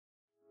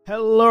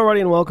Hello,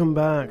 everybody, and welcome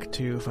back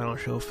to Final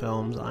Show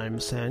Films. I'm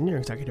Sen, your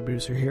executive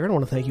producer here, and I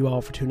want to thank you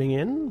all for tuning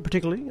in.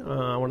 Particularly,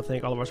 I want to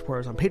thank all of our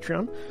supporters on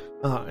Patreon,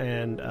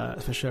 and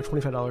especially our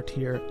 $25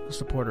 tier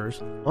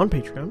supporters on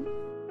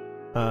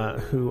Patreon,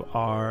 who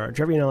are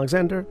Jeremy and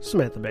Alexander,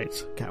 Samantha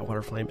Bates, Cat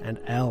Waterflame, and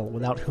Elle,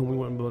 without whom we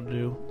wouldn't be able to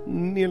do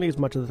nearly as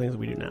much of the things that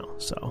we do now.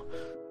 So,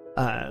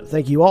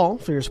 thank you all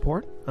for your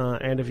support,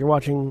 and if you're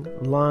watching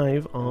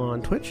live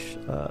on Twitch,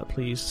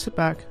 please sit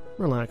back,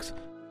 relax,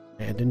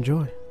 and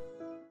enjoy.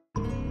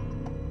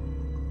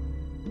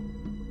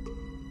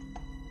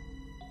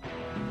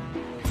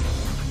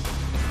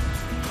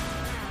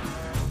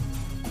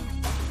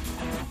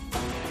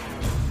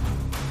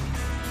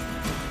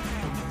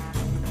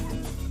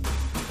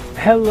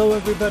 Hello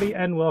everybody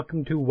and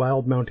welcome to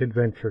Wildemount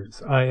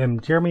Adventures. I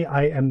am Jeremy,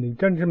 I am the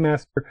Dungeon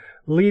Master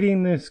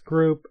leading this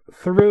group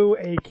through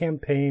a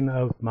campaign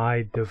of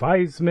my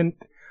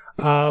devisement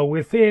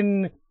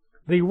within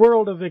the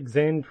world of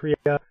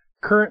Exandria,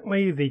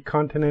 currently the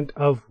continent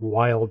of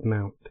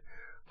Wildemount.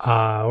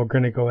 We're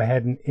going to go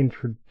ahead and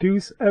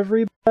introduce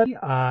everybody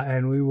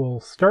and we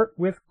will start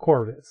with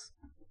Corvus.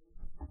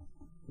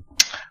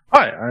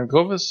 Hi, I'm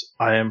Corvus.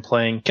 I am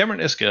playing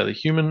Cameron Iska, the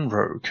human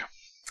rogue.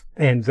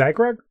 And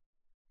Zagrog.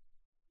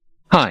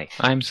 Hi,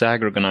 I'm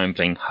Zagrog and I'm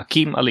playing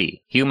Hakim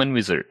Ali, human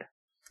wizard.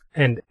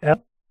 And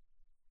El.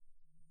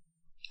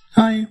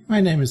 Hi, my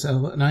name is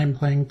El and I'm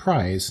playing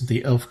Prize,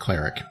 the elf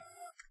cleric.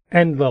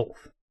 And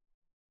Lilith.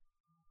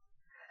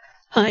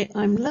 Hi,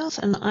 I'm Lilith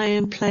and I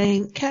am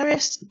playing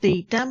Karis,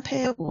 the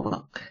Dampier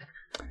warlock.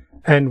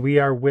 And we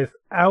are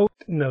without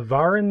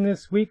Navarin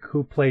this week,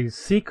 who plays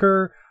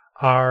Seeker,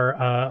 our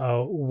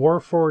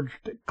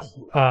Warforged,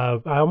 I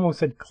almost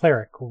said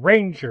cleric,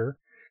 ranger.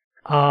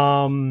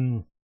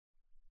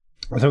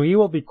 So he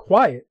will be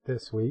quiet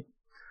this week.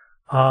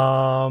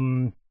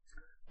 But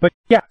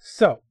yeah,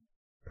 so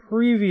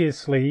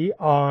previously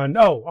on,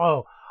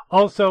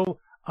 also,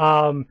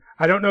 I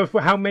don't know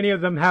how many of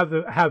them have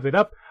it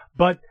up,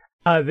 but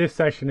this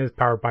session is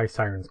powered by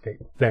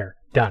Sirenscape. There,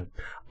 done.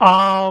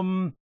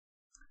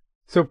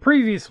 So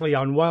previously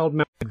on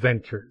Wildemount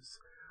Adventures,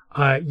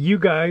 you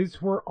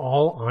guys were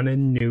all on a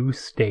new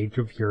stage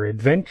of your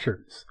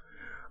adventures.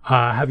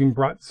 Having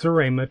brought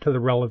Zarema to the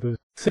relative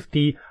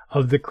safety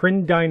of the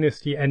Kryn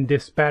dynasty and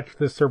dispatched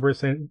the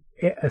Cerberus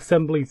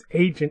Assembly's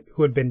agent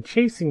who had been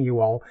chasing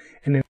you all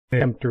in an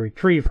attempt to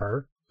retrieve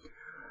her,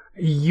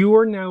 you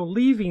are now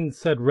leaving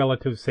said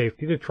relative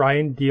safety to try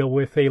and deal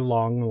with a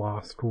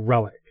long-lost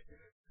relic.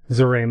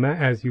 Zarema,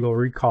 as you will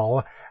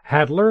recall,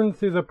 had learned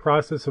through the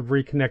process of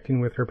reconnecting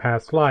with her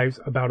past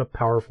lives about a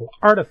powerful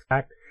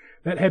artifact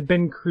that had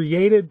been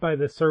created by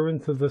the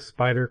servants of the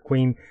Spider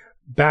Queen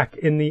back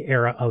in the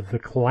era of the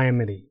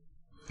Calamity.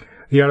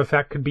 The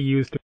artifact could be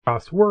used to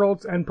cross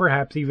worlds and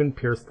perhaps even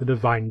pierce the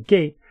divine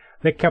gate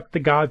that kept the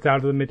gods out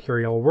of the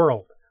material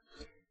world.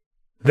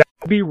 That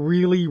would be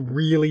really,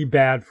 really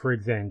bad for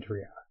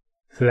Exandria,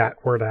 if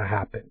that were to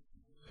happen.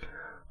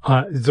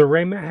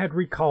 Zarema had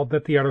recalled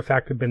that the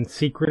artifact had been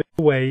secreted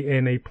away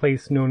in a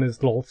place known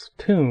as Lulth's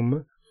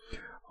Tomb,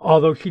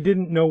 although she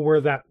didn't know where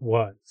that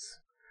was.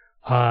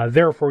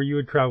 Therefore, you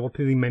would travel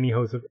to the many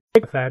hosts of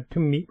Igthad to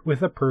meet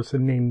with a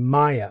person named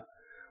Maya,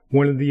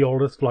 one of the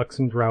oldest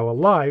Luxandrou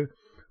alive,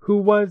 who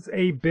was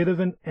a bit of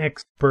an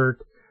expert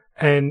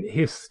and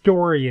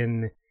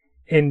historian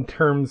in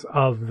terms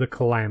of the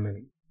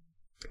Calamity.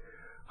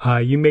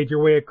 You made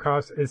your way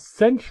across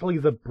essentially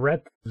the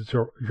breadth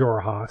of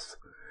Jorhas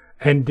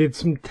and did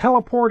some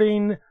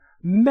teleporting,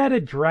 met a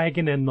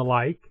dragon and the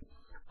like,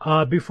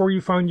 before you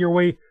found your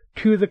way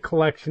to the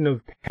collection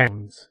of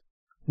towns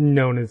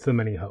known as the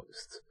Many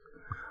Hosts.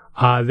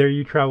 There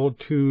you traveled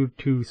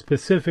to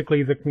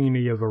specifically the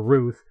community of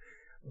Aruth,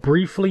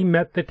 briefly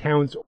met the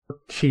town's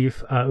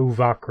chief,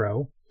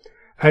 Uvakro,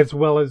 as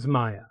well as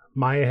Maya.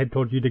 Maya had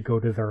told you to go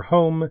to their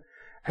home,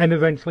 and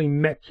eventually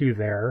met you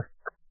there.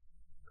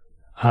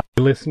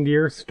 Listened to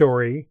your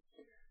story,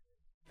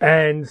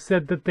 and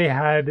said that they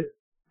had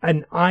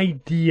an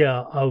idea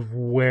of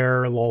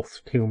where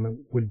Lulth's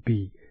tomb would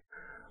be.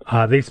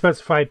 They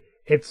specified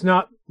it's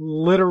not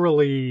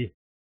literally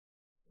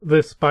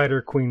the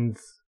Spider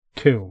Queen's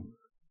tomb.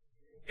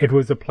 It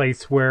was a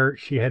place where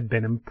she had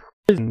been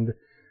imprisoned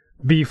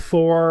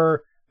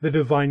before the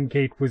Divine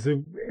Gate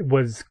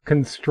was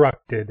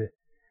constructed,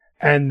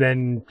 and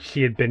then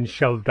she had been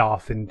shoved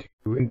off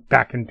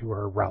back into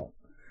her realm.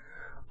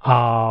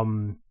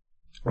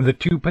 The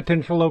two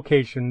potential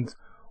locations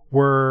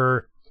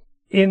were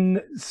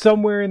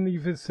somewhere in the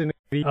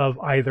vicinity of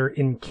either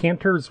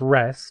Incanter's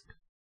Rest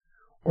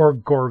or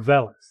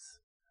Gorvelis,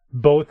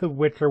 both of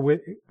which are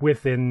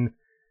within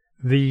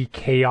the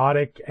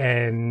chaotic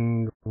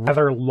and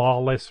rather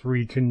lawless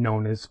region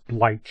known as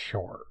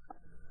Blightshore,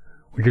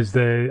 which is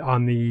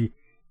on the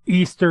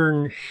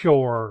eastern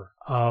shore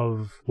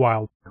of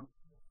Wildemount.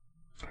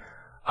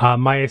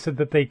 Maya said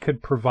that they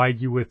could provide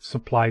you with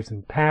supplies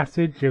and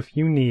passage if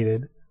you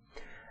needed,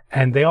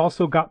 and they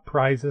also got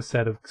Prize a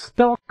set of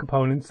spell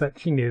components that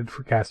she needed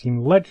for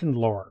casting legend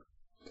lore.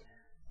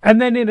 And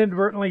then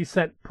inadvertently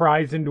sent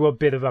Prize into a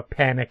bit of a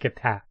panic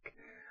attack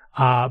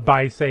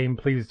by saying,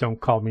 please don't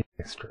call me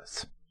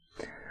mistress.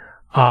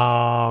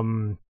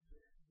 Quaven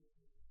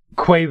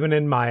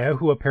and Maya,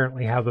 who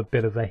apparently have a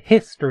bit of a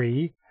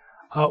history,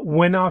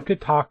 went off to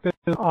talk to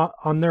them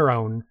on their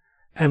own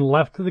and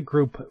left the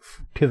group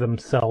to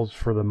themselves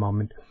for the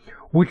moment,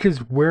 which is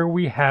where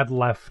we had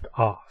left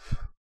off.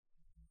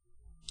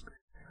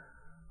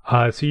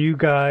 So you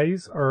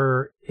guys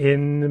are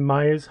in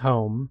Maya's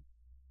home.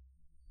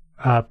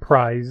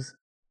 Prize.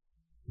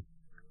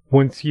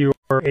 Once you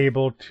are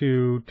able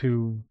to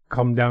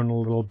come down a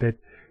little bit,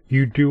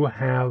 you do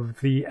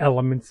have the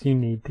elements you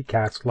need to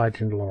cast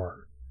Legend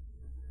Lore.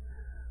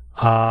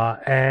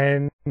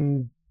 And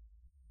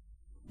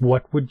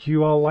what would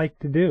you all like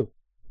to do?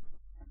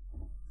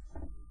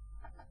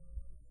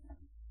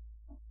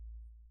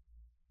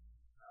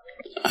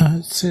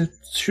 So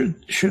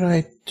should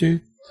I do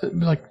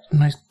like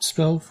my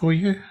spell for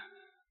you?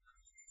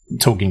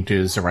 Talking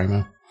to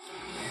Zarema.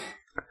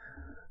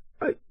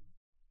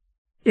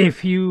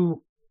 It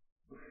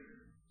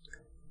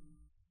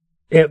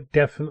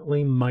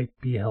definitely might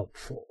be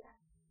helpful.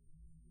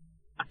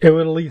 It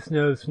would at least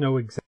let us know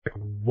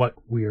exactly what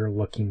we're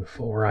looking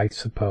for, I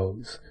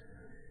suppose.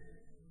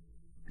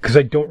 Because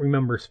I don't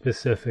remember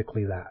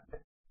specifically that.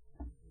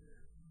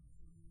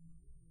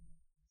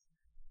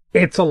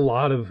 It's a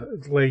lot of,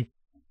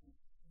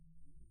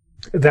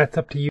 that's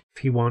up to you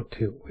if you want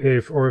to,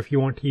 or if you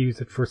want to use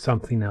it for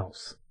something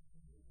else.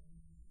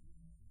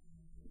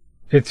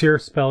 It's your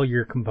spell,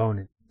 your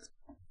component.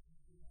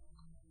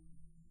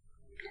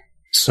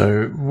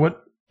 So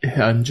what?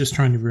 I'm just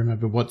trying to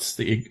remember what's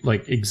the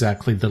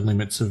exactly the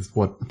limits of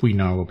what we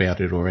know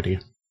about it already.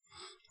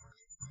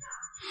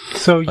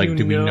 So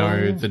do we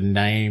know the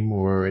name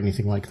or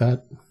anything like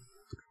that?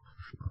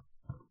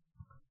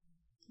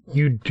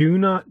 You do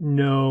not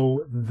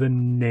know the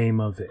name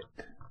of it.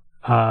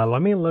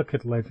 Let me look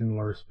at Legend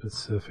Lore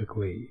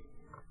specifically.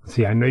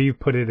 See, I know you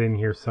put it in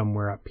here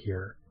somewhere up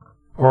here.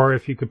 Or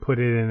if you could put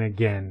it in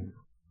again,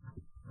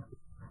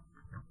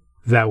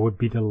 that would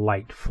be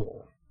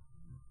delightful.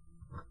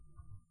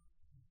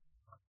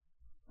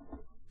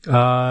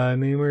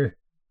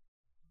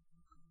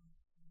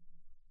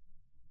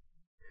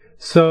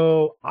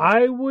 So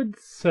I would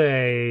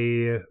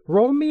say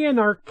roll me an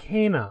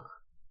Arcana.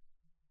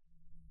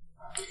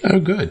 Oh,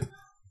 good.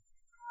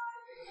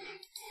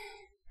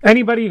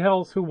 Anybody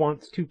else who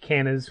wants to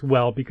can as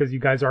well, because you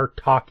guys are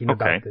talking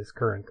about this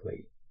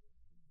currently.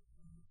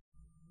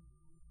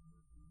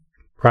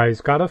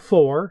 Prize got a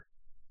 4.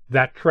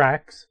 That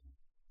tracks.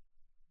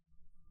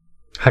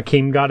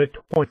 Hakim got a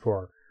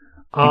 24.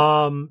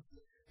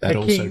 That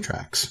Hakim, also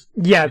tracks.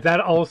 Yeah, that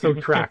also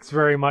tracks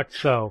very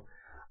much so.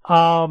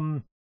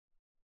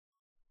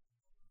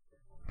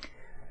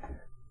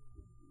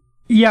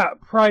 Yeah,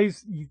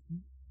 Prize,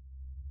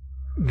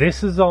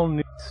 this is all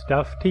new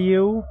stuff to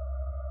you.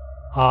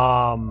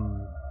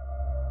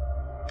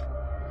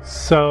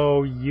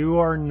 So you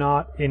are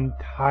not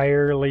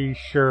entirely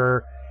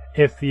sure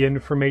if the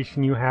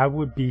information you have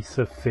would be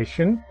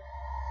sufficient.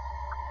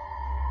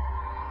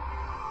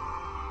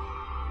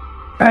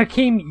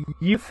 Hakeem,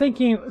 you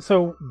thinking,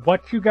 so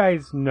what you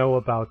guys know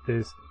about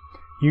this,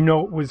 you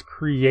know it was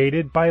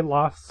created by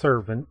lost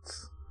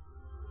servants.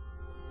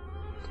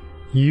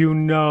 You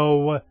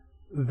know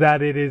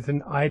that it is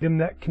an item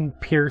that can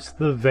pierce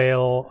the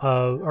veil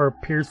of, or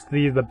pierce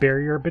the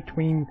barrier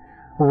between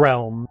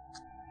realms.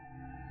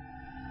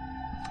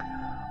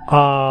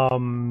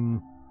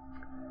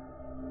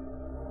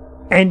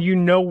 And you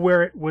know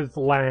where it was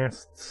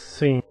last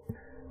seen.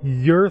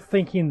 You're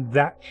thinking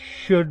that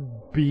should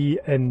be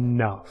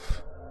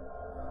enough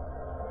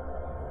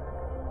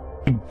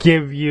to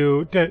give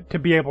you, to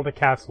be able to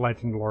cast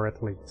Legend Lore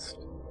at least.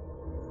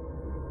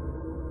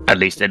 At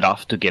least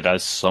enough to get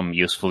us some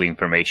useful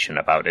information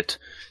about it.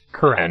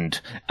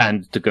 Correct.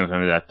 And to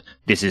confirm that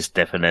this is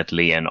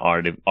definitely an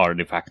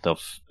artifact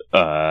of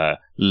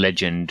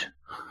legend.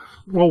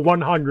 Well,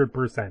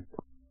 100%.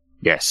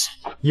 Yes.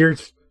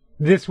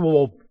 This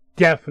will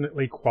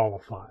definitely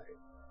qualify.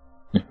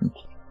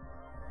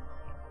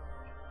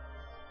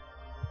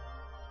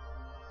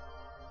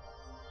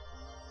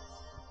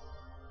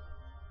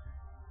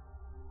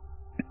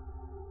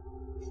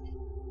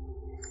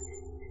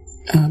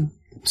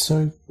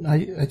 So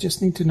I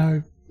just need to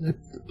know,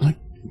 what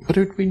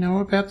did we know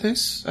about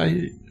this?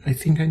 I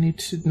think I need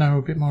to know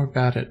a bit more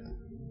about it.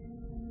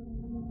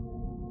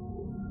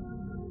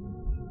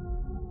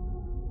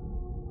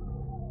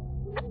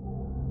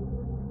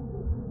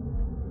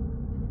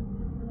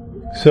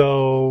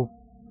 So,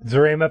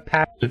 Zarema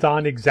passed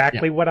on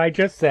exactly what I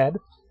just said.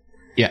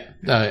 Yeah,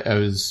 I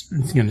was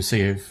going to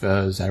see if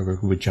Zara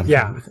would jump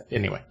in with it.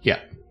 Anyway, yeah.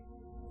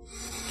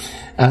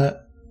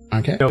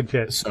 Okay,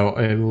 so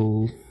I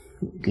will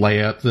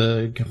lay out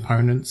the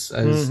components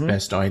as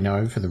best I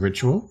know for the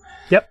ritual.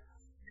 Yep.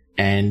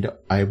 And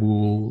I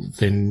will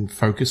then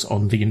focus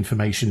on the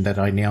information that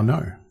I now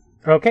know.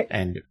 Okay.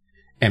 And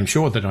am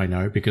sure that I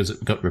know because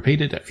it got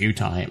repeated a few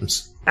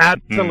times.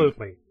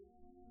 Absolutely.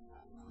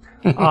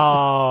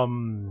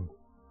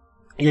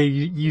 Yeah,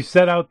 you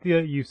set up the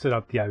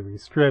ivory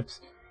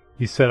strips,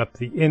 you set up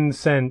the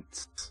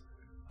incense.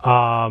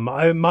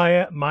 My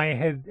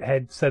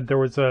head said there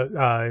was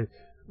a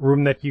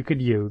room that you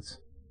could use.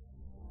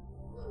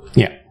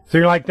 Yeah. So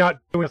you're like not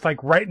doing it's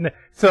like right in the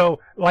so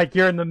like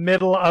you're in the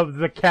middle of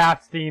the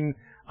casting,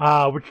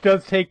 which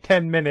does take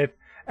 10 minutes,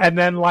 and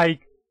then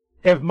like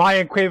if Maya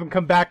and Craven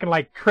come back and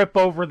like trip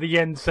over the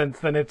incense,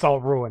 then it's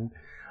all ruined.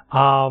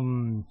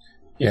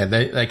 Yeah,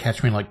 they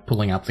catch me like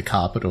pulling up the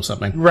carpet or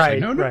something.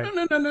 Right. Say,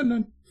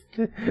 no.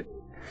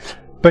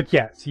 But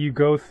yes, you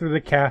go through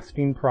the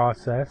casting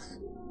process.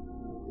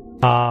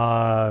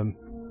 Let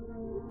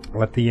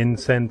the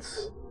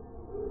incense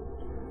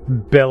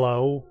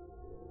billow.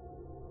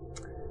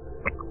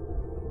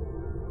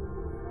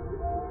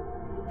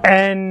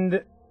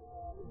 And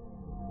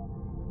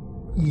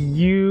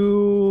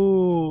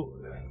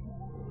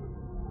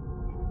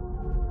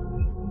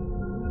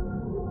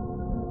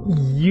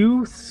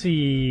you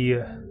see,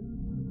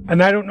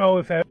 and I don't know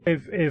if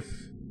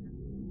it's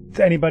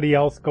anybody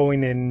else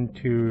going in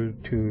to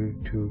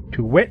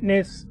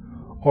witness,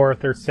 or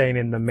if they're staying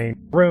in the main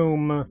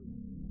room.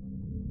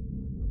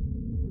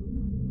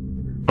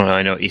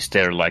 I know. Is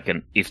there like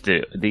if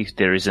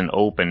there is an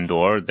open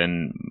door,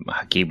 then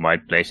Hakim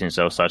might place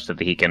himself such that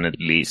he can at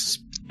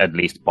least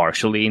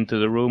partially into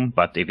the room.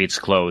 But if it's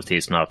closed,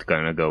 he's not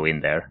going to go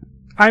in there.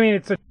 I mean,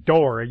 it's a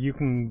door. You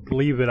can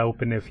leave it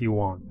open if you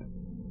want.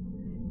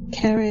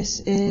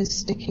 Keris is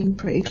sticking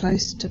pretty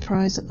close to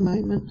Prize at the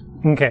moment.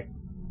 Okay.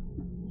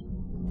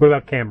 What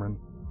about Cameron?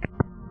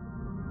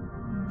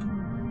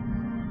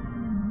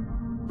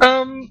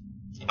 I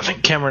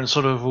think Cameron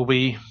sort of will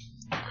be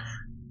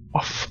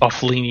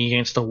off leaning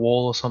against the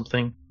wall or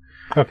something.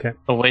 Okay.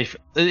 Away.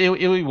 He'll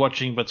be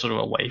watching, but sort of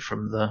away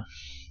from the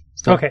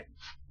Okay.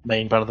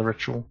 main part of the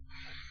ritual.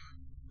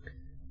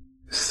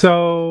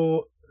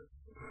 So,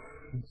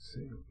 let's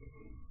see.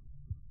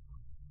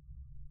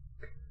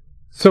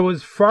 So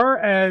as far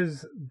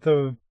as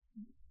the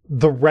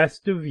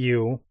rest of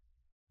you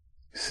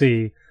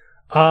see,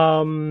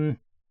 you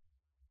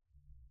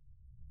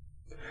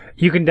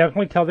can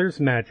definitely tell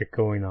there's magic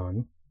going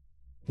on.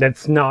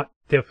 That's not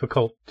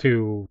difficult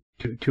to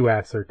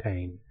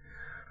ascertain.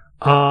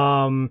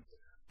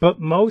 But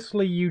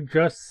mostly you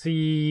just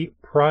see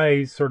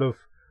Prize sort of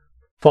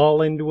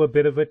fall into a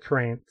bit of a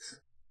trance.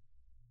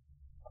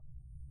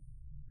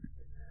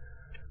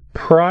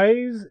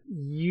 Prize,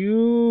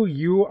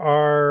 you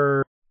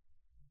are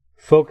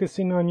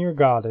focusing on your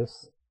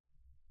goddess,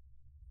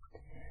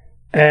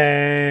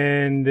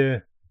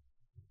 and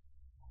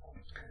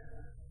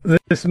the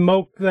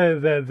smoke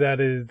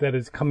that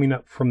is coming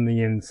up from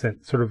the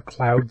incense sort of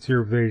clouds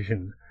your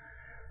vision.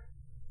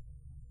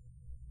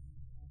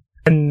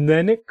 And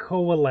then it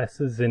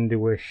coalesces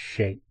into a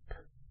shape.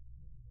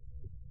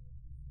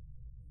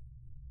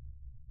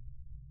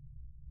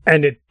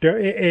 And it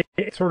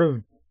sort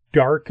of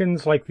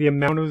darkens, like the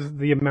amount of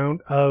the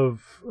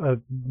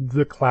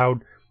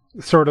cloud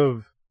sort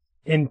of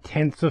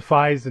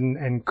intensifies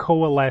and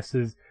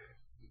coalesces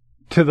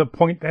to the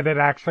point that it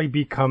actually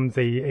becomes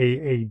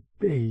a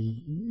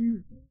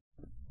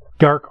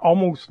dark,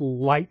 almost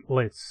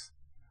lightless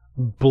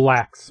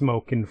black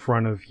smoke in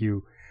front of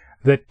you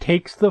that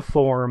takes the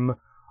form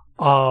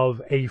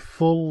of a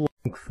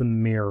full-length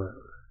mirror.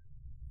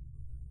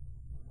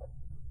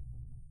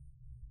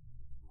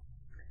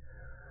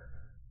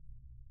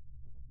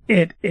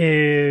 It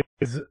is...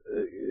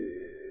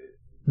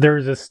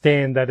 There's a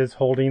stand that is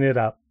holding it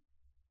up.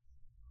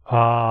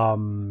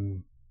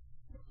 On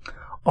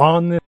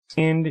the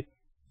stand,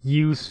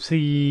 you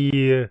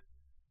see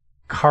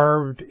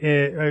carved,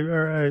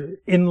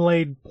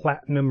 inlaid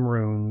platinum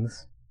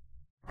runes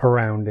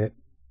around it,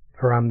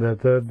 around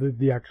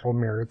the actual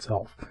mirror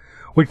itself.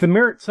 Which the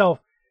mirror itself,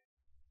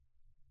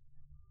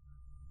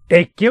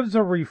 it gives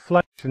a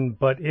reflection,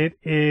 but it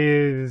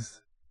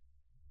is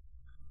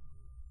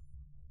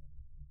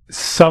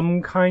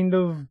some kind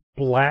of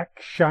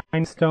black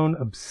shinestone,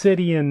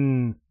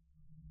 obsidian,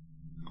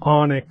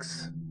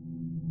 onyx.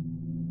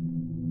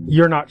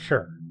 You're not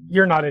sure.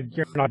 You're not a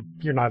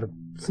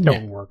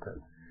stone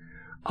worker.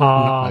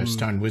 Not no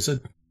stone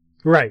wizard.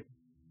 Right.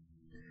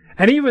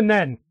 And even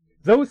then,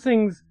 those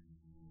things,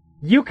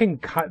 you can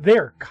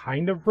they're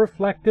kind of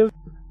reflective,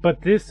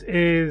 but this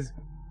is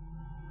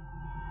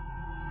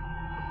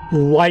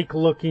like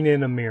looking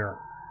in a mirror.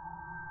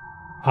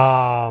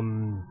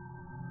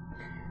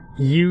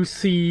 You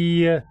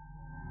see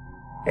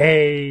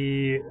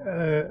a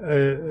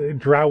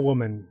drow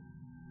woman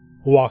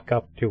walk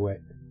up to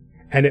it,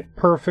 and it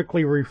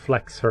perfectly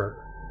reflects her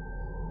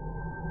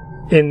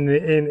in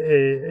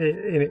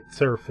its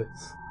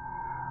surface.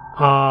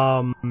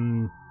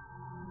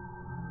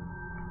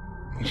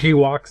 She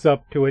walks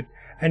up to it,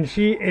 and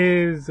she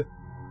is...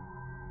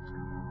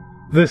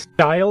 The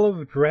style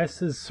of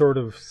dress is sort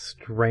of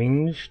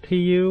strange to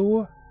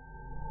you.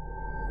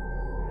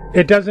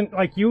 It doesn't...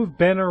 Like, you've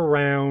been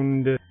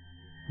around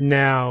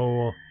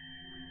now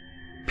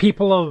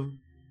people of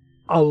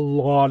a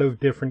lot of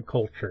different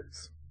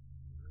cultures.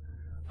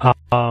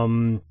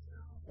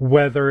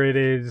 whether it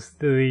is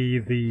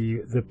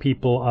the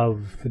people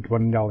of the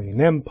Dwendalian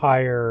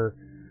Empire,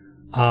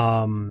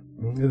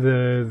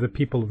 the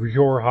people of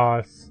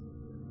Jorhas,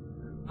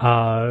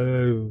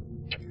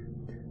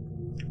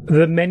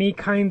 the many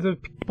kinds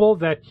of people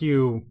that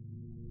you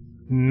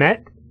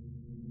met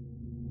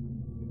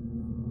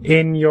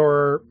in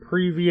your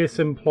previous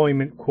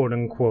employment, quote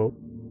unquote.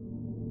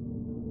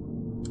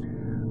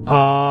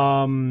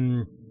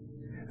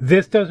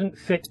 This doesn't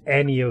fit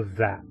any of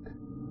that.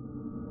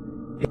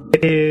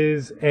 It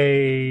is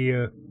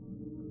it's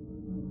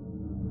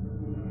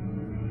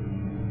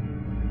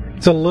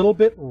a little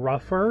bit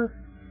rougher.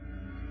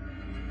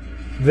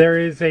 There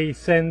is a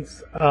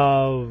sense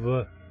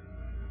of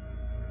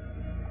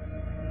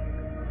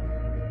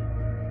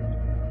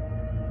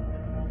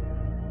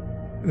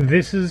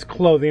this is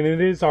clothing.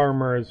 It is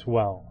armor as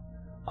well.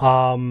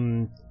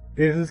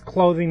 This is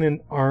clothing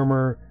and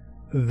armor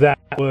that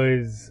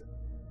was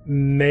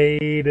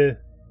made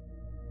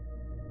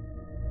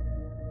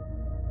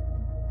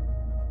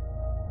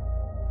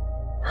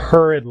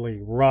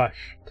hurriedly,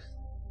 rushed,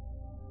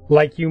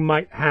 like you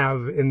might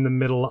have in the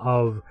middle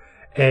of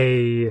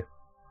a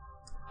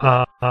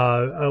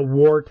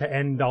war to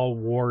end all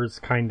wars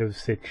kind of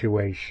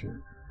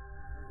situation.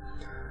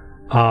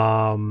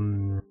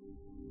 When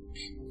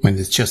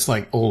it's just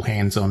like all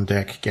hands on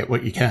deck, get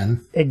what you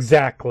can.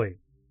 Exactly.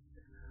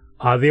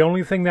 The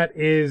only thing that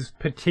is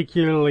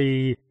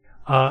particularly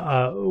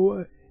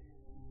it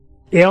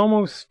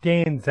almost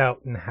stands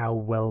out in how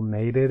well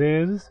made it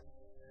is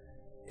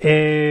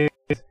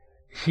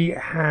she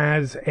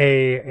has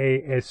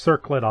a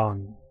circlet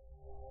on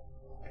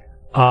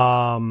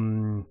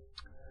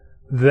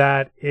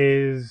that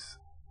is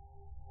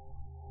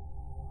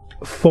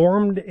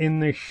formed in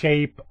the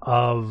shape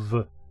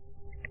of,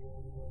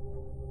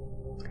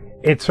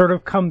 it sort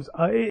of comes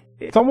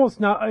it's almost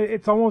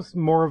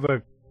more of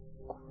a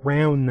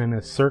crown than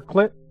a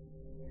circlet,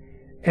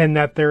 and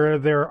that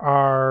there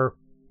are,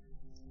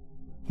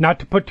 not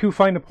to put too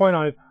fine a point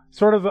on it,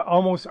 sort of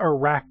almost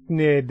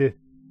arachnid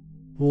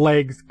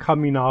legs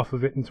coming off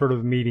of it and sort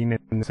of meeting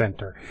in the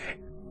center.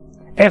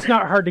 It's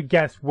not hard to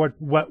guess what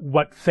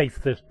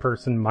faith this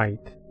person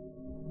might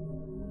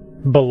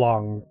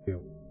belong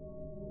to.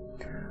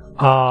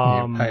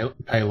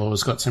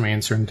 Paylor's got some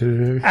answering to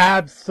do.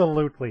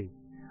 Absolutely.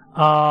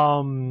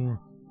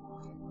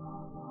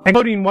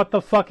 Including what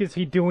the fuck is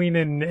he doing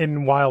in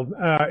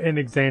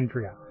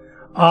Exandria?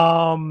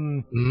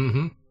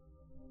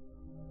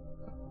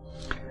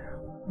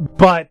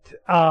 But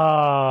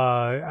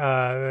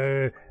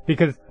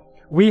because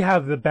we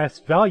have the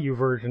best value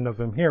version of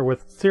him here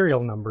with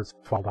serial numbers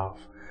fall off.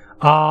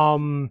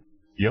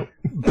 Yep.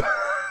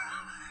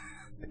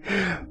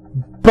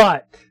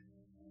 But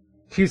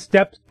she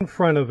steps in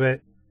front of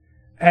it,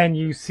 and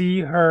you see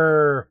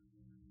her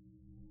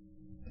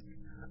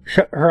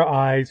shut her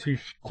eyes.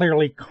 She's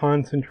clearly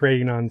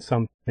concentrating on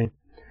something,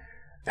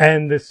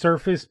 and the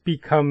surface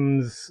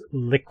becomes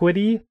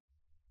liquidy.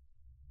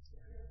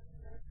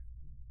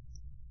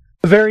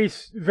 Very,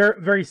 very,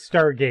 very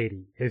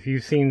Stargatey, if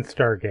you've seen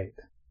Stargate.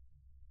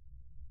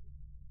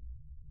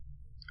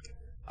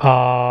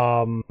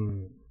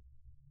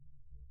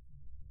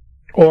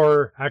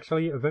 Or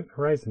actually Event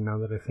Horizon, now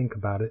that I think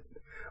about it.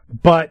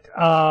 But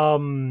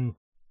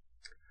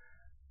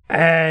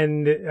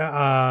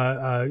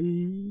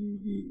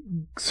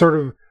sort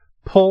of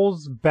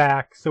pulls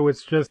back, so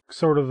it's just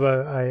sort of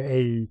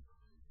a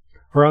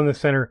around the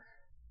center,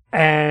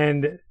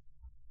 and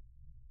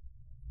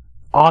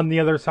on the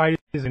other side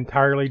is an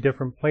entirely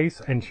different place,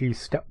 and she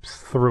steps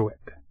through it,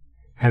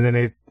 and then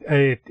it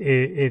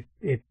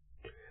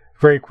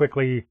very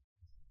quickly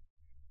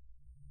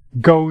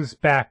goes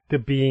back to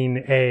being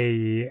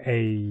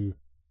a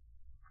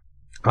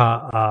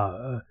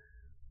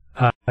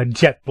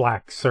jet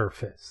black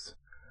surface.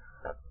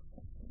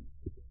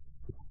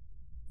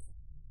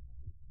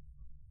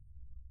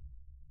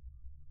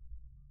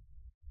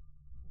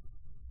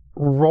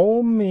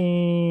 Roll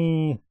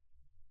me.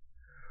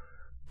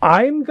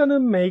 I'm gonna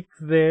make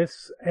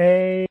this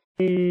a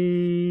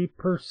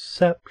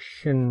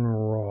perception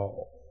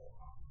roll.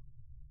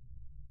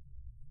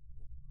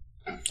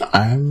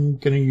 I'm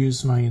gonna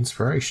use my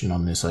inspiration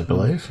on this, I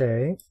believe.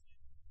 Okay.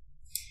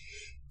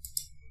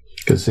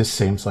 Because this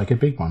seems like a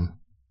big one.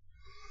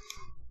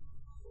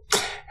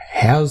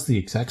 How's the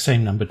exact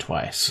same number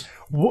twice?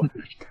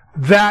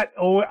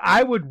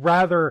 I would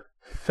rather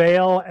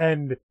fail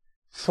and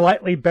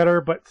slightly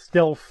better but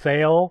still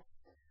fail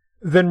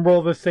than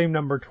roll the same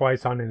number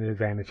twice on an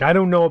advantage. I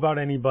don't know about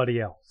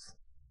anybody else,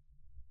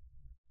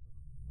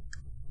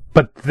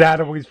 but that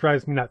always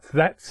drives me nuts.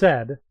 That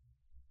said,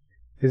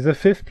 is a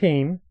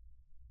 15.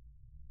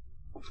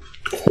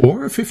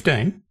 Or a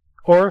 15.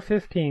 Or a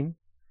 15.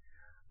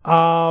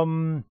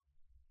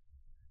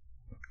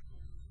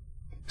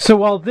 So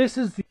while this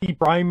is the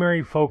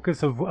primary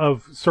focus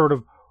of sort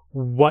of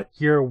what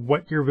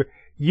you're,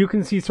 you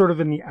can see sort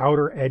of in the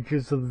outer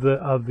edges of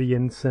the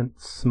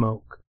incense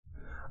smoke.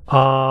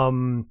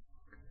 And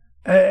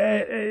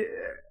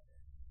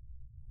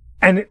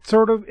it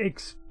sort of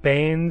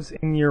expands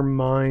in your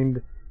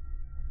mind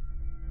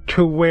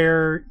to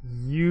where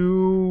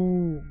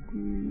you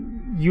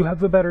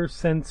have a better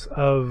sense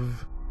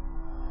of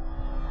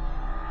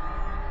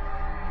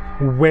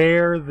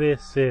where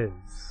this is.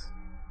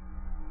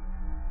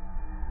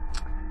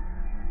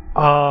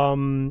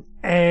 And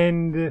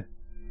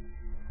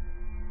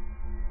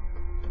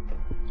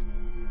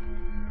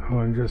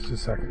hold on just a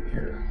second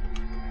here.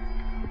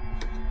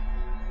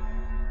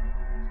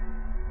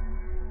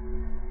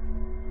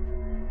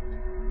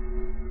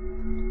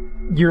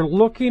 You're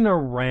looking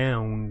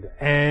around,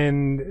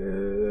 and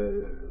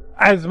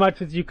as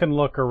much as you can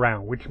look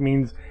around, which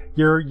means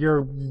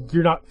you're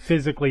not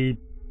physically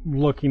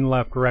looking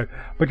left or right,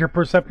 but your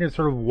perception is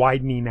sort of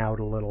widening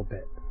out a little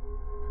bit.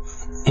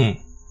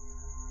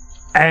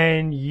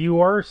 And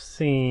you are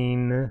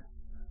seeing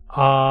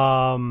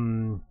a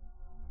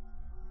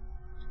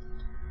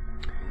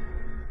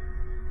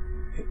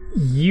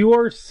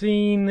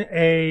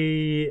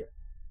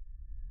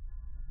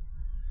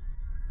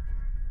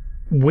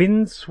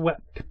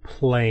windswept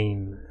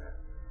plain.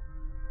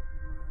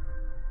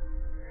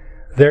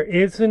 There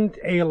isn't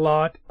a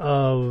lot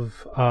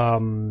of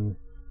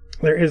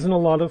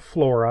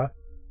flora.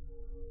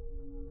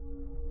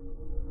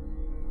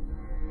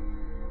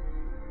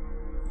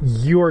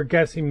 You are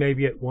guessing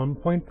maybe at one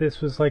point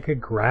this was like a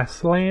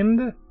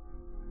grassland?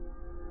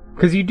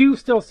 Because you do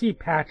still see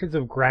patches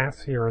of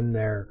grass here and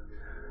there.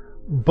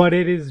 But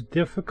it is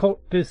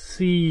difficult to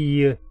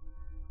see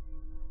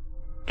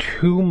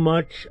too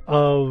much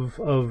of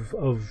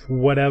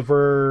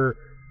whatever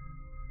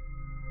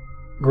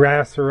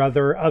grass or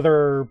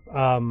other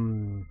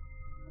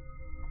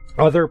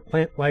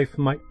plant life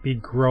might be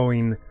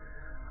growing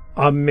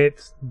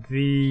amidst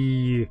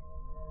the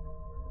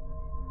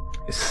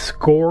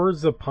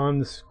scores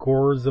upon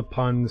scores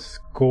upon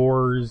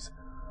scores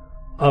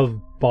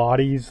of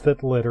bodies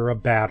that litter a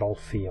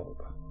battlefield.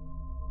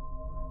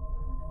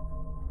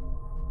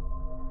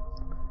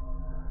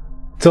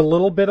 It's a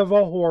little bit of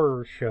a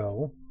horror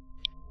show.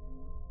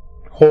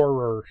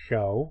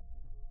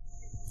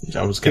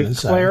 I was going to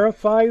say.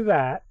 Clarify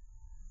that.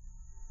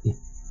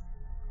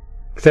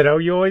 Because I know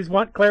you always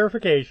want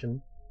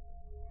clarification.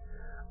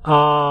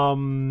 Yeah,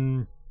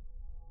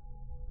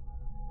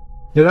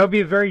 that would be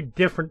a very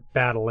different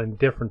battle in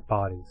different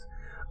bodies.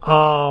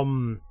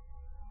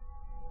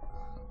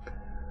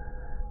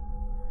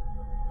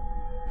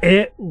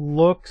 It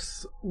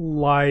looks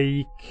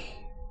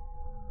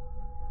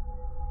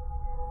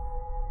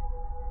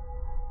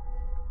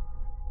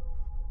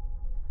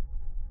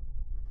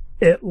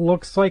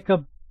like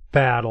a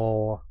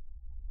battle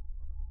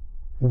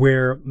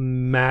where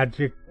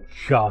magic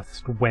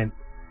just went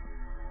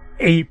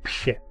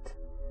apeshit.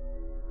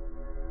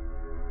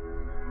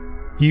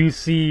 You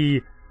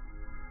see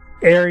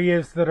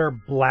areas that are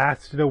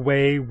blasted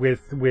away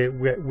with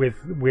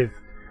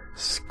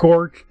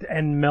scorched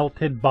and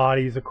melted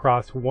bodies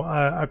across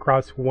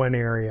one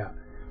area.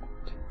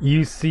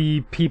 You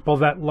see people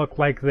that look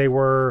like they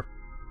were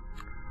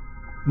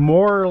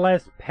more or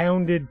less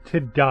pounded to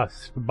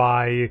dust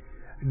by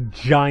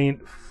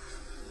giant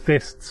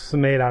fists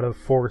made out of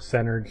force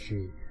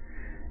energy.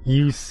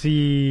 You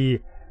see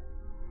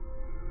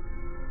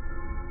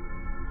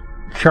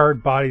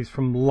charred bodies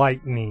from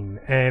lightning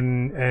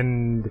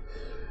and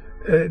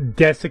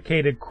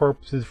desiccated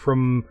corpses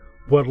from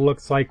what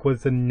looks like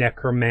was a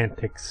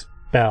necromantic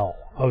spell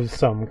of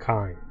some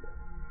kind.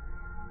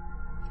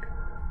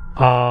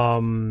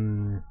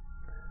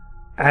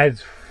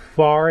 As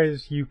far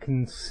as you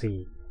can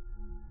see.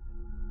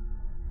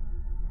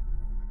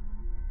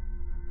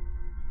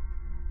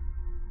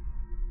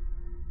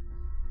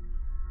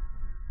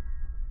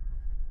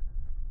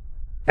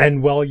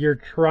 And while you're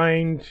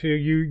trying to,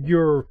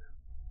 you're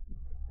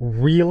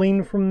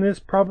reeling from this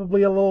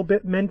probably a little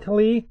bit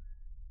mentally,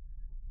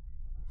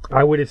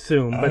 I would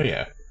assume. Oh,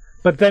 yeah.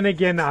 But then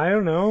again, I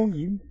don't know.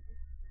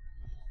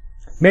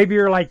 Maybe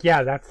you're like,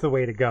 yeah, that's the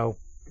way to go.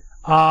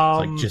 It's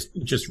like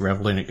just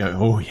revel in it. Go,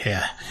 oh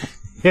yeah.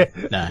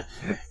 Nah,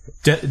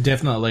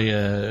 definitely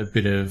a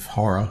bit of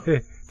horror.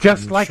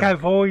 Just like shock.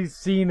 I've always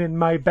seen in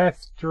my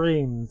best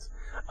dreams.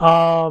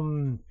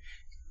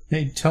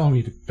 They tell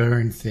me to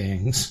burn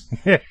things.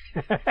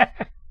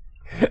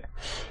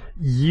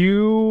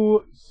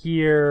 You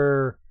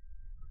hear...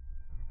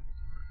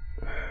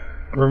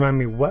 Remind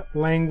me, what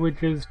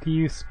languages do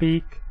you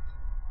speak?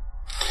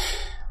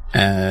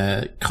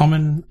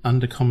 Common,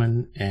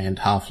 Undercommon, and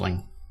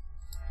Halfling.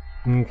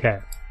 Okay.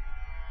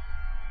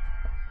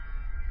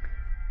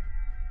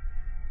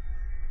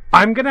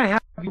 I'm gonna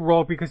have you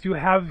roll because you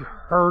have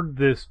heard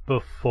this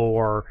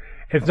before.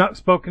 It's not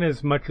spoken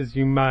as much as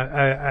you might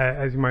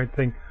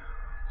think.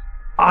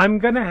 I'm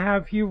gonna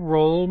have you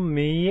roll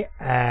me,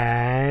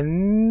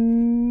 and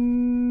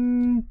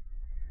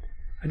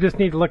I just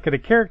need to look at a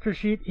character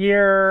sheet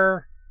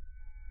here.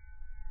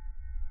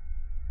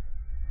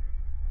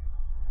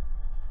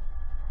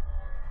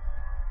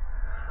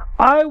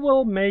 I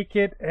will make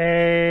it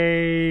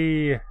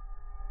a...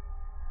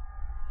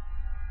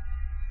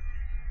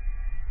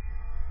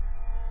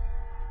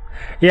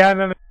 Yeah,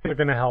 none of these are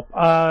going to help.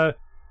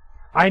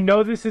 I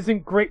know this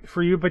isn't great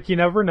for you, but you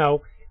never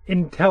know.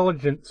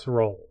 Intelligence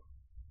roll.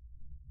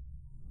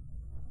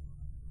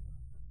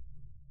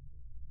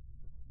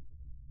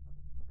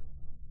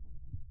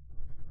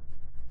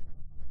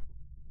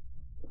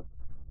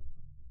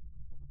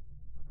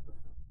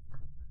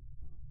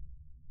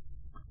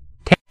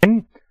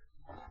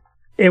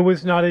 It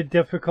was not a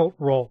difficult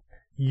roll.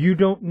 You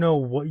don't know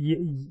what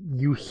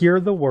you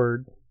hear the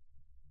words.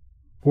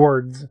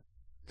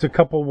 It's a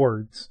couple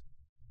words.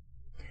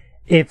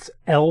 It's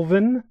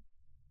Elven,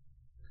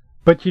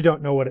 but you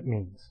don't know what it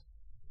means.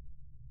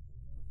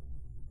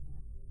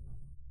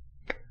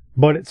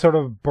 But it sort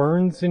of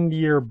burns into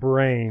your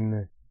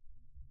brain.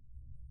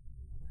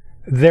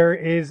 There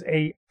is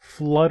a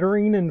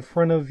fluttering in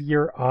front of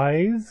your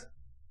eyes,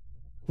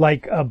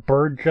 like a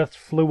bird just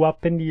flew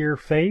up into your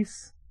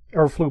face,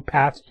 or flew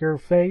past your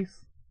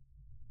face.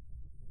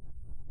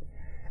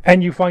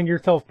 And you find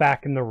yourself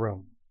back in the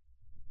room.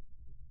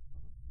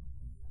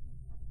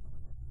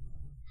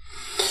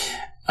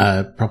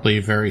 Probably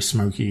a very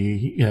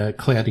smoky,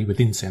 cloudy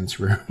with incense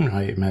room,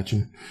 I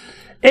imagine.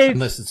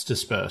 Unless it's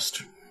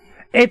dispersed.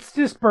 It's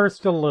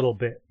dispersed a little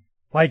bit.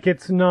 Like,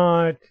 it's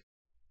not...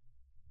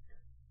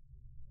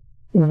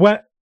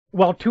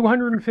 While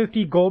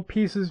 250 gold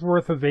pieces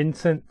worth of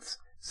incense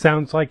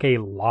sounds like a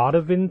lot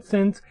of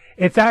incense,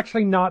 it's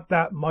actually not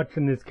that much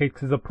in this case,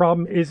 because the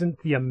problem isn't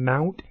the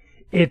amount,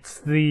 it's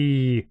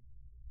the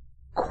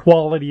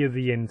quality of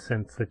the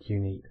incense that you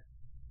need.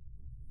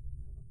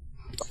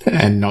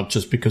 And not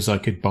just because I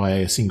could buy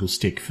a single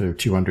stick for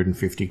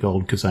 250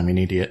 gold because I'm an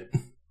idiot.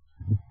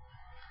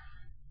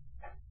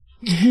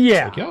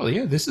 Yeah. Like, oh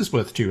yeah, this is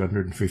worth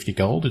 250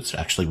 gold. It's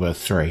actually worth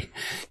 3.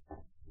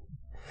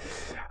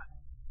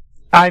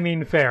 I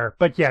mean, fair.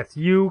 But yes,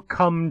 you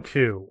come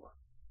to.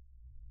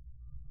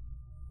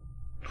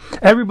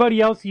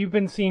 Everybody else, you've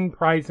been seeing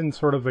Prize in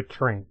sort of a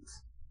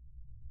trance.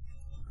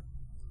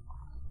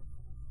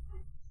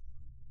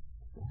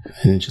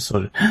 And it just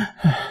sort of...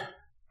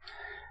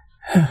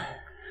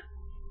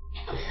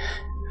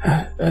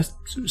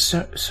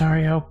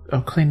 sorry,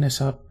 I'll clean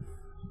this up.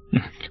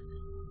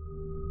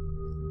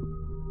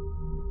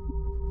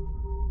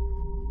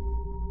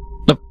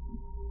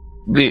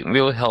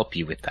 We'll help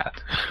you with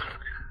that.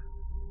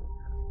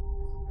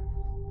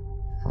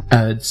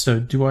 So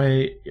do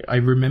I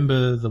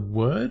remember the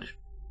word?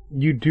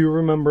 You do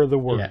remember the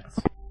words.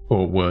 Yeah.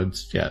 Or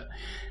words, yeah.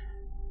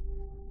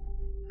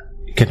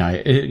 Can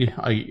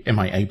am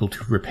I able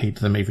to repeat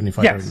them even if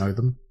I don't know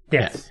them?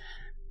 Yes.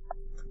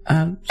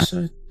 Yeah.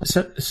 So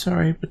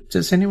sorry, but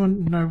does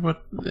anyone know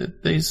what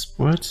these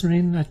words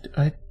mean?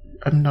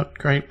 I'm not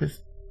great with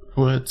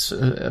words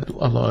a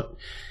lot,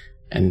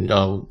 and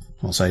I'll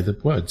say the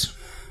words.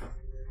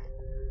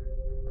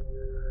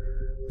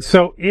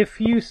 So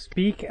if you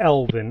speak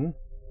Elven,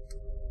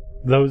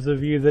 those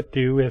of you that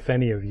do, if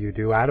any of you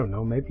do, I don't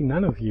know, maybe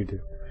none of you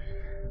do.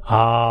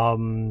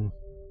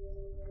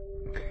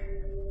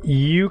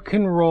 You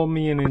can roll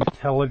me an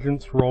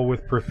intelligence roll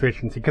with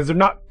proficiency, because they're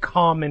not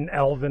common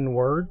Elven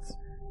words.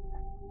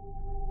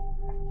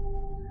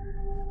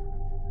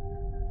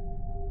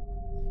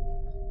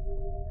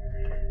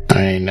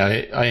 I mean,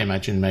 I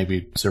imagine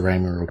maybe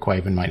Zarema or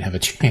Quaven might have a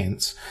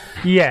chance.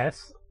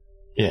 Yes.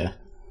 Yeah.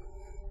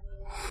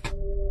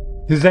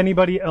 Does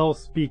anybody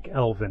else speak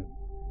Elven?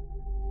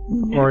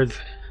 Nope.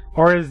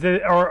 Or is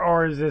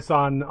this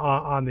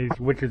on these,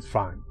 which is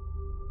fine.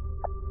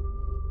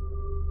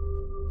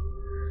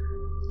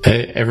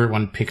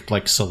 Everyone picked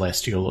like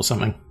Celestial or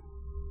something.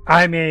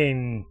 I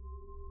mean,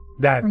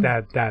 that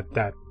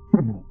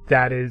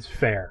is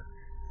fair.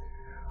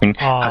 I mean,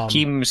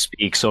 Hakim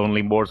speaks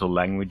only mortal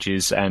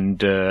languages,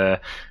 and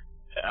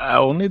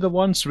only the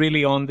ones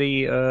really on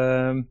the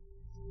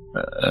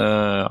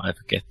I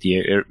forget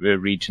the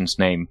region's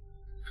name.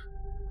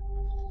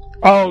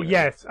 Oh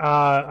yes,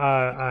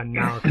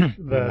 now the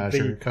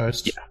Menagerie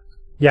Coast.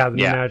 Yeah, the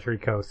Menagerie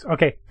Coast.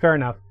 Okay, fair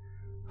enough.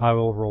 I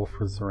will roll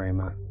for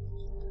Zarema.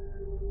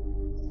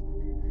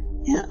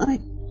 Yeah,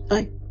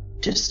 I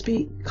just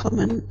speak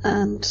common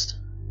and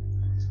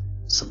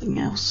something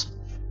else.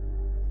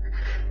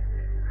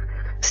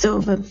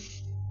 Sylvan,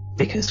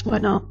 because why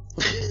not?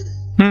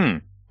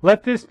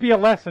 Let this be a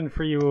lesson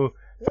for you,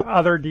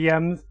 other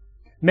DMs.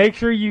 Make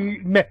sure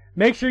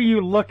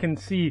you look and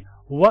see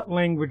what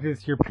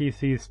languages your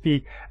PCs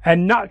speak,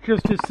 and not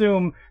just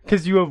assume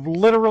because you have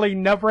literally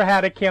never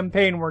had a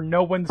campaign where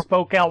no one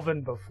spoke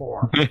Elven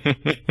before.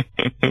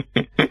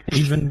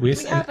 Even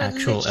with an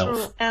actual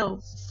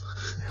elf.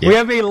 Yeah. We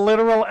have a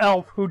literal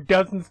elf who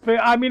doesn't speak.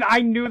 I mean,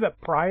 I knew that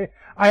I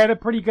had a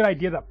pretty good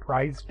idea that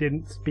Prize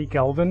didn't speak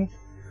Elven,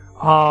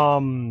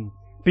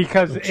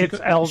 because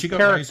it's Elf's character. She got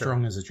very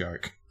strong as a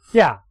joke.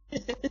 Yeah.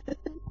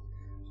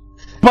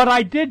 But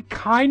I did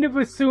kind of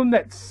assume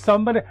that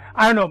somebody...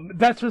 I don't know,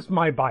 that's just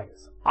my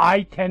bias.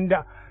 I tend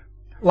to...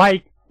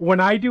 Like, when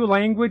I do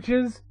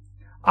languages,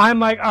 I'm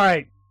like,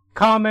 alright,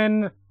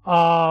 common,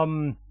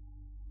 what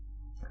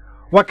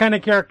kind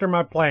of character am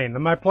I playing?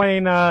 Am I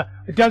playing,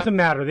 it doesn't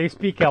matter, they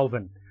speak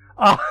Elven.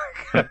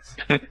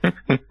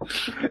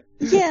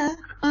 Yeah,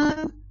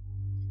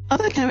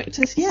 Other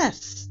characters,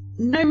 yes.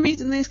 No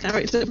reason these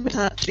characters would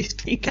actually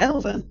speak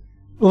Elven.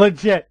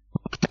 Legit.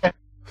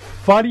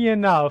 Funny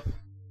enough,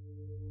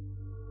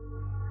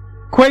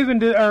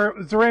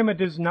 Zarema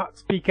does not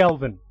speak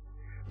Elven.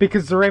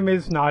 Because Zarema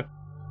is not.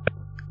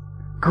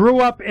 Grew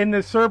up in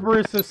the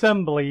Cerberus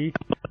Assembly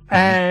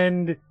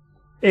and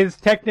is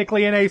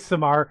technically an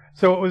Asimar,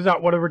 so it was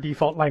not one of her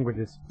default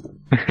languages.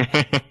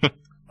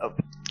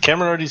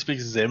 Cameron already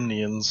speaks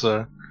Zemnian,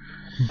 so...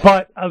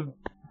 But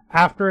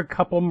after a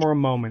couple more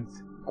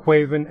moments,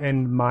 Quaven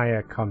and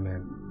Maya come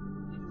in.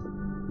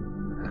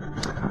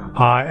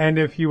 And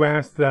if you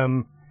ask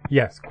them,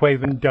 yes,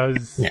 Quaven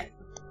does... Yeah.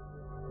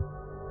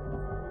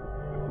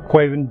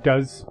 Quaven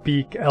does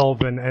speak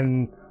Elven,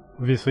 and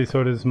obviously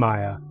so does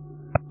Maya.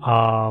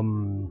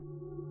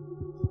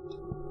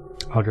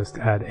 I'll just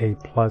add a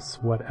plus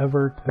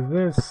whatever to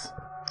this.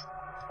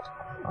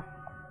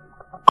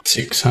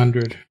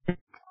 600.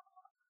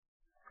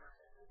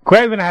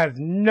 Quaven has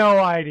no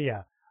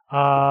idea.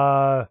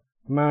 Maya.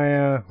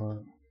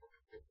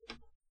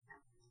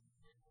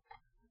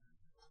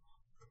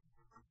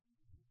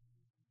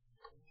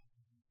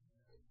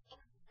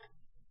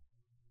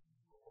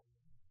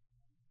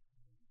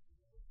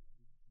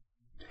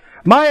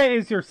 Maya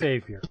is your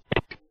savior.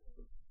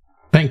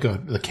 Thank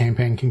God the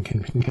campaign can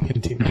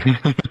continue.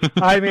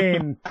 I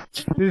mean,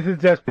 this is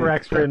just for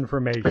extra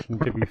information,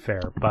 to be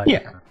fair, but...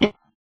 Yeah.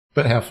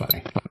 But how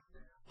funny.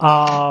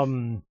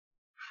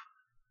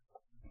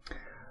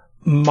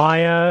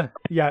 Maya,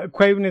 yeah,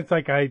 Quaven is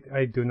like,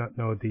 I do not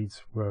know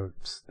these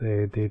words.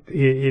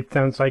 It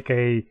sounds like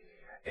a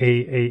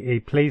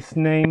place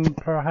name,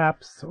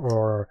 perhaps,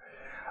 or,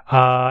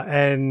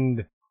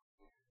 and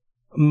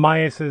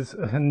Maya says,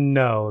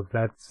 no,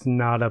 that's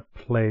not a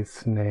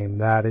place name.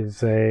 That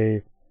is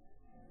a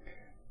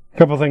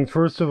couple things.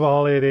 First of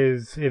all, it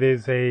is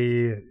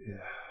a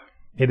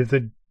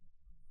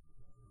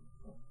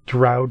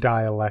Drow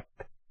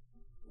dialect.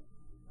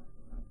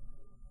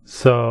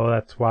 So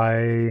that's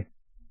why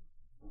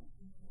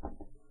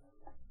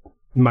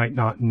you might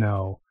not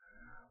know.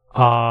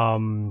 A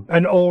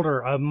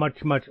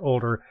much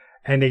older,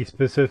 and a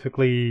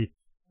specifically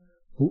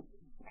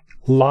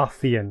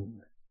Lothian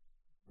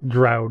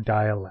Drow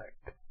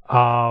dialect.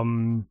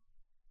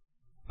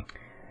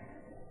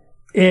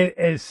 It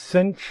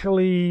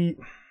essentially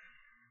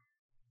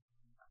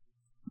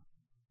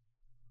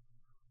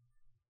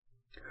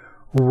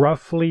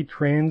roughly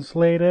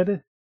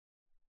translated,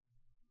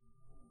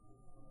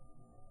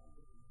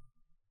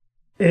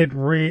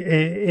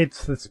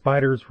 it's the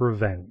spider's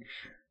revenge.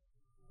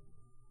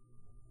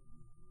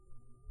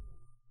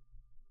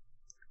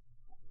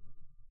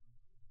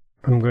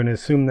 I'm going to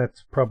assume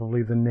that's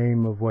probably the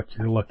name of what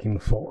you're looking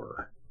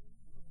for.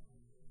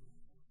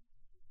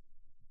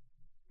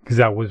 Because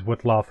that was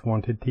what Loth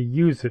wanted to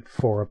use it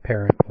for,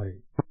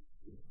 apparently.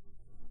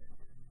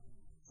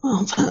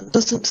 Well, that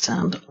doesn't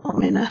sound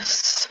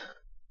ominous.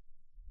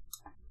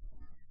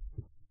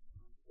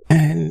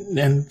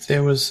 And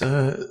there was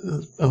a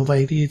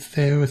lady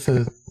there with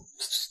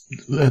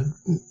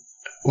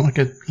like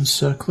a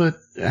circlet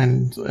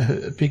and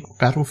a big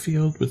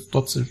battlefield with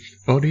lots of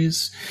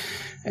bodies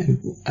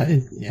and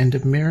a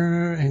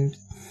mirror, and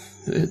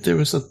there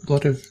was a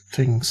lot of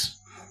things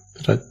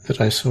that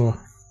I saw.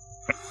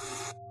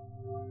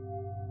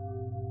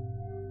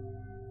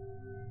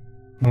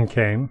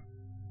 Okay.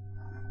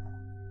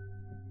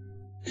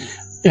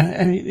 Yeah,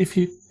 I mean, if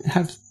you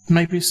have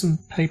maybe some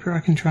paper, I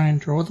can try and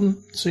draw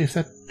them. See if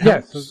that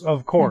helps. Yes,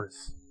 of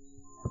course.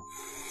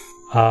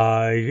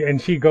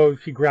 And she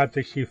grabs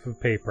a sheaf of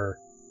paper.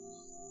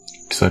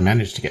 Because I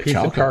managed to get Piece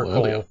of charcoal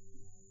earlier.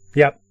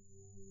 Yep.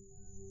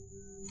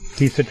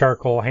 Piece of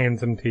charcoal,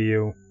 hands them to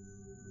you.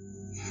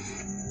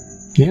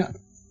 Yeah.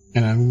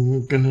 And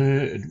I'm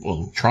gonna,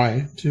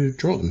 try to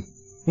draw them.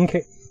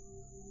 Okay.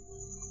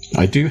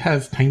 I do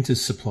have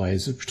painter's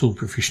supplies of tool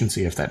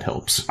proficiency, if that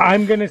helps.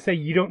 I'm gonna say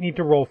you don't need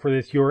to roll for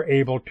this. You're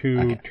able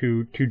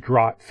to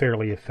draw it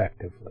fairly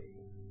effectively.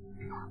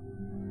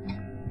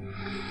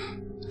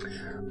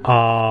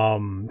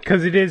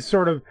 Because it is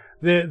sort of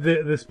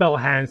the spell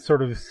has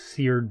sort of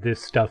seared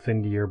this stuff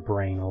into your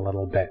brain a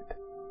little bit.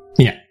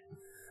 Yeah.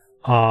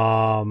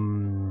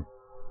 So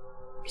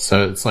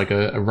it's like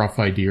a rough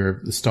idea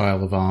of the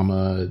style of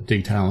armor,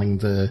 detailing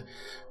the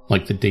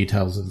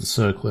details of the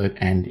circlet,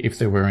 and if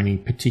there were any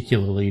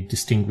particularly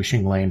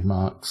distinguishing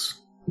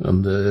landmarks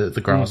on the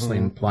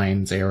grassland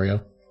plains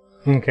area.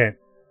 Okay.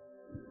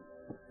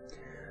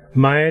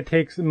 Maya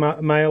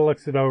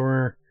looks it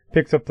over,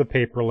 picks up the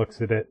paper, looks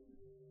at it.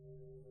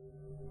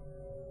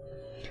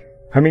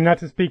 I mean, not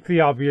to speak the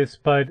obvious,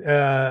 but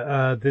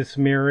this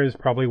mirror is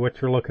probably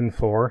what you're looking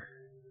for.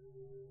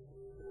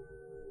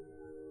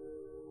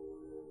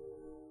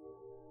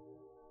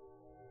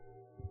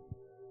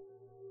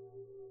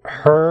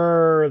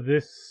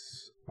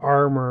 This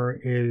armor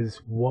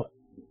is what...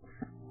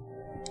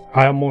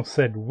 I almost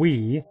said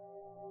we,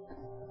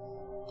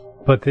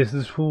 but this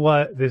is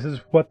what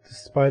the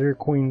Spider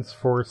Queen's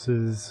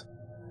forces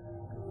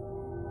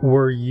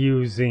were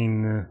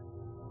using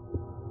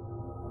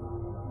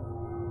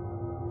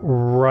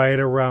right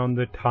around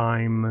the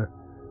time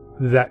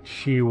that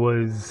she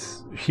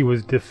was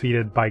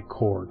defeated by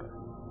Cord.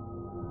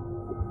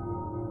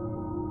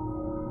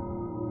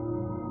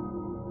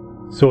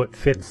 So it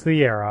fits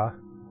the era.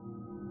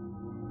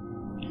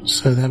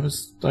 So that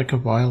was like a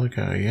while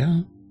ago,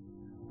 yeah?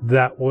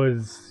 That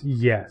was,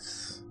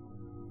 yes.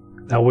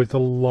 That was a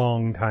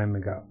long time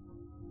ago.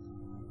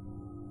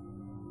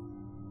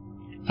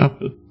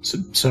 Oh,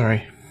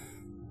 sorry.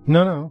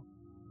 No.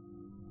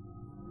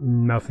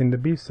 Nothing to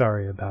be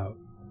sorry about.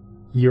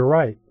 You're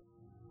right.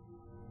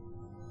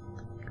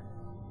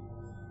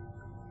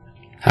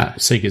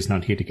 Seeger's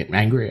not here to get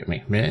angry at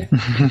me.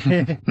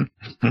 Yeah.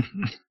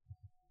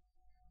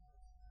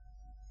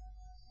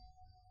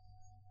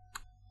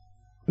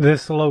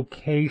 This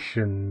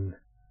location...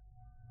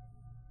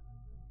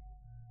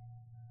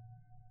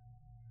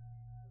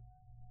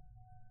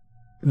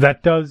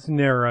 that does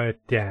narrow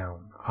it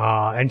down.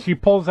 And she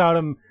pulls out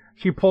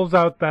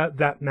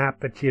that map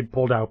that she had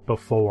pulled out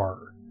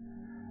before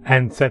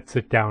and sets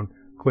it down.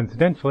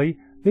 Coincidentally,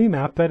 the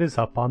map that is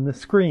up on the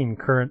screen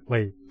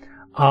currently.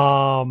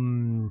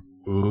 Ooh.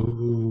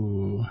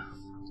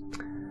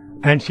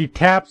 And she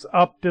taps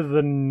up to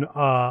the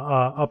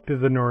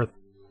north.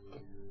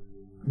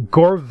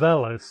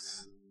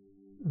 Gorvelis.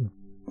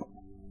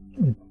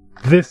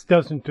 This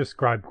doesn't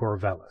describe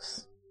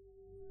Gorvelis.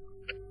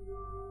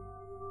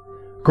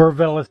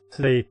 Gorvelis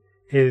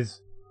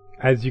is,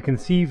 as you can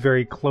see,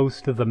 very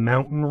close to the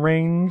mountain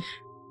range.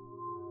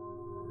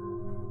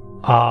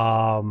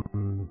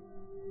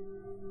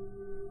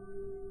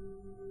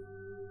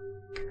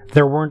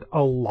 There weren't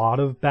a lot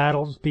of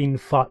battles being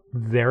fought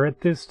there at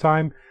this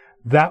time.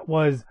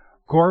 Gorvelis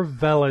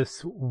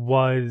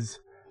was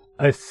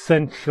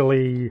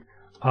essentially,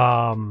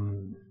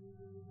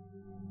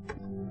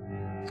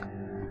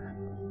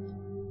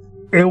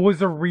 it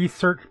was a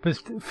research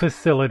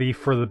facility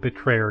for the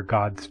Betrayer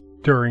gods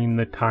during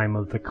the time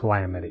of the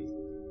Calamity.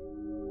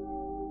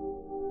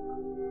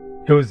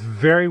 It was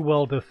very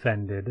well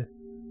defended,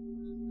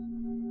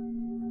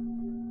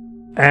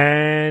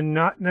 and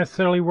not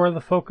necessarily where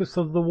the focus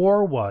of the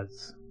war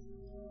was.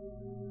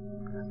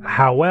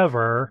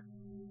 However,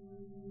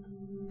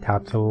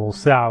 taps a little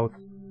south,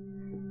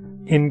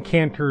 in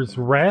Cantor's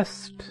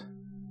Rest,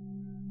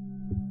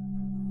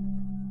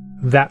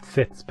 that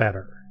fits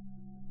better.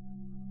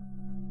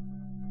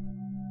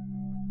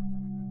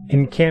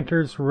 In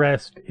Cantor's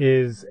Rest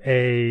is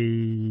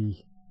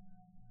a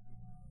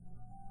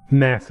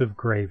massive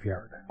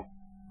graveyard.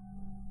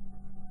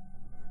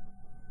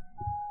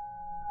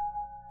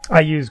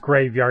 I use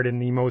graveyard in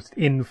the most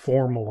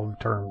informal of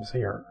terms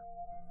here.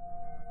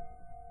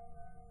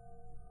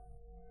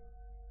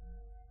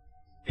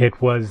 It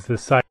was the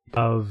site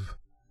of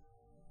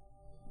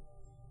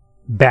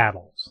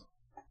battles.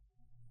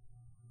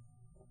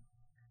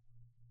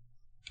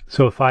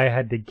 So if I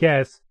had to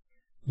guess,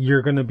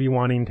 you're going to be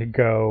wanting to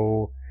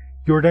go...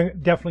 You're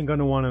definitely going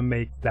to want to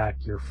make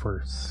that your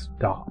first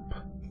stop.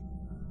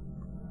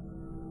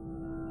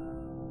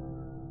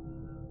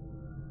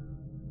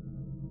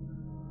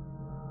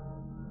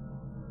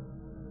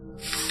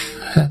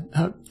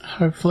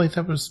 Hopefully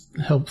that was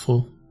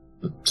helpful.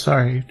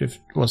 Sorry if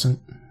it wasn't.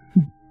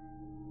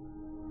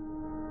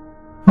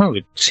 Well,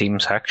 it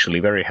seems actually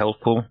very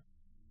helpful.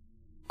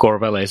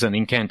 Gorvelis and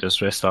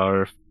Incantus Rest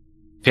are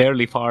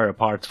fairly far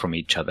apart from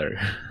each other.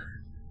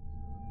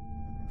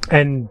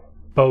 And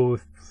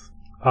both,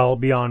 I'll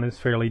be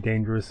honest, fairly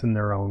dangerous in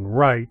their own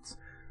rights.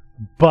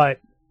 But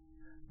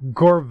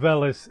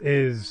Gorvelis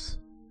is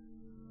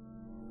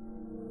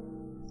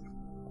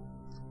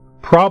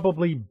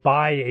probably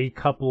by a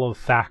couple of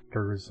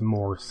factors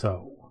more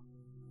so.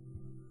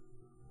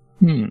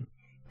 It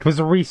was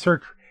a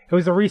research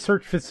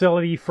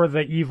facility for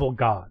the evil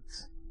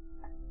gods.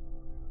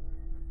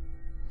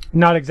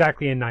 Not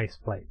exactly a nice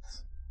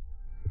place.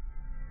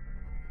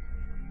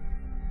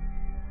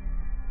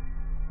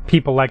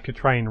 People like to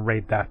try and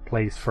raid that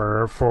place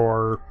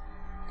for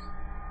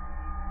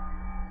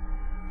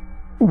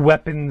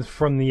weapons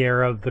from the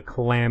era of the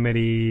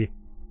Calamity,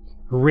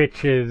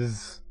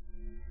 riches,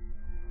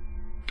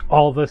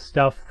 all the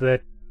stuff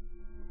that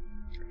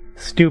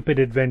stupid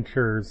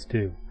adventurers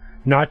do.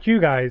 Not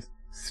you guys,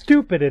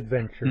 stupid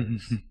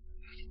adventurers.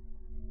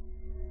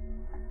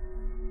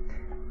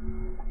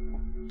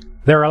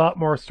 There are a lot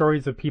more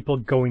stories of people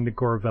going to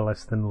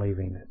Gorvelis than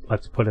leaving it.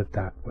 Let's put it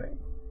that way.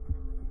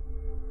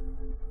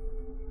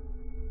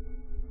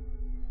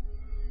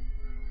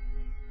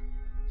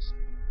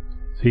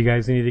 So you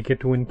guys need to get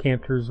to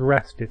Incantor's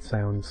Rest, it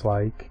sounds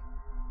like.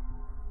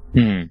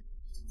 I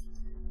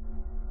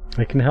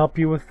can help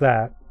you with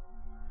that.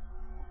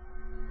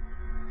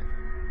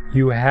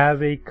 You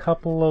have a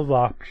couple of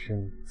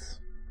options.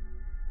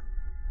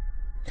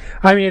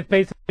 I mean, it's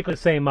basically the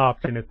same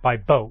option. It's by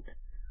boat.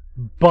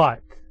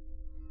 But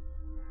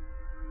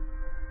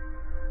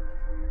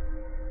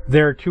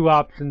there are two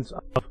options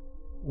of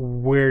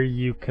where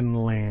you can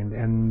land,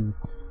 and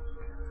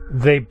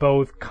they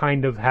both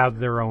kind of have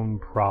their own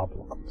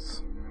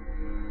problems.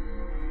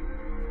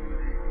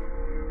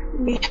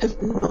 We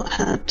have not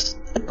had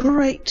a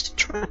great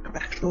track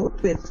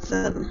record with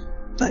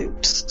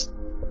boats.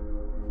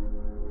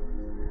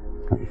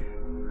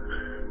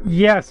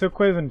 Yeah, so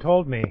Quiven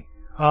told me.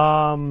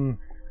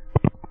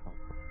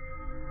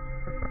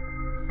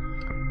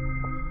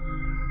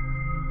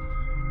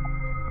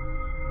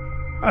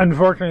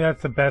 Unfortunately,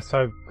 that's the best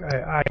I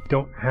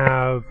don't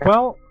have.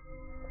 Well,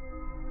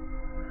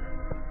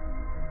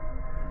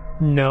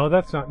 no,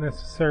 that's not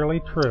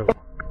necessarily true.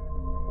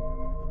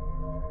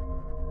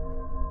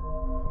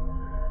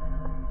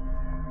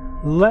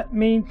 Let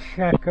me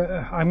check.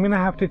 I'm going to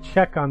have to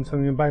check on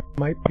something, but I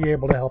might be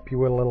able to help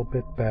you a little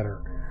bit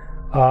better.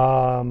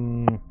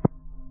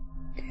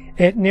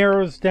 It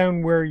narrows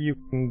down where you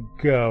can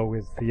go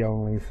is the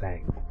only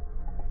thing.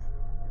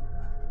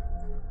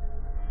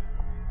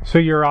 So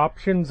your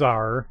options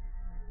are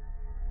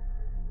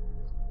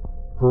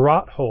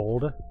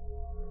Rothold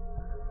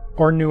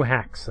or New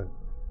Haxon.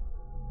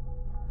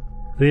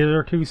 These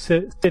are two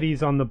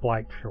cities on the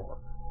Blight Shore.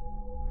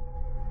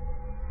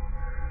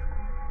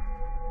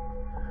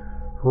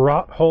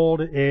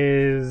 Rothold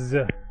is...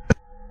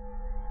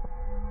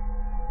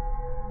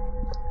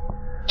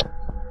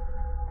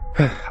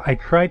 I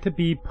try to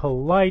be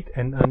polite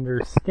and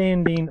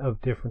understanding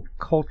of different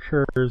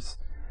cultures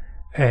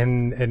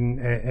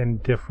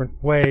and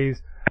different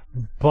ways,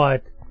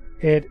 but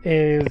it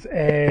is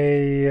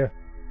a...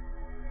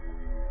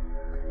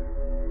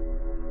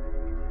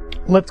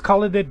 let's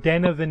call it a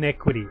den of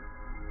iniquity.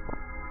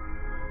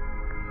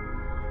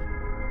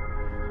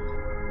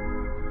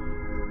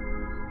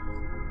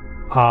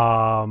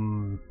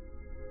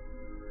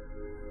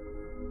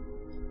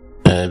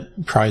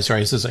 Prize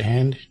raises a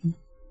hand.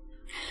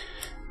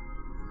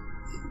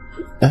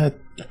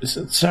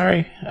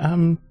 Sorry,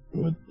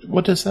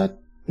 what does that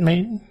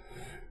mean?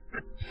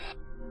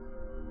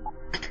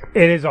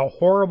 It is a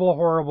horrible,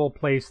 horrible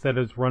place that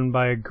is run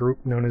by a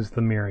group known as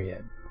the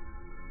Myriad.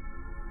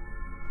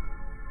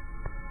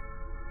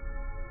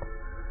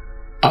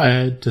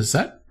 Does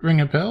that ring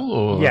a bell,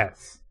 or?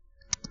 Yes.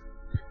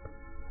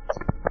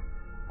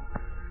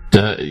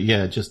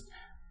 Yeah, just...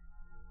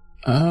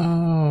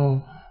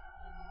 Oh...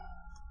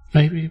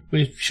 Maybe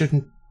we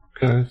shouldn't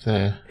go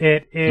there.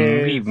 It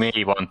is... We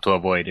may want to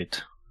avoid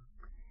it.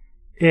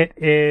 It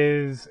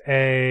is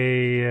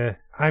a...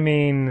 I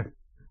mean...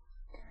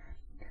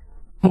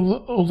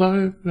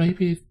 Although,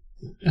 maybe...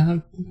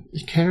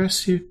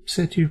 Karis, you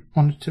said you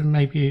wanted to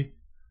maybe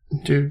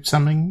do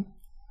something?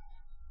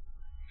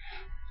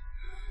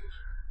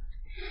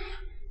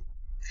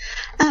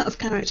 Out of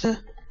character,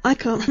 I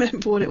can't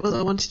remember what it was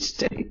I wanted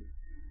to do.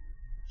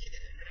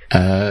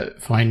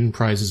 Find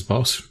Prize's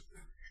boss.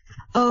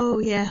 Oh,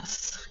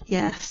 yes.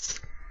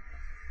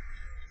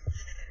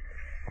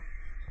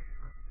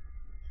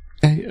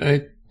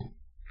 I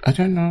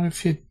don't know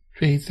if you'd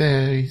be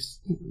there,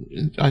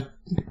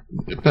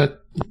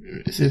 but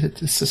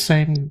it's the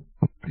same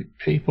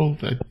people,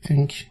 I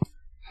think.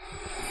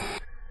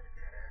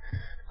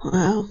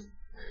 Well,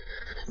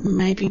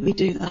 maybe we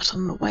do that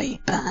on the way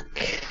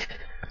back.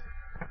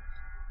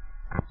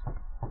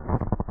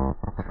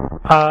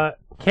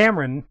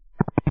 Cameron.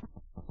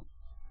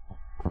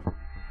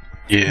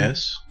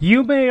 Yes.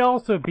 You may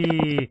also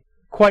be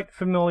quite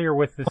familiar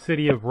with the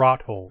city of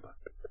Rothold.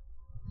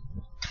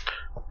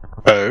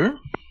 Oh?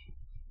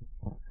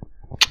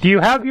 Do you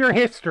have your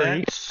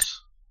history?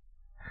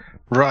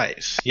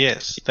 Right,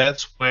 yes.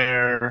 That's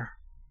where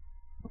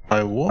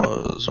I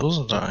was,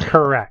 wasn't I?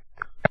 Correct.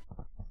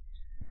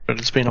 But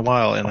it's been a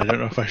while, and I don't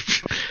know if I...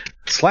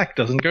 Slack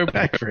doesn't go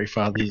back very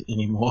far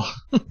anymore.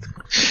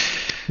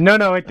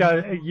 No, it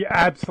does.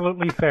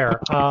 Absolutely fair.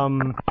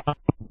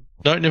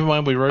 No, never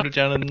mind. We wrote it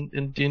down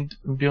in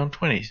Beyond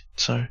 20,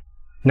 so...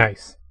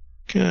 Nice.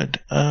 Good.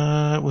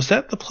 Was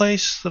that the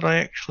place that I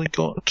actually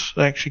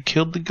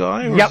killed the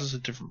guy? Or Yep. is this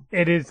a different...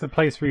 It is the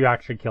place where you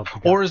actually killed the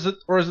guy. Or is it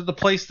the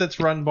place that's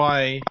run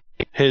by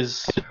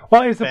his...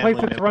 Well, it's the place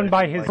family that's run member,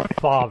 by his like-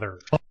 father.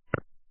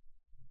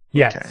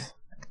 Yes. Okay.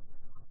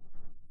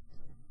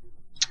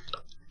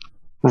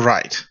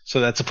 Right. So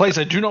that's a place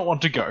I do not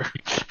want to go.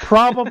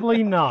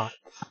 Probably not.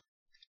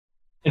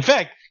 In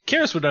fact,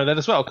 Karis would know that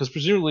as well, because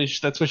presumably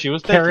that's where she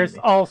was taking Karis me.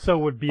 also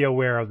would be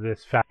aware of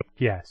this fact,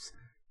 yes.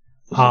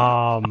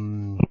 I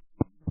don't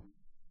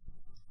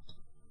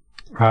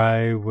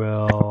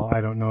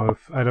know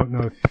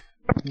if,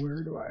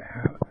 where do I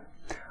have it?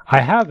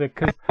 I have it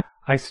because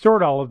I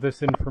stored all of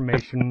this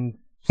information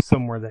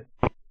somewhere that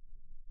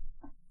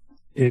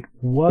it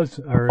was,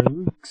 or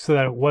so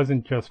that it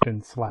wasn't just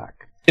in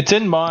Slack. It's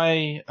in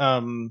my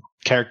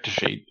character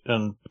sheet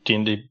on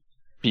D&D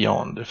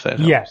Beyond, if that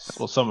helps. Yes.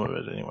 Well, some of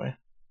it, anyway.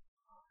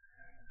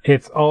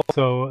 It's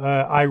also,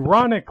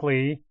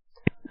 ironically,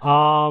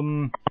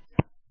 not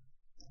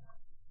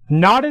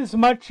as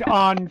much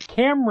on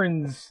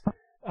Cameron's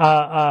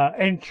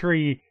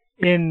entry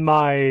in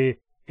my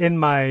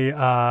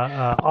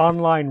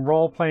online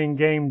role-playing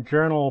game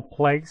journal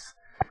place.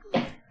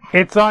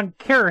 It's on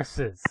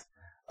Karis's.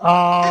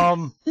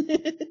 Right.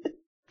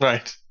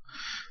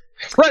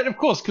 Right, of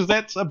course, because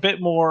that's a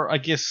bit more, I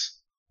guess...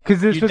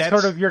 Because this was that's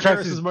sort of your guys'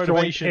 Karis's joint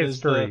motivation is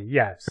history,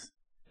 yes.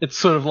 it's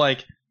sort of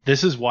like,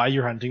 this is why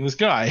you're hunting this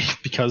guy,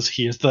 because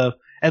here's the,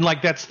 and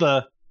like that's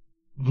the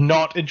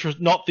not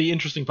the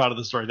interesting part of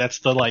the story. That's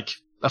the like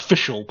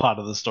official part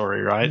of the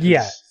story, right?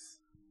 Yes.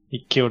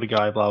 He killed a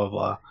guy, blah blah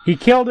blah. He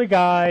killed a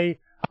guy.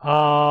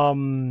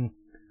 And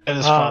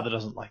his father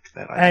doesn't like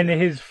that idea. And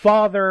his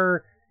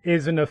father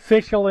is an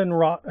official in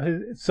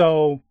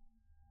so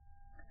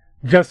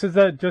just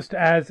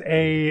as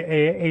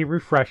a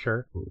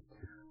refresher,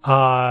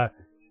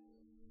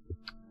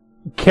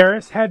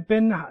 Karras had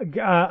been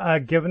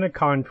given a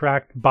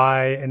contract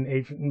by an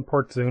agent in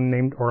Portsoon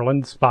named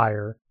Orland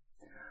Spire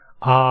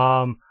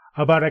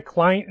about a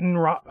client in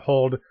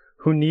Rothold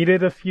who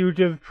needed a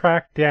fugitive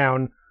tracked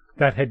down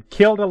that had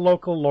killed a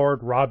local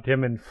lord, robbed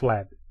him, and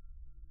fled.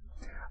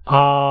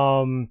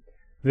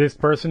 This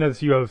person,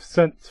 as you have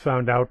since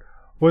found out,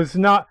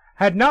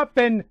 had not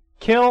been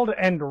killed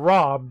and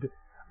robbed,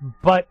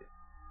 but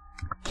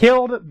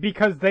killed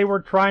because they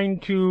were trying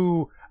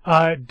to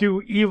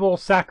do evil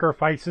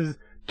sacrifices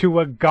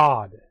to a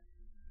god.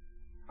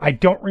 I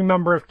don't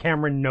remember if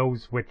Cameron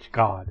knows which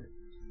god.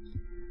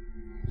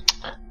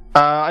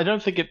 I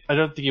don't think it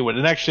would.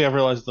 And actually, I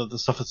realized that the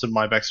stuff that's in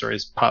my backstory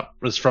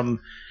was from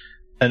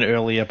an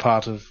earlier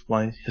part of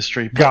my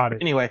history. Got it.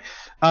 Anyway,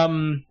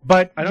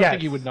 but I don't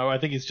think you would know. I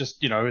think it's just,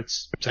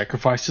 it's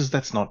sacrifices.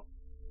 That's not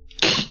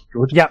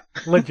good. Yeah,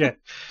 legit.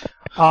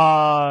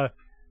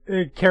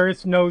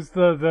 Karras knows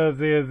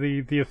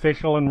the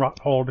official in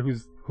Rothold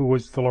who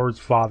was the Lord's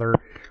father,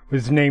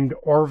 was named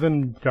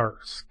Orvin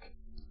Dursk.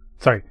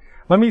 Sorry,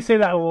 let me say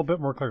that a little bit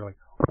more clearly.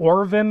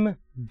 Orvin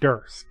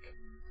Dursk.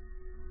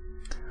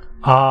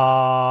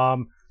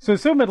 So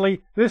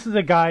assumedly, this is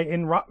a guy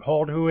in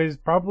Rothold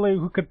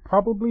who could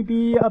probably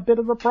be a bit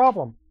of a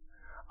problem.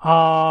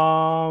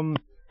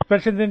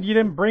 Especially since you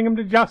didn't bring him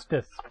to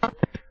justice.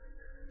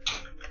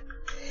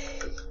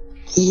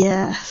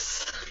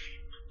 Yes.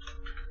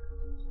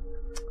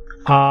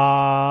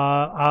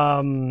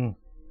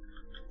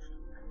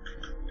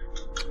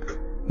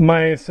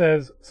 Maya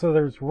says, so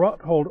there's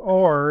Rothold,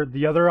 or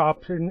the other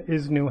option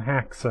is New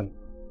Haxon.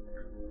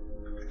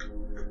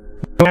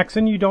 New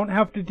Haxon, you don't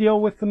have to deal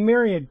with the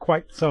Myriad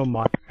quite so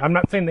much. I'm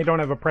not saying they don't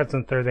have a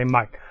presence there, they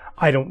might.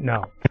 I don't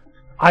know.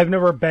 I've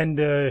never been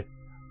to...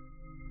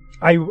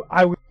 I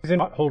was in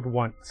Rothold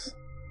once.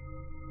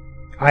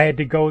 I had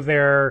to go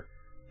there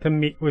to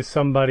meet with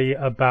somebody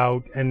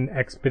about an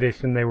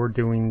expedition they were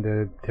doing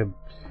to...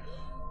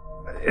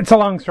 It's a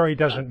long story,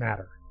 doesn't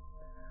matter.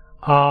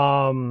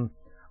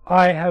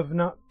 I have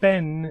not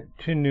been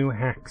to New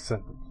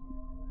Haxon.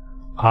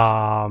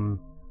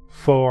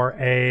 For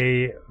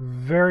a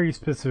very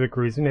specific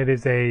reason. It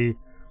is a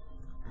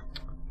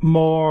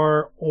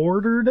more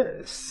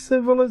ordered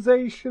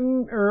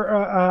civilization,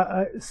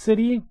 or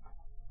city.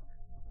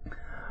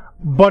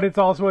 But it's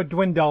also a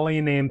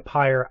Dwendalian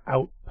Empire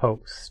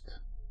outpost.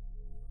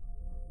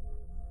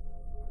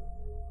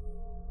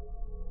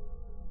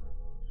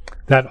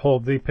 That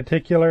holds a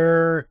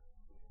particular...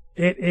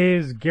 It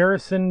is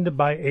garrisoned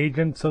by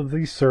agents of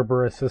the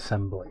Cerberus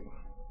Assembly.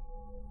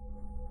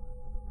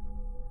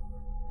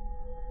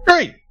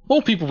 Great!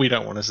 More people we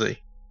don't want to see.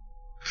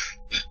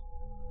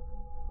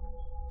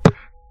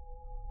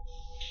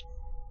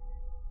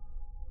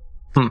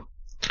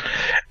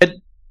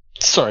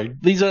 Sorry,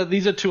 these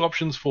are two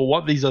options for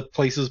what? These are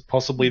places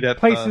possibly that...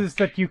 Places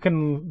that you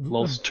can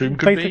Lost Tomb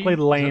could basically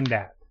be? land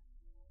at.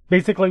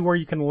 Basically where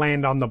you can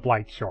land on the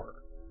Blight Shore.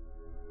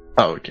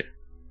 Oh, okay.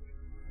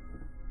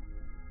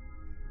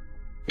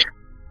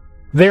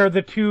 They're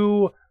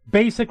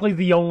basically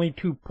the only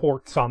two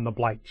ports on the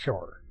Blight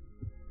Shore.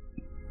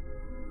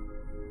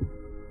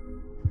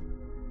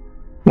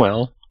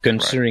 Well,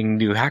 considering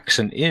New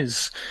Haxon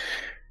is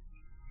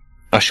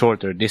a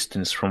shorter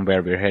distance from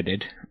where we're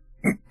headed,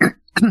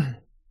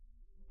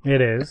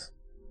 It is.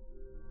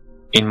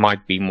 it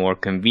might be more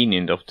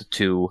convenient of the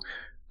two.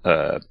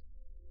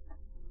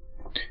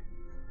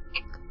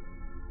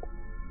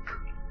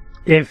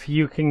 If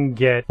you can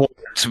get...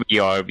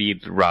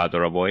 We'd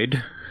rather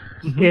avoid.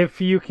 If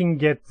you can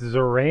get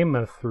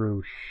Zorema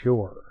through,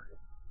 sure.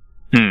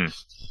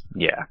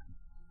 Yeah.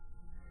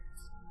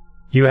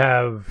 You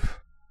have...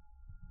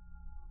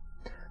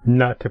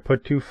 Not to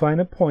put too fine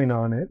a point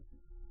on it,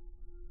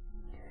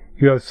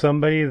 you have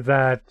somebody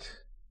that,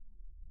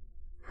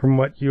 from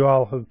what you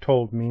all have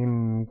told me,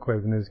 and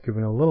Quaven has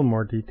given a little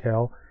more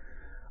detail,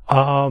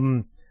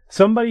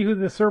 somebody who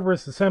the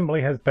Cerberus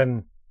Assembly has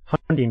been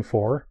hunting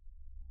for,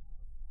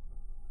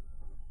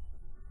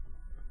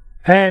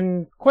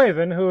 and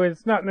Quaven, who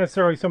is not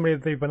necessarily somebody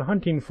that they've been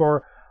hunting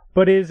for,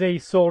 but is a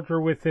soldier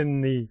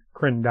within the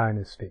Kryn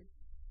dynasty.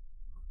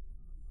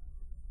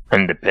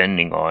 And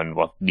depending on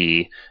what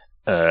the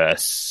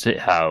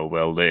how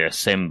well the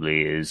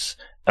assembly is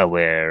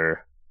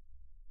aware,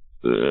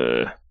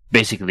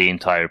 basically the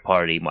entire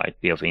party might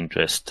be of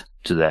interest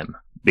to them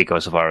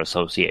because of our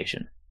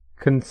association.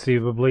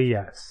 Conceivably,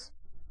 yes.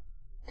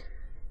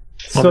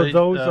 Well,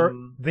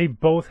 So they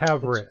both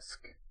have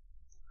risk.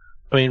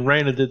 I mean,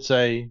 Raina did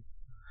say,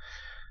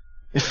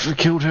 if we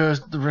killed her,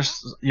 the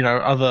rest,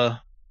 other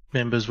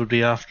members would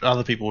be after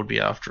other people would be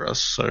after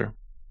us. So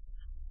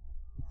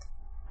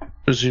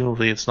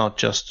presumably, it's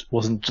not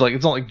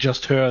like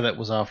just her that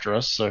was after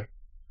us. So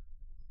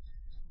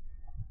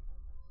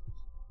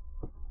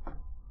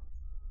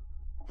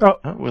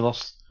we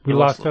lost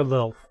a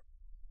Lilf.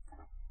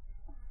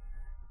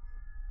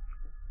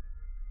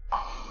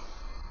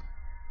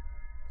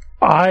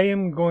 I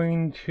am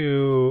going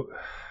to.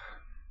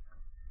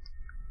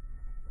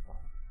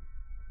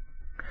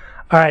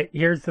 All right,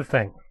 here's the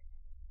thing.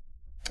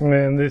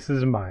 And this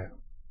is Maya.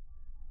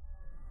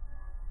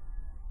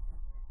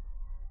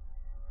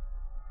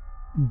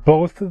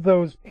 Both of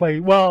those play...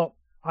 Well,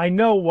 I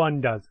know one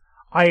does.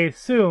 I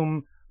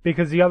assume,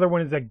 because the other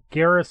one is a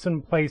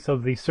garrison place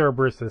of the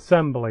Cerberus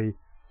Assembly,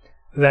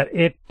 that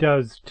it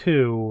does,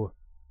 too,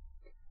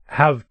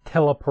 have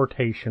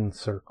teleportation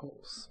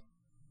circles.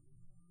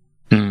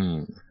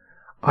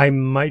 I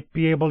might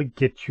be able to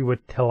get you a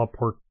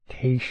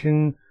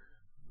teleportation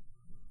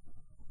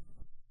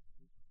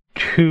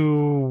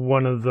to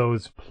one of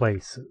those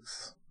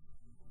places.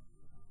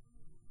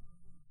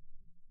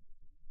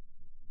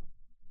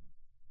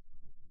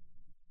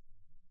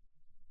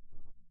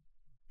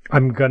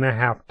 I'm gonna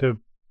have to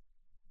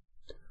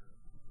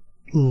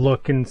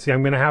look and see.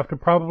 I'm gonna have to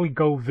probably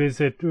go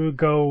visit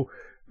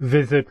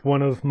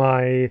one of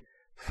my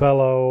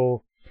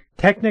fellow.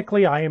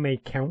 Technically, I am a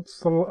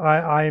counsel.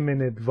 I am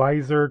an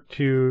advisor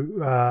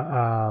to.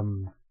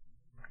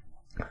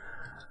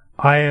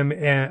 I am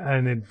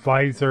an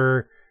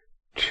advisor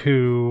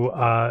to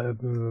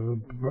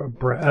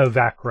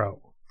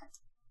Vacro.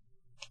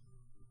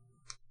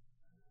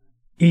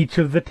 Each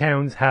of the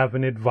towns have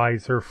an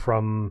advisor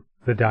from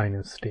the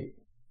dynasty.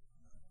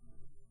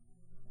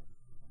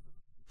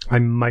 I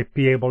might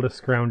be able to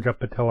scrounge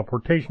up a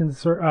teleportation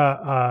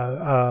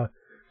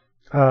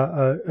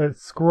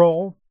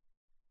scroll.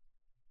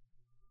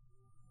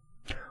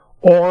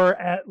 Or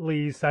at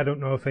least, I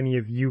don't know if any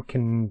of you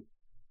can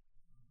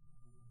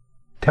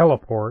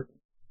teleport.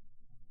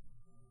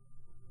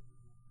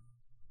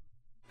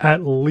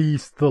 At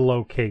least the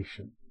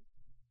location.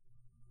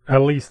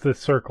 At least the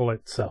circle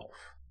itself.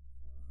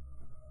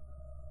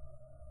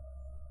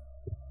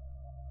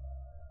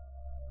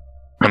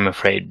 I'm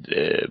afraid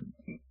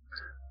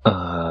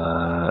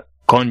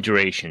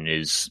conjuration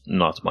is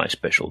not my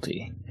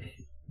specialty.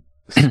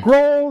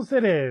 Scrolls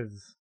it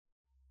is!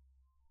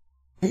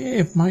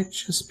 It might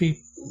just be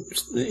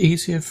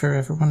easier for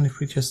everyone if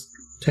we just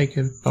take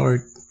a boat.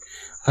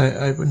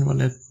 I wouldn't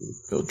want to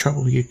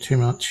trouble you too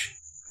much.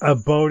 A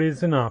boat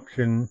is an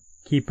option.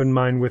 Keep in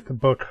mind with the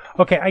boat.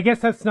 Okay, I guess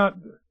that's not...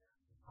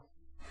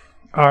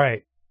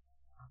 Alright.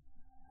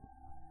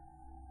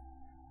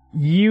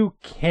 You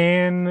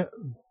can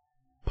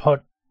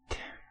put...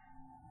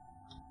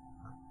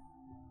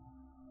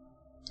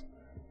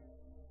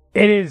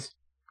 It is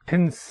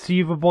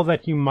conceivable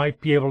that you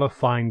might be able to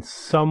find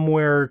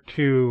somewhere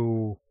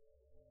to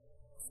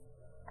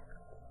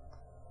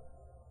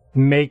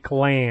make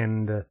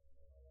land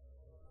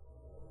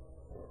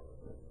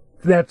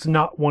that's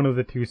not one of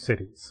the two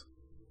cities.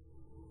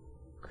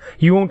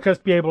 You won't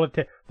just be able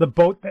to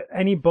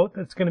any boat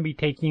that's going to be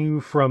taking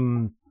you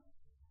from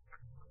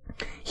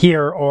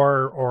here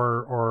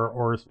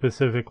or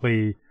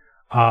specifically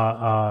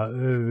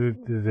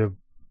the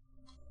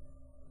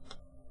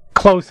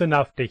close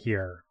enough to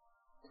here.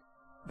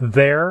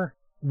 There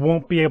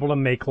won't be able to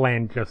make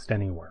land just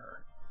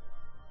anywhere.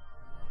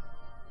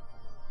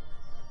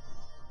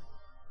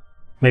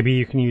 Maybe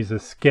you can use a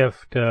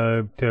skiff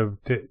to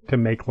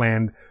make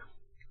land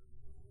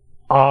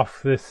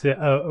off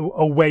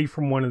away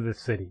from one of the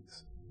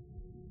cities.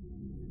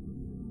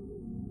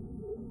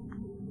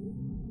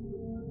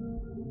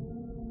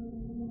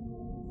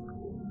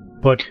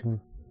 But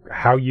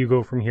how you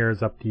go from here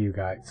is up to you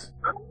guys.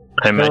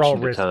 I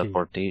imagine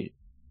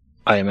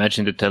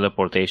the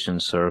teleportation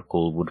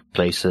circle would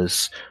place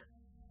us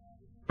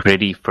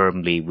pretty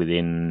firmly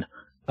within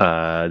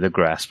the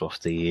grasp of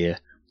the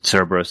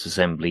Cerberus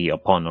Assembly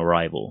upon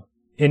arrival.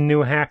 In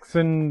New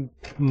Haxon,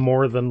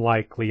 more than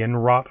likely. In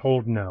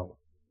Rothold, no.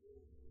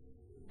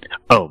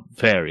 Oh,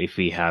 fair. If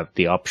we have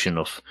the option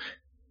of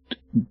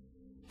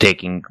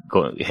heading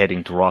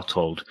to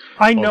Rothold.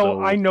 I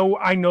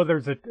know.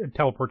 There's a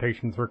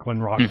teleportation circle in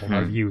Rothold. Mm-hmm.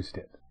 I've used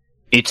it.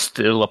 It's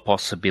still a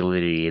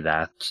possibility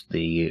that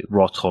the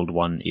Rothold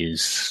one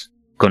is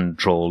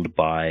controlled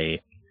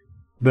by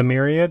the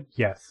Myriad.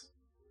 Yes.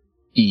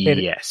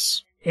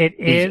 Yes. It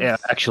is. It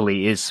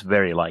actually is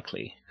very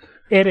likely.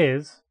 It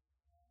is.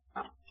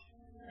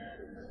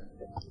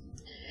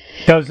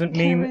 Doesn't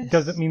mean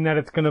that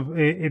it's gonna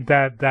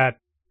that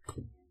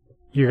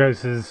you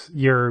guys'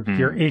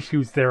 your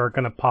issues there are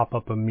gonna pop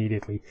up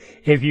immediately.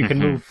 If you can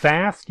move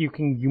fast, you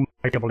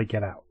might be able to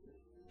get out.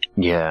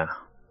 Yeah.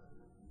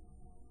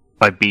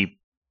 I'd be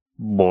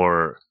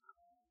more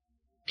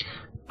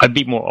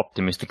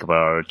optimistic about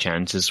our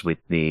chances with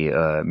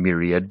the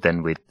Myriad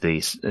than with the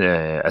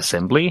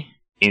Assembly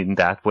in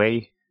that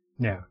way.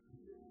 Yeah.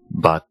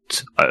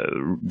 But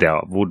there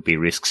would be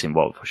risks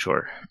involved for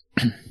sure.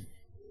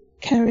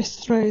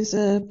 Karis throws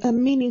a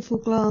meaningful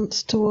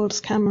glance towards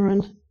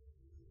Cameron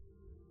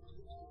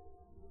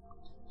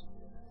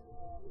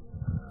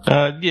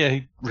Yeah,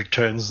 he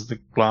returns the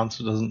glance.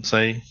 It doesn't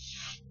say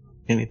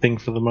anything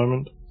for the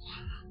moment.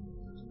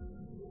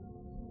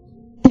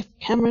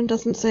 Cameron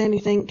doesn't say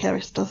anything,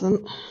 Karis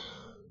doesn't.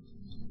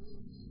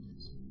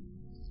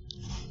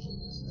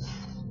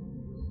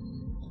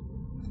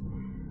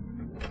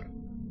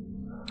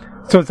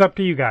 So it's up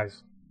to you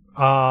guys.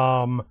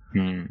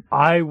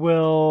 I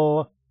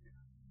will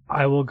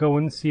go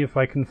and see if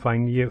I can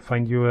find you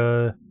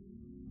a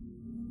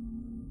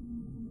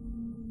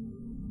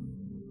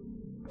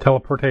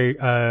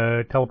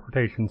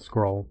teleportation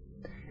scroll.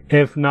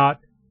 If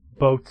not,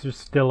 boats are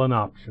still an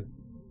option.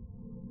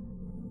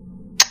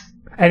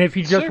 And if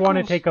you just want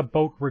to take a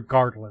boat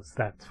regardless,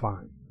 that's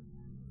fine.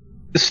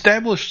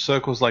 Established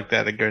circles like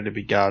that are going to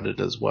be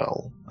guarded as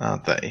well,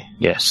 aren't they?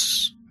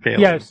 Yes.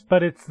 Fairly. Yes,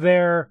 but it's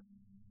there.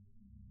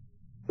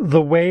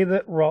 The way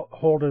that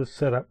Rothold is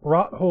set up,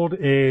 Rothold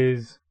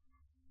is...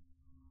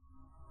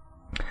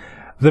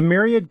 The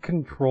Myriad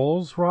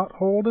controls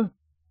Rothold,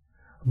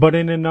 but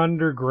in an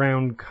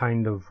underground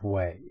kind of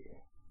way.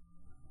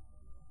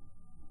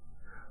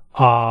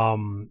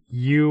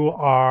 You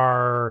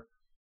are...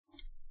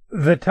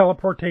 The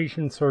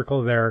teleportation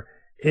circle there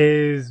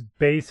is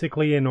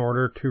basically in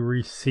order to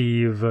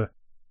receive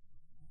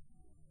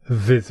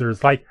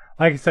visitors. Like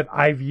I said,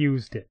 I've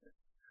used it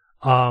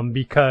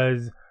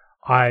because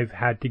I've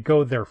had to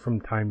go there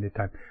from time to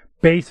time.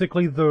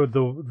 Basically,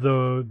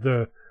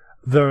 the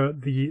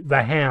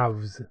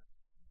haves,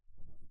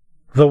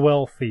 the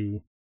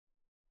wealthy,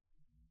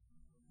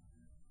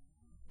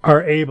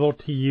 are able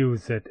to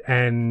use it,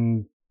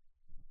 and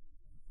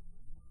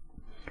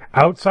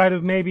outside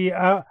of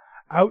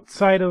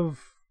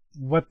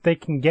what they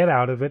can get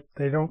out of it,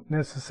 they don't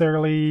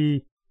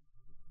necessarily...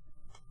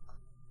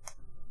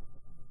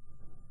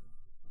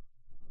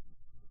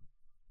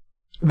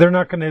 They're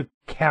not going to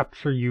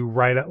capture you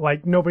right at...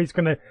 Like, nobody's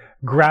going to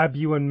grab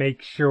you and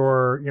make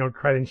sure,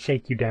 try and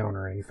shake you down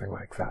or anything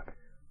like that.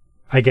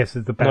 I guess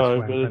is the best way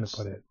I'm going to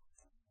put it.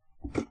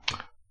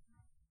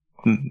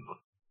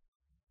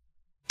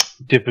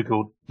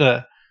 Difficult.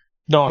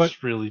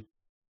 Really.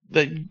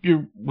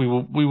 We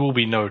will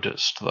be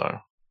noticed, though.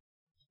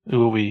 It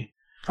will be.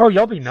 Oh,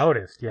 you'll be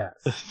noticed. Yes.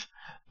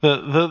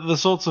 The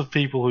sorts of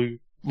people who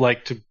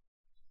like to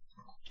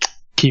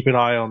keep an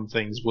eye on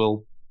things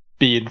will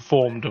be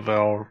informed of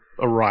our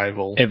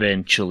arrival.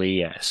 Eventually,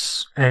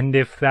 yes. And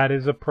if that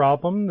is a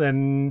problem,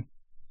 then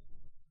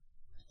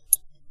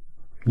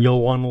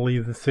you'll want to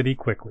leave the city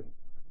quickly.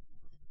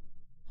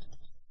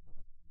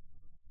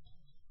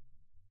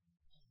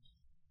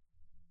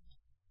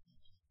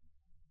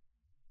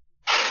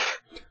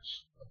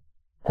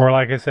 Or,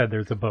 like I said,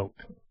 there's a boat.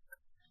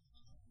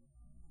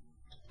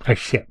 A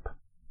ship.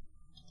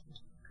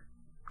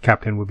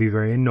 Captain would be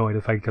very annoyed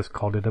if I just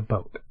called it a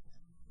boat.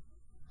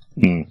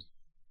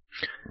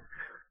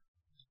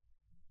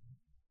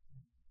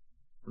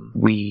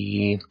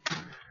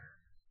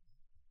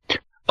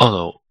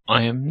 Although,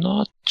 I am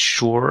not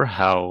sure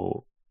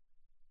how...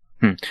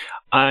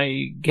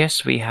 I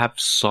guess we have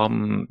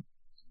some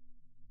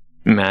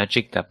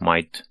magic that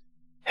might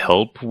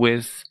help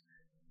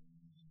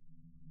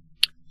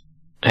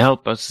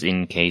us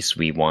in case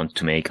we want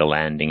to make a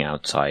landing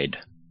outside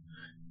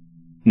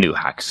New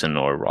Haxon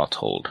or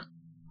Rothold.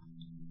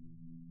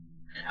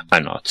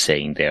 I'm not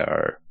saying they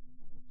are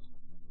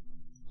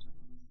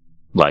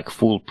like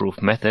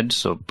foolproof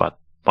methods, but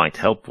might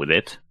help with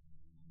it.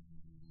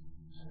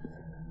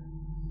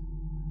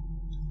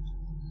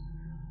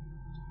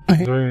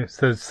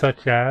 So,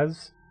 such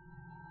as?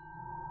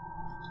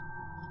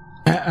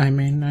 I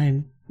mean,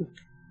 I'm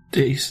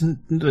decent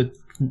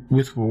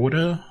with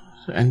water,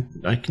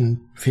 and I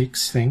can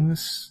fix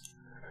things.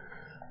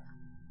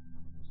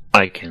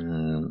 I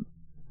can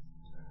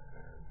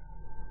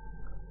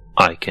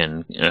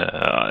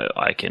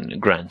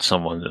grant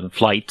someone a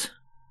flight.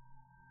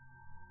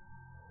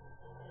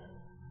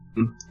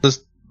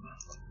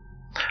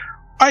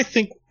 I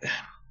think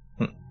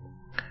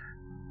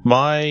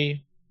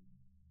my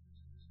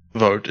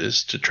vote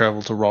is to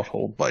travel to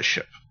Rothold by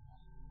ship.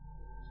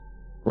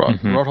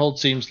 Rothold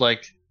seems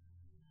like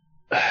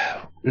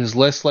it is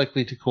less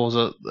likely to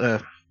cause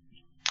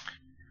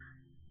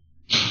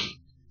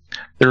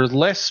there is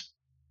less.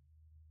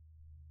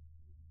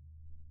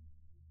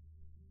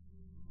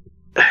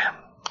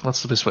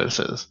 What's the best way to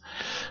say this?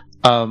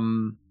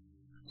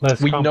 Less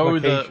we know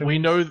the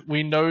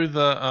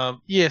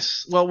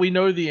yes. Well, we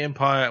know the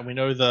Empire, and we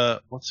know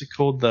the what's it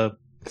called, the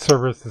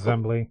Service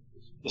Assembly.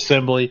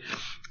 Assembly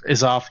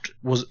has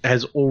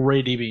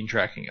already been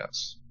tracking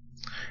us.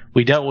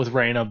 We dealt with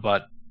Reyna,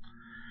 but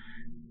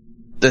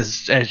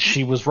as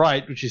she was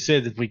right, when she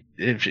said that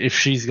if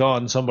she's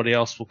gone, somebody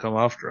else will come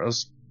after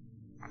us.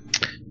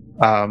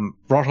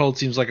 Rothold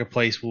seems like a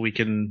place where we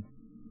can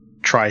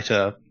try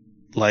to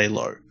lay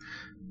low.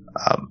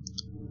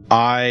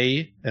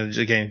 And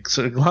again,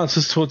 sort of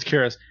glances towards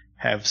Kiris,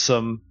 have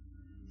some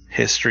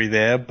history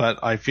there,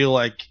 but I feel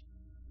like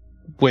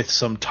with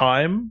some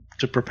time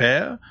to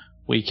prepare,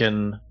 we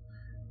can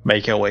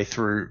make our way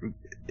through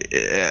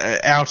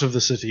out of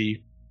the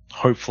city,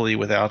 hopefully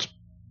without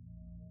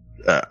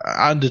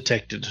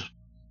undetected.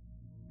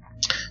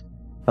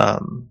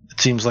 It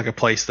seems like a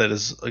place that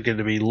is going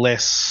to be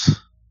less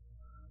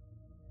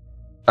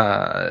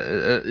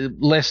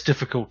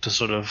difficult to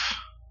sort of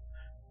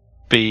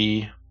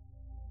be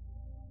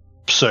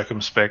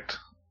circumspect.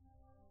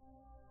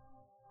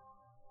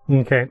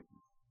 Okay.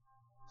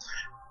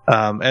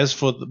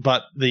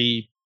 But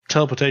the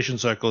teleportation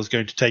circle is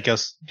going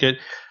to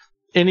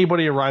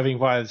anybody arriving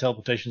via the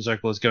teleportation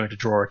circle is going to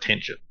draw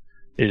attention.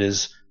 It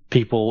is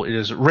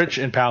rich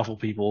and powerful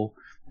people,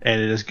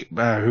 and it is who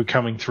are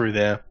coming through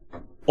there.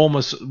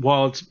 Almost,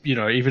 while it's,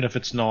 even if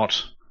it's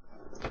not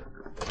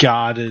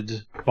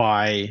guarded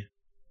by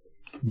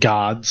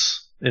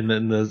guards in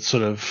the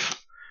sort of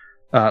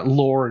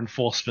law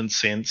enforcement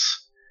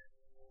sense,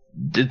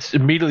 it's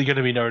immediately going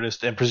to be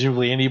noticed, and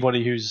presumably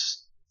anybody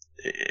who's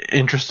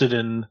interested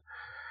in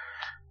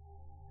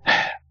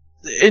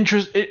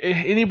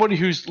anybody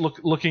who's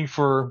looking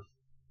for.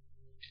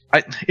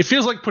 It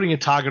feels like putting a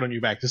target on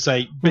your back to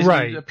say,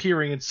 right,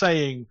 appearing and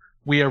saying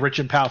we are rich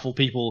and powerful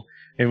people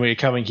and we are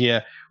coming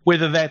here.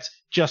 Whether that's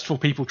just for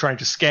people trying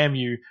to scam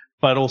you,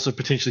 but also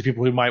potentially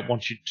people who might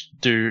want you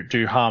to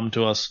do harm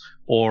to us,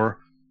 or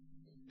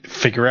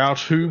figure out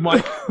who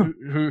might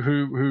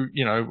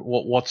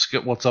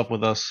what's up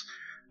with us.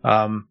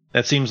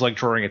 That seems like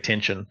drawing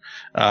attention.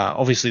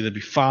 Obviously, they'd be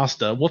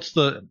faster.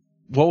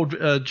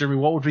 Jeremy,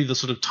 what would be the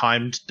sort of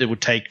time it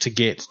would take to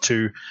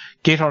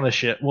get on a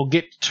ship? Well,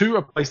 get to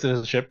a place that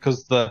has a ship,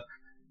 because the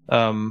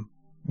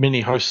mini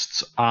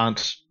hosts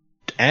aren't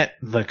at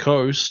the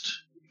coast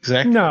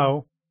exactly.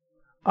 No.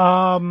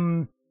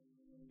 You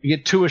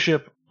get to a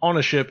ship, on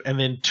a ship, and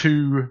then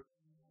to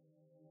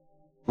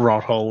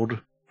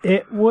Rothold.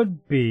 It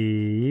would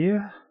be.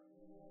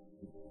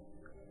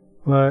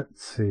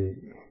 Let's see.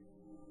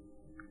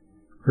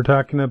 We're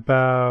talking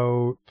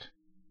about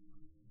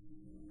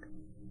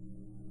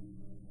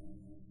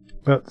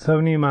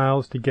 70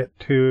 miles to get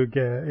to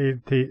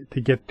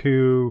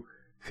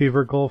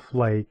Fever Gulf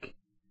Lake,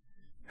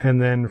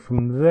 and then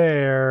from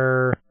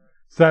there.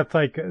 So that's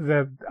like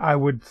that. I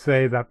would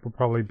say that will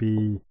probably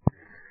be.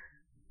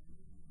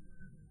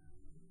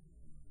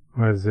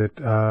 What is it?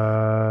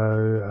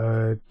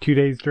 2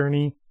 days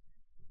journey,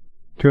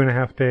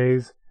 2.5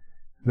 days.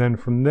 Then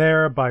from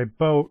there by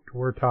boat,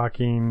 we're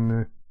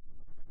talking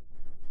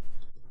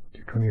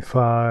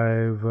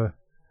 225.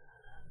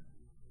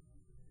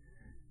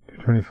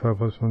 225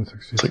 plus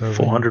 167. It's like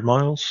 400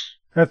 miles.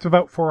 That's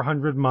about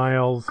 400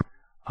 miles.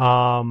 As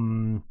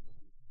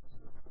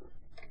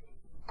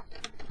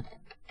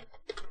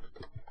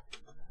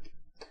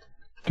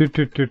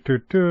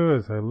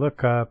I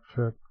look up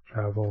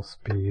travel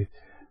speed,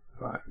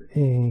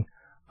 5E.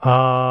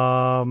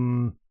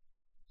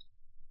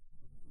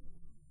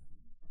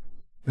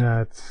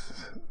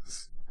 That's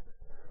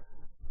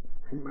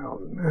mile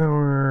an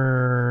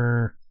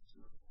hour.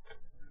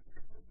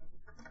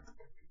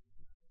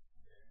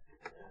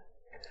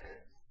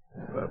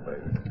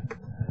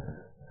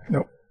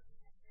 Nope.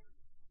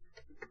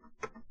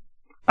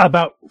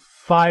 About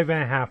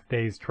 5.5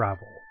 days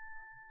travel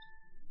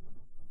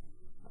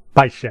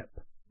by ship.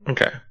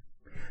 Okay.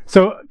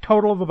 So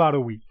total of about a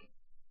week.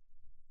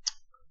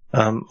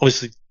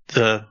 Obviously,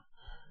 the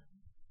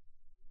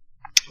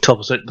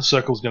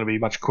circle is going to be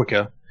much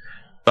quicker,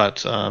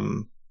 but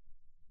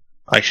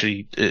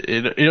actually,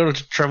 in order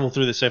to travel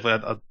through this safely,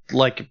 I'd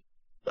like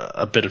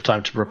a bit of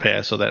time to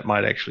prepare, so that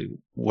might actually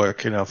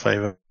work in our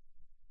favor.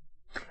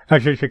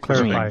 Actually, I should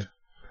clarify.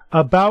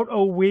 About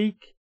a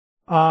week,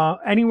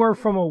 anywhere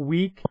from a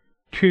week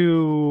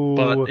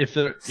to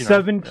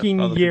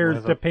 17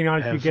 years, depending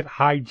on if you get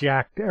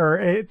hijacked,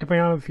 or depending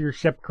on if your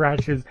ship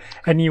crashes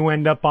and you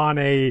end up on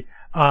a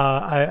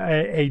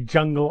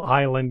jungle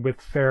island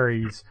with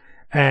fairies.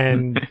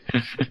 And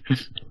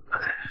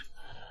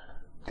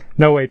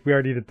no, wait, we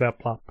already did that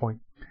plot point.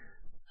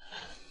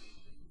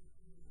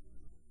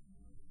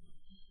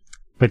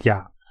 But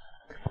yeah,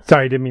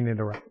 sorry, I didn't mean to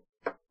interrupt.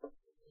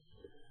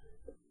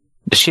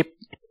 The ship,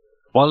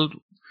 although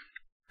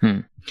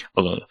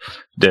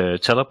the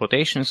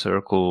teleportation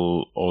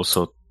circle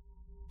also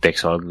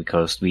takes out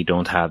because we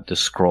don't have the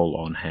scroll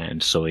on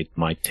hand, so it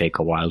might take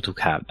a while to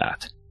have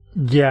that.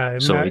 Yeah,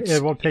 so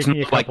it will take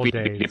me a couple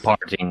days.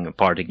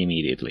 Departing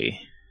immediately.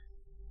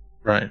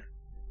 Right.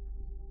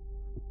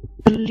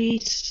 The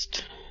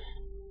least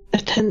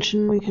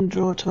attention we can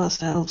draw to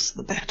ourselves,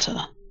 the better.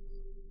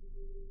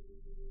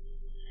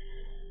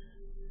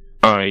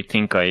 I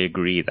think I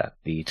agree that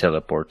the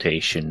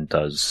teleportation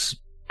does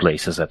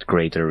place us at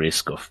greater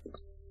risk of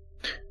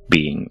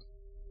being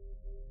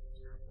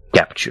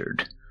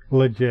captured.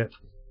 Legit.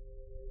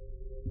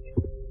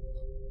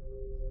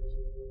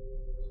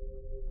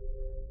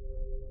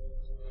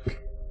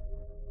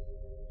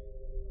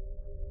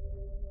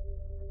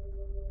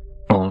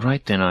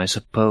 Alright then, I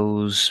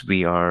suppose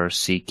we are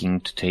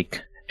seeking to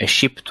take a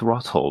ship to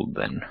Rothold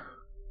then.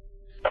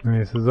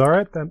 This is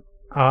alright then.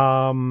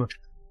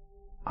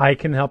 I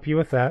can help you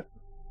with that.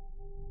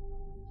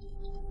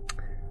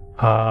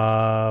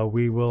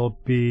 We will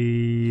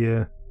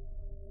be...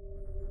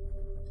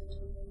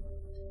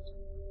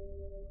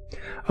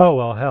 Oh,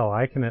 well, hell,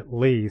 I can at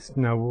least...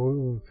 I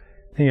don't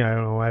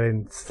know, I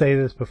didn't say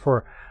this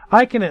before.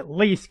 I can at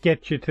least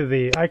get you to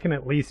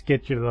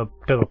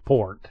the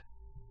port.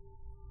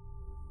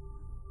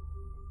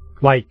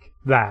 Like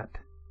that.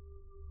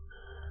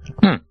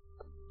 No,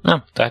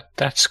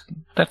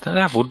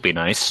 that would be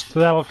nice. So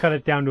that'll cut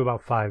it down to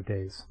about 5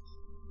 days.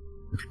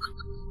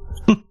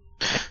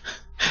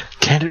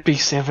 Can it be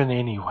 7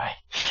 anyway?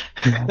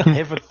 I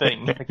have a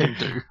thing I can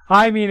do.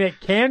 I mean, it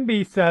can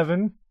be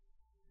 7.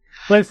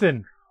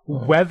 Listen,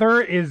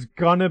 weather is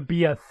gonna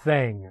be a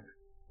thing.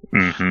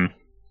 Mm-hmm.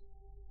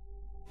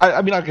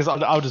 I mean, I guess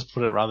I'll just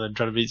put it rather than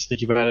try to be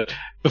sneaky about it.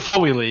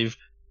 Before we leave,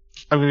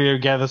 I'm going to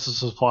go gather some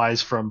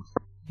supplies from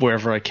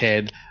wherever I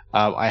can.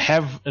 I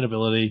have an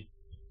ability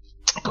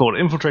called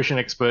Infiltration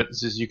Expert. It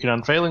says you can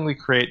unfailingly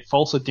create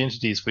false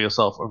identities for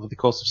yourself over the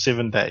course of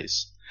 7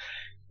 days.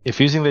 If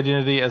using the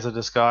identity as a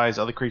disguise,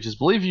 other creatures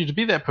believe you to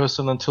be that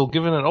person until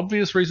given an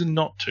obvious reason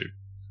not to.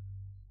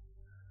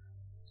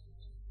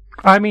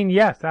 I mean,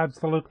 yes,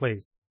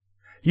 absolutely.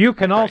 You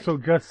can also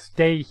just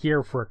stay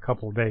here for a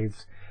couple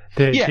days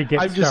to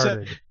get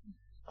started.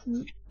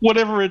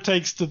 Whatever it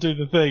takes to do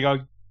the thing,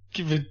 I'll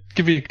give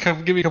me a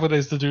couple of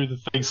days to do the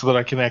thing so that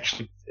I can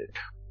actually.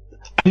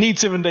 I need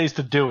 7 days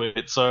to do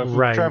it, so if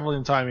we're traveling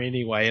in time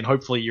anyway, and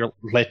hopefully you'll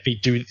let me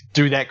do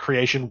that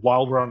creation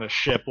while we're on a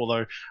ship.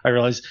 Although I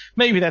realize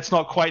maybe that's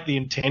not quite the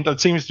intent. It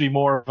seems to be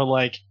more of a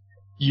like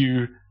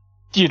you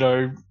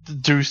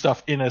do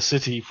stuff in a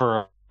city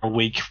for a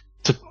week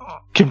to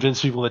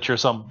convince people that you're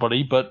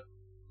somebody. But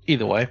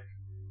either way.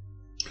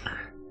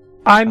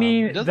 I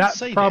mean,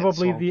 that's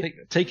probably so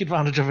take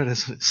advantage of it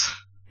as it is.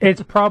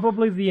 It's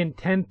probably the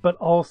intent, but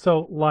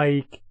also,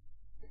 like,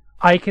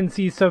 I can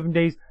see 7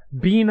 days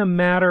being a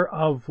matter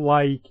of,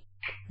 like,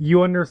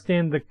 you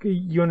understand the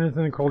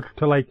culture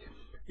to, like,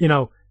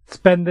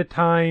 spend the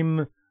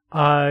time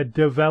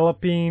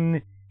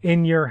developing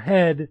in your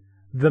head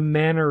the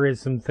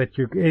mannerisms that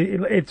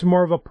it's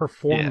more of a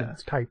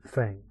performance type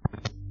thing.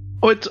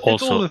 Oh, it's all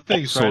the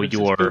things, also right?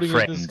 your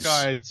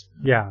friends.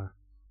 Yeah.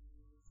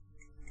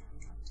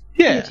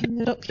 Yeah,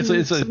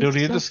 it's a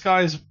building a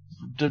disguise,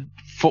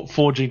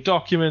 forging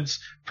documents,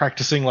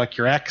 practicing like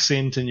your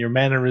accent and your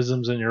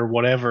mannerisms and your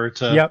whatever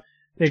to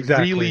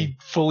really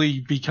fully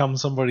become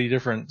somebody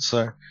different.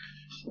 So,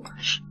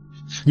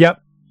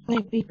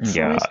 maybe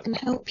Doris can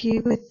help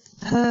you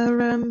with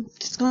her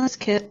disguise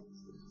kit.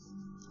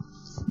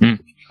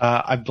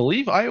 I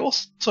believe I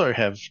also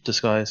have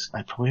disguise.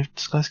 I probably have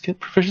disguise kit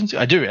proficiency.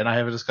 I do, and I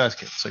have a disguise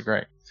kit. So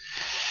great.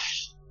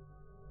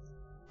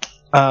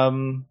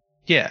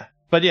 Yeah.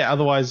 But yeah,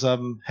 otherwise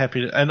I'm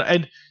happy to.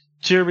 And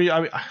Jeremy,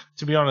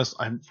 to be honest,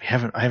 I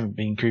haven't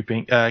been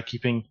keeping a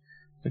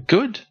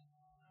good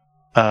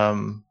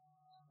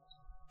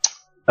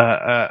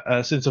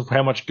sense of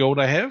how much gold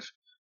I have.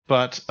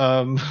 But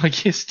I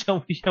guess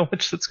tell me how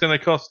much it's going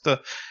to cost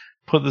to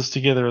put this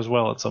together as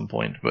well at some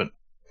point. But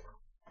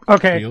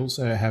okay, we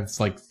also have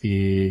like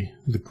the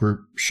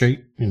group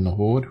sheet in the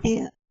horde.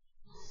 Yeah.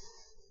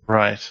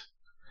 Right.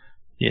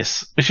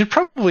 Yes, we should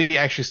probably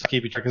actually start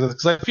keeping track of this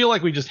because I feel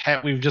like we've just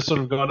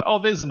sort of gone, oh,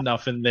 there's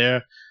enough in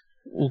there.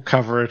 We'll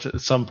cover it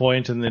at some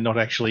point, and they're not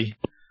actually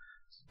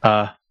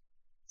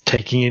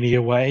taking any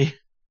away.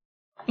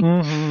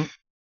 Mm-hmm.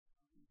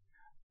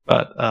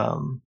 But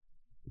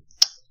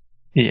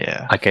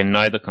yeah, I can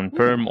neither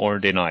confirm or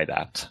deny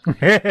that.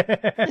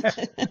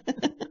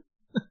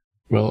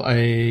 Well,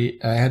 I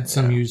had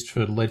some used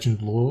for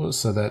legend lore,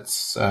 so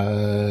that's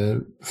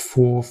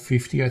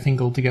 450, I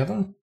think,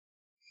 altogether.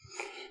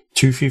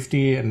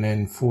 250 and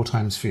then 4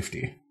 times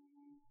 50. I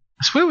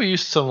swear we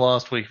used some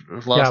last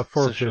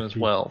session as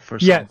well for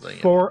something.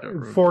 Yes, for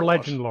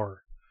legend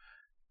lore.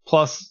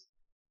 Plus,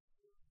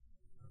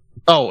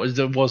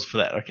 it was for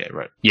that. Okay,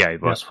 right. Yeah,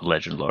 it was for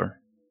legend lore.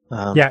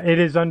 It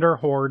is under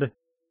horde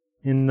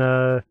in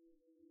the.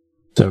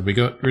 So we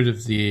got rid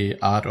of the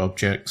art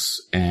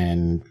objects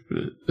and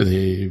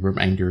the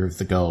remainder of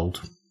the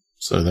gold.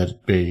 So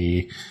that'd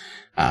be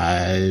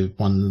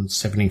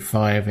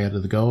 175 out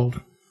of the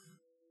gold.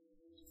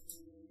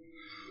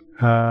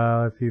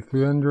 Let's see,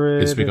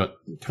 300. Yes, we got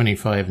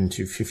 25 and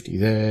 250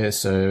 there,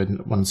 so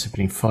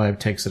 175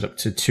 takes it up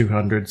to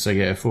 200, so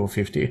yeah,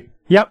 450.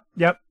 Yep.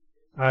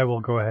 I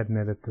will go ahead and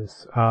edit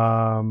this.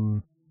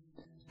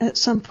 At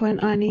some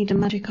point, I need a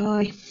magic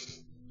eye.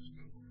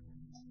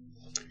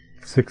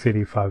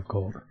 685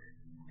 gold.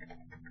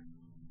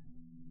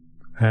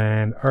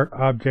 And art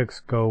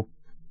objects go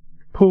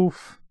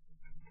poof.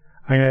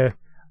 I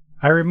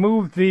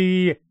removed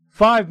the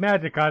 5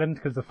 magic items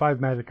because the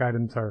 5 magic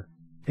items are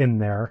in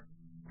there.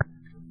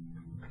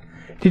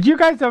 Did you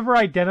guys ever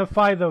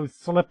identify those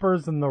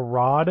slippers and the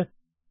rod?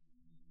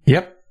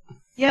 Yep.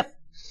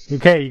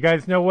 Okay, you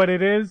guys know what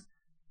it is?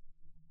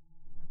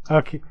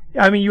 Okay.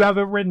 I mean, you have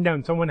it written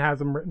down. Someone has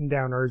them written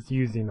down or is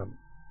using them.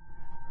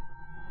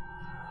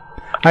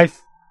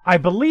 I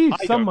believe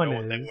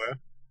someone is.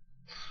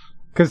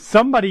 Because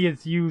somebody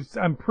has used...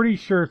 I'm pretty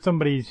sure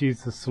somebody's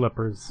used the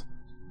slippers.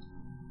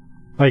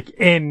 Like,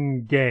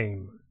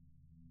 in-game.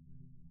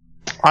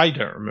 I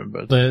don't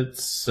remember.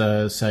 Let's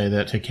say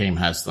that Hakeem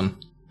has them.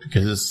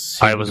 Because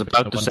I was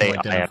about to want say I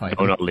have identify no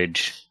them.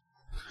 knowledge.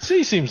 So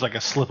he seems like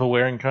a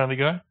slipper-wearing kind of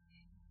guy.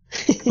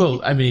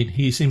 Well, I mean,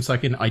 he seems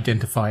like an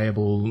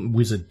identifiable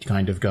wizard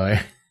kind of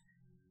guy.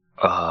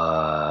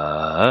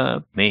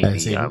 Maybe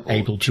As in I will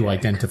able to check.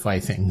 identify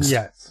things.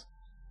 Yes.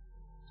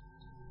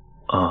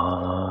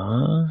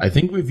 I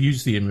think we've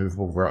used the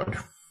immovable rod.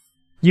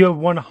 You have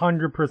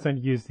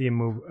 100% used the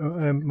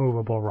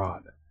immovable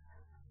rod.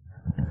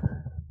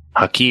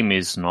 Hakim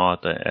is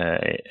not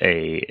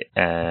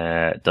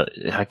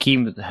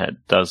Hakim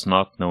does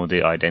not know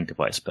the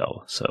identify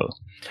spell, so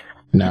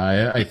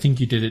No, I think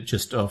you did it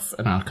just off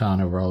an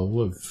Arcana roll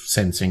of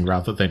sensing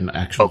rather than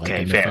actual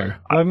okay, identifier. fair.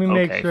 Let me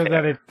make Okay, sure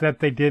fair. that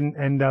they didn't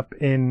end up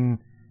in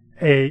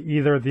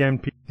either of the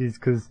NPCs,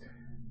 because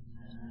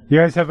you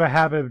guys have a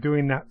habit of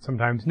doing that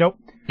sometimes. Nope.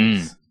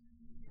 Mm.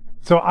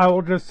 So I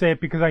will just say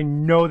it because I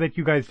know that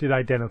you guys did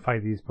identify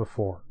these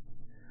before.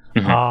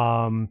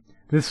 Mhm.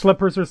 The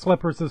slippers are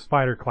slippers of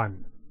spider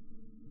climbing.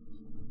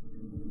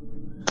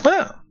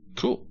 Ah,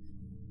 cool.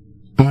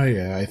 Oh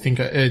yeah, I think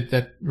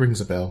that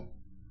rings a bell.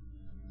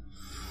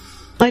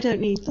 I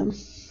don't need them.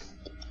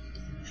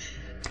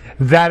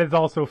 That is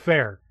also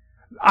fair.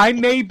 I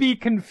may be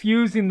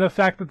confusing the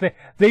fact that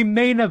they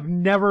may have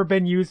never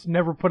been used,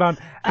 never put on,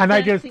 and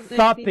I don't just think they've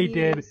thought been they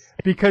did used.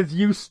 because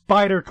you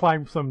spider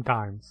climb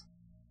sometimes.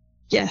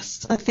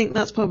 Yes, I think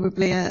that's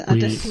probably it. I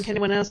don't think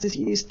anyone else has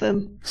used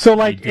them. So I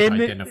like did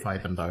in identify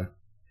them though.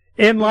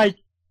 in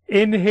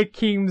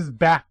Hakim's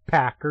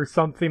backpack or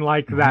something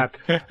like that,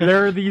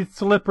 there are these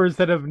slippers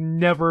that have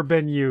never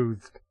been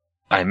used.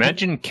 I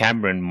imagine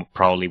Cameron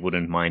probably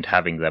wouldn't mind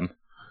having them.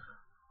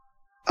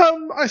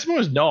 I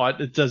suppose not.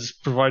 It does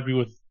provide me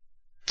with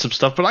some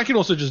stuff, but I can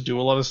also just do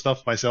a lot of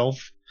stuff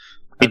myself.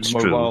 It's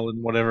and true. mobile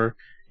and whatever.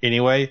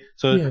 Anyway,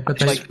 so Yeah, but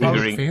it's they like look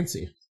figuring-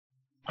 fancy.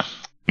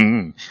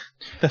 Mm.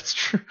 that's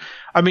true.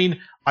 I mean,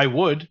 I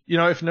would,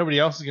 if nobody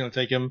else is going to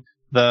take him,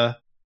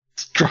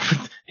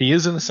 he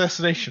is an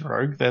assassination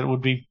rogue. That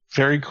would be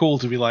very cool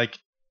to be like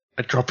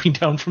dropping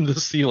down from the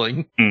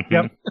ceiling. Mhm.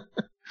 Yep.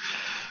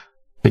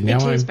 But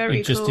now It is I'm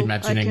very just cool.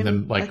 imagining I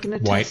them like can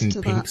white attest and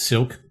to pink that.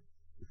 silk.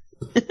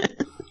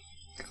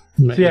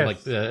 Yes.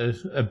 Like a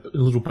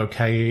little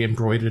bouquet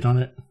embroidered on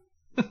it.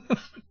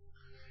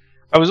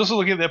 I was also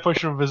looking at that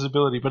potion of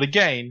invisibility, but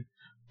again,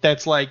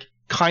 that's like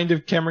kind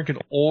of Cameron can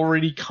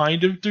already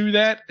kind of do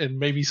that, and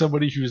maybe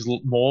somebody who's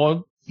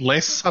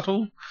less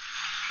subtle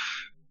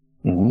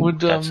would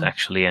That's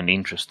actually an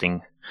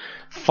interesting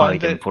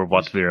find item that for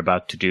what we're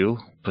about to do,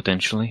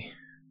 potentially.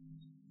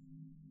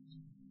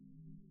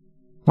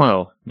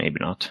 Well, maybe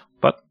not,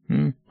 but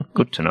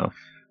good to know.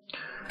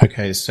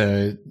 Okay,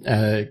 so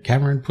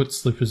Cameron put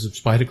slippers of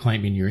spider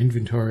climb in your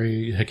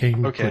inventory.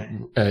 Hakeem Okay.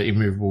 put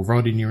immovable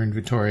rod in your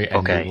inventory, and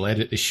Okay. we'll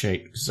edit the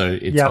sheet so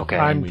it's Yep, okay.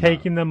 I'm we know.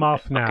 taking them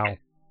off now.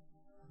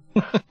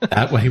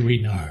 That way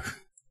we know.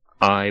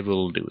 I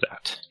will do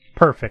that.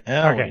 Perfect.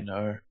 Now Okay. we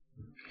know.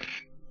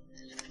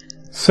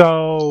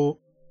 So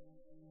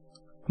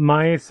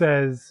Maya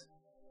says,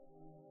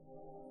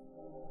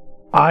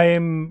 I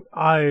am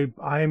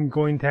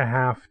going to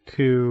have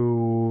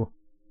to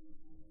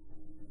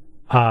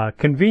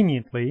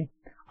conveniently,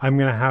 I'm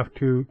going to have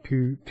to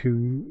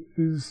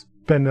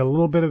spend a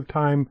little bit of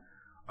time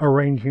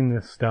arranging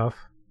this stuff.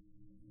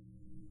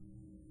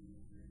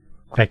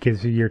 That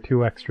gives you your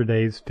 2 extra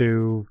days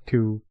to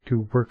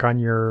work on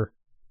your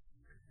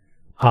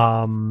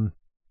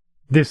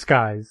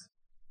disguise.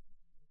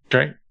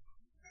 Great.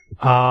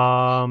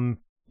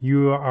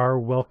 You are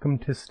welcome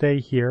to stay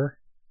here.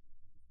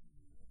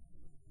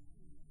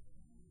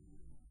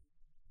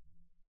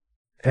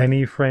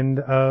 Any friend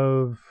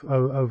of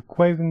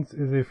Quavin's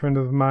is a friend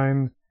of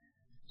mine.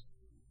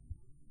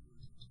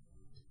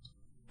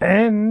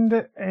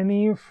 And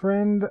any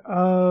friend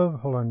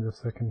of... Hold on just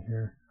a second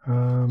here.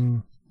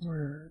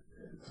 Where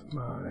is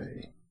my...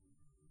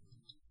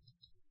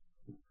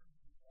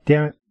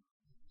 Damn it.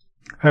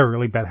 I have a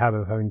really bad habit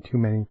of having too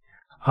many.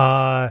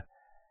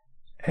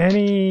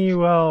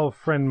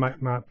 Friend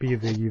might not be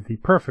the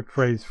perfect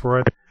phrase for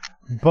it,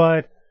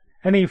 but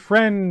any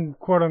friend,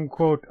 quote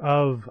unquote,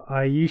 of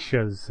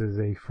Aisha's is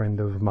a friend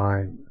of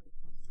mine.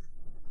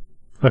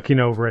 Looking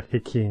over at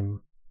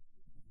Hakim.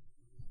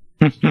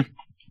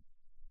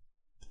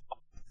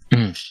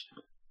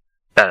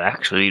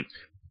 Actually,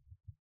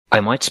 I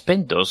might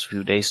spend those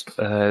few days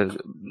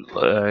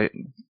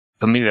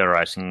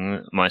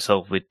familiarizing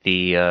myself with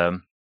the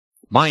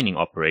mining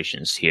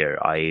operations here.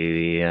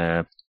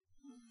 I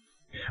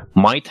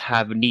might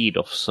have need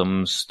of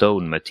some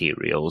stone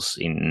materials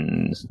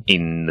in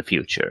the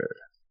future.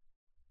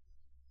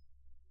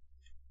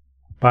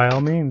 By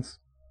all means.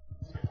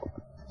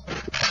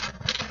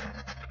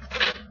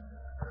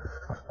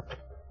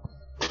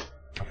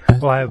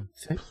 Well, I have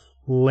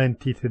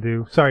plenty to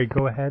do. Sorry,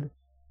 go ahead.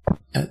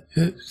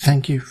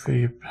 Thank you for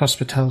your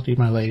hospitality,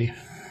 my lady.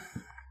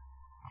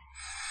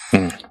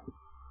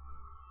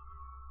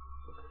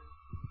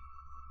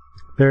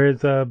 There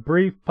is a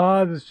brief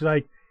pause. It's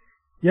like,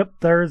 yep,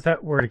 there's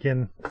that word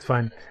again. It's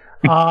fine.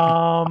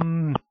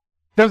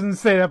 Doesn't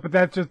say that, but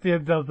that's just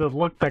the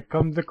look that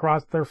comes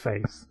across their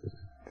face.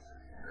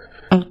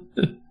 Oh,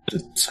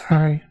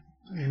 sorry.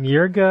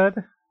 You're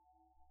good.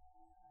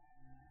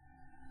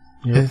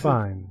 You're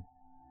fine.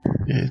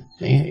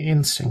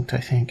 Instinct, I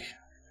think.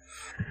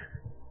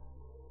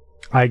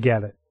 I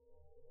get it.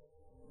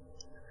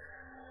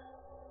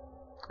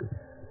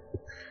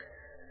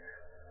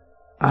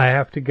 I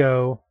have to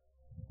go.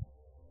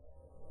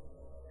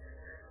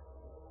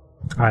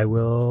 I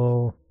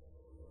will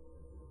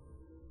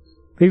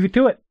leave you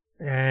to it.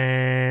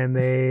 And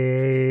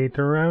they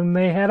turn around and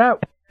they head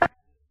out.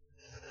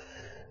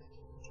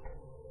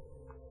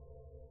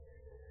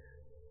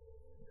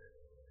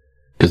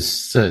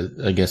 Because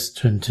I guess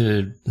turn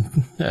to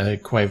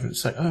Quaver and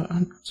say, "Oh,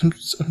 I'm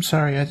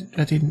sorry. I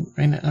didn't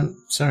mean it. I'm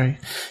sorry.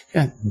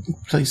 Yeah,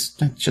 please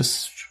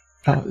just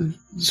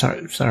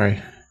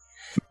sorry."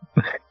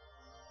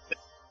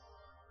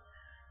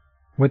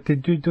 What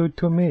did you do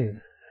to me?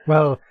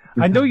 Well,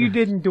 I know you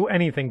didn't do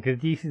anything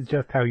because this is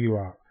just how you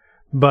are.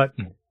 But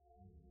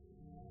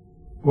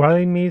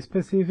why me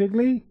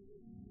specifically?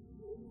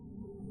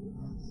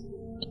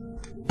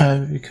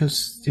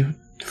 Because you're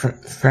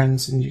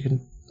friends and you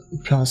can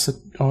pass it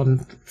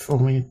on for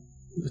me.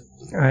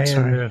 I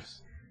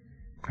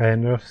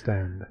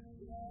understand.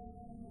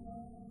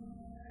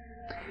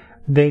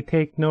 They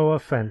take no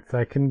offense.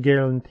 I can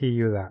guarantee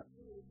you that.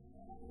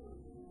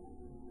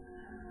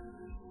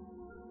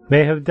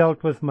 They have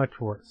dealt with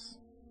much worse.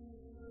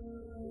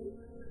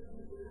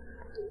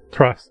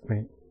 Trust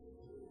me.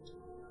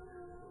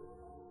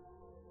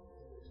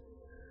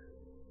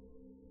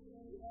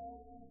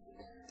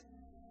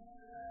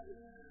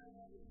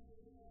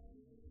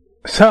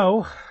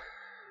 So,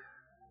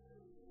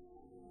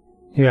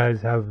 you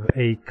guys have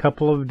a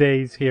couple of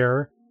days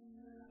here.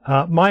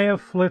 Maya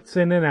flits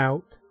in and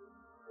out.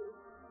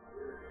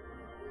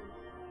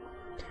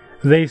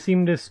 They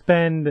seem to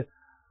spend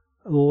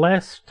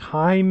less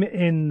time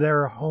in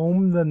their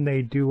home than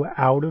they do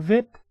out of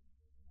it.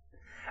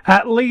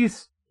 At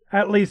least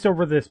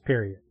over this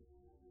period.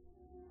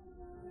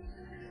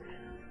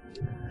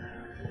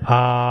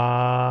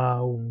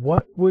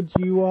 What would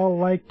you all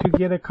like to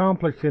get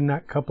accomplished in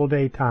that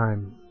couple-day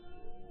time?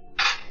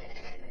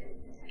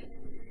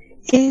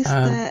 Is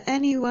there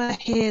anywhere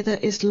here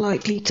that is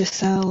likely to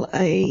sell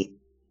a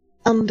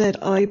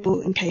undead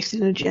eyeball encased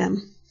in a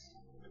gem?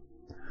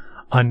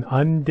 An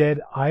undead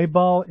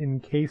eyeball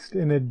encased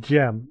in a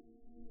gem.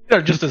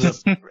 No, just as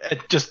a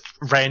just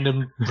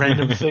random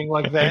thing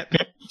like that.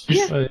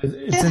 Yeah.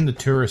 It's in the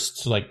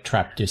tourist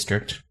trap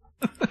district.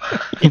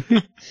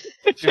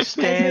 Just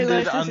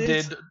standard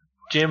undead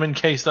gem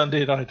encased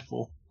undead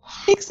eyeball.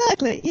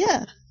 Exactly.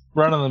 Yeah.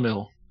 Run of the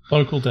mill.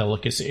 Local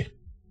delicacy.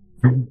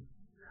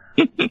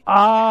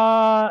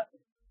 Well,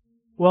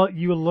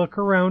 you look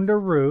around a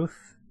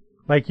Ruth.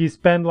 You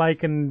spend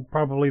in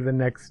probably the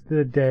next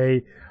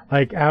day,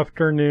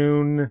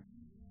 afternoon.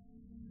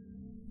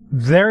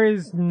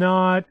 This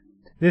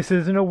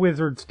isn't a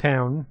wizard's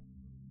town.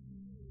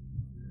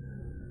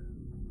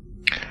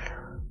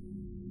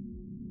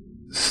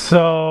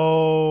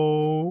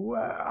 So,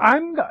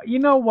 you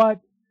know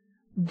what?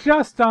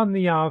 Just on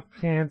the off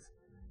chance,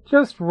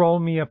 just roll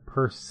me a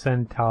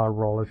percentile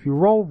roll. If you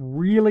roll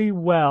really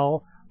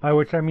well, by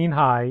which I mean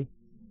high.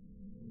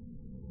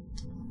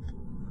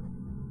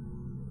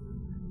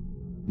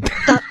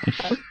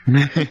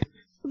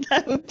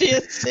 That would be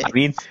a 6. I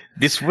mean,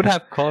 this would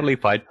have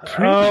qualified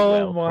pretty well.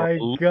 Oh my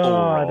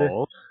god.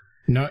 Overall.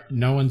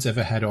 No one's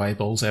ever had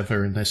eyeballs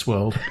ever in this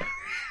world.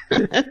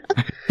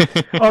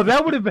 Oh,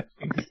 that would have been...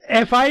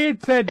 If I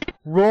had said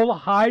roll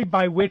high,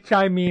 by which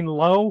I mean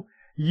low,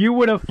 you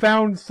would have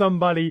found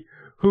somebody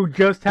who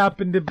just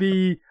happened to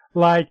be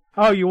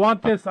oh, you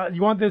want this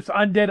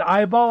undead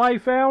eyeball I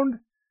found?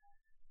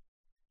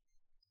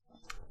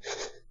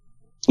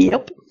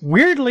 Yep.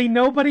 Weirdly,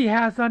 nobody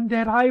has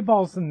undead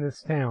eyeballs in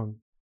this town.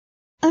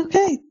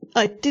 Okay.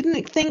 I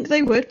didn't think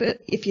they would, but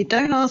if you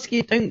don't ask,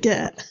 you don't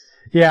get.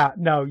 Yeah,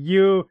 no,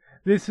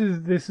 this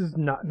is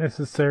not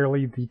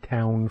necessarily the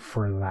town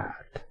for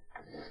that.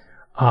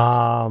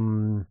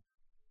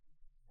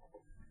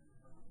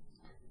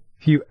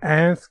 If you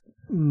ask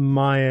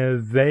Maya,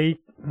 they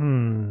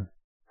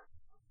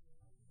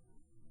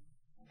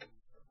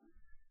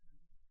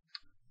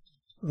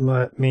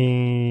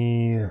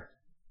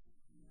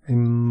I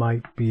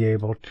might be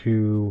able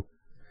to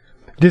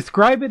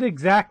describe it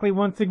exactly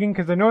once again,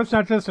 because I know it's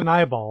not just an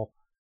eyeball.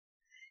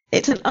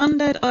 It's an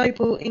undead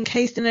eyeball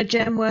encased in a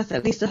gem worth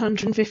at least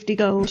 150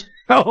 gold.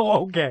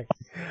 Oh, okay.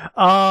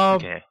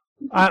 Okay.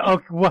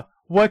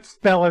 What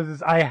spell is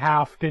this? I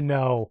have to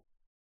know.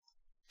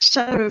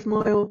 Shadow of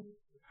Moil.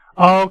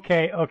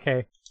 Okay.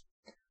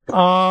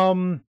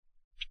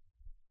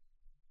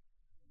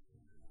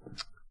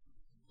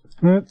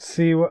 Let's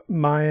see what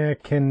Maya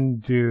can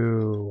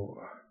do.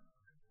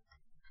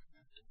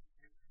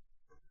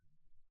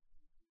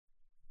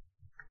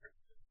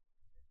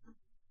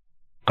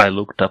 I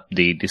looked up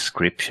the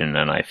description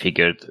and I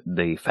figured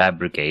the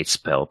fabricate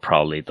spell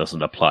probably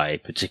doesn't apply,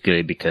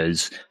 particularly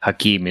because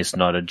Hakim is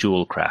not a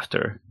jewel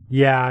crafter.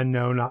 Yeah,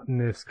 no, not in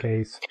this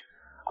case.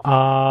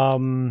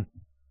 So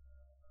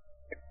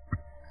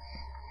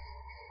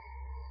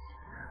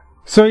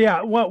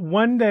yeah,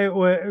 one day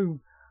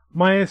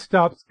Maya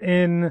stops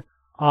in.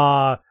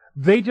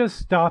 They just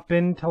stop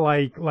in to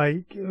like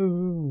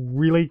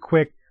really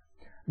quick,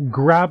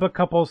 grab a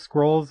couple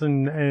scrolls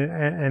and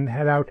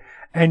head out.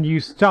 And you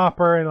stop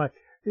her and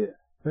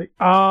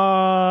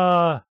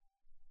oh,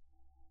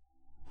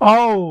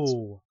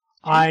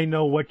 I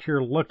know what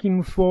you're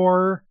looking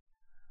for.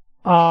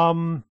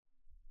 You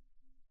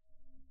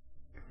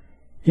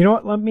know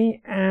what? Let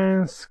me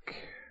ask.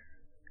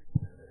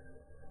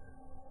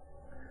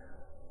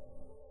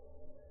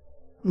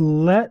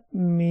 Let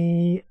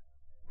me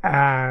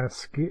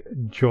ask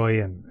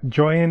Joyan.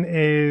 Joyan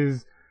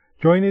is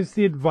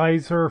the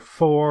advisor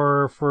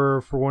for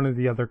one of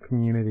the other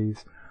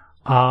communities.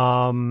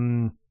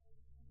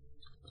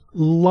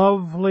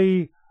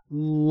 Lovely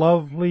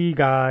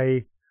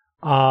guy.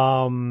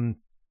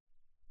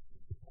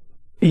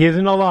 He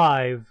isn't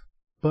alive,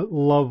 but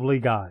lovely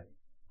guy.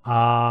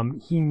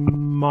 He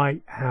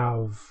might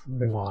have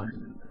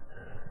one.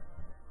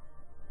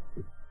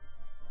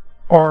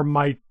 Or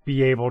might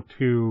be able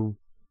to.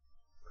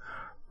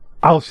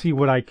 I'll see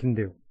what I can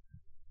do.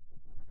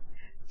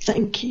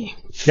 Thank you.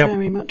 Yep.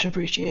 Very much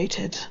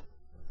appreciated.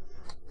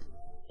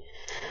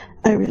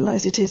 I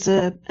realise it is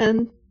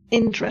an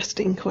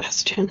interesting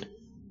question.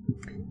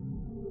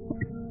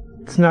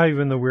 It's not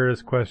even the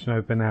weirdest question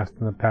I've been asked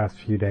in the past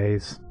few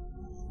days.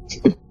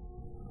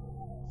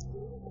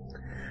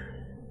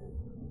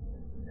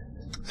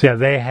 So yeah,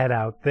 they head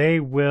out.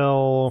 They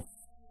will.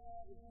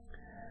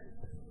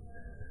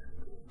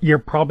 You're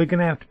probably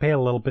going to have to pay a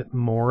little bit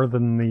more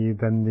than the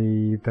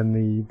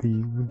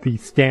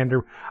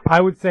standard. I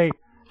would say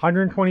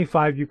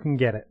 125. You can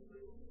get it.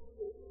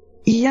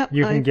 Yep.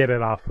 You can get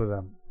it off of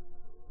them.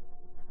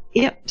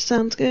 Yep,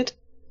 sounds good.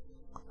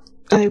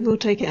 I will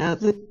take it out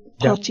of the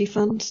party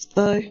funds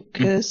though,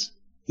 because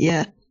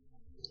yeah.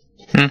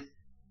 Hmm.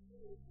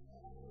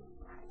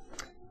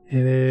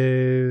 It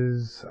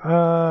is.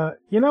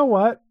 You know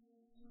what?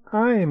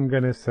 I am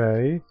gonna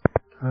say.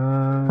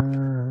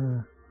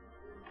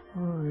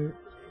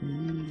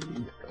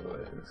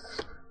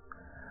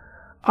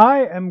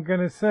 I am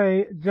gonna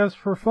say, just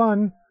for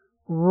fun,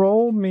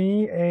 roll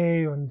me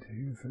a 1,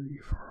 2, 3,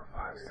 4,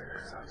 5, 6,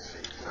 7,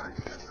 8, 9,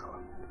 10,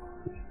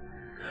 11.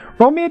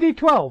 Roll me a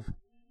d12.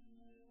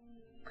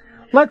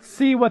 Let's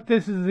see what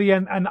this is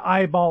an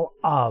eyeball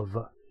of.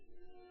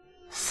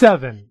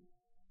 7.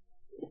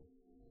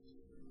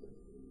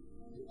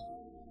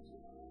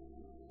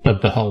 A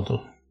beholder.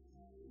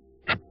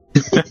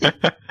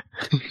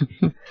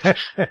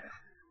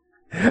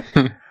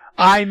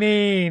 I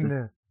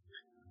mean,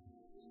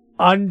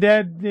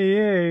 undead,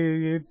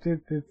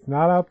 it's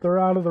not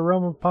out of the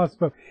realm of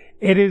possibility.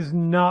 It is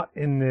not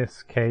in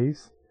this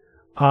case.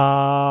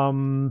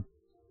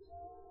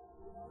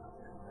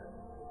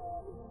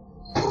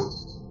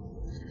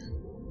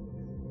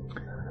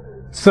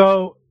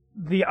 So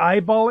the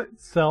eyeball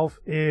itself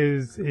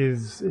is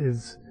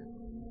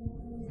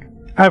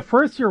at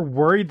first you're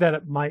worried that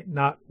it might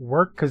not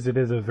work because it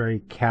is a very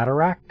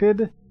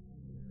cataracted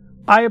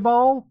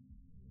eyeball.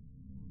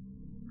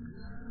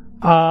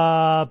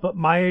 But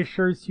Maya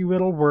assures you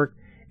it'll work.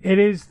 It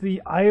is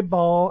the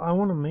eyeball. I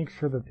want to make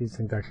sure that these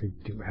things actually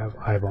do have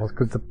eyeballs,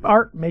 because the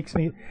art makes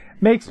me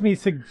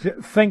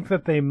think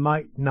that they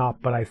might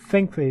not, but I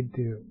think they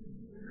do.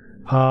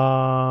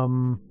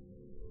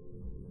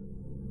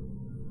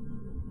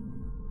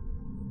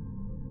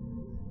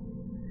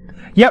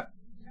 Yep.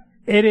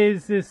 It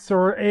is this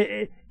sort.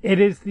 It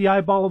is the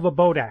eyeball of a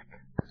Bodak.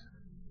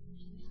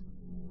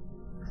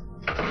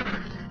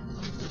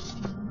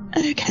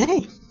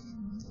 Okay.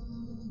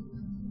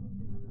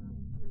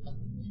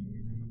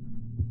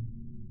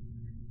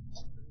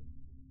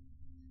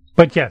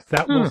 But yes,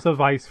 that will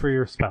suffice for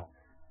your spell.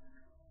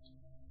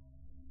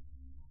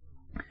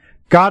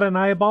 Got an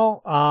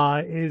eyeball?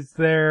 Is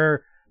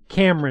there...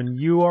 Cameron,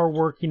 you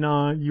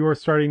are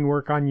starting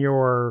work on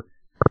your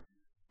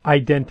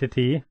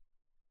identity.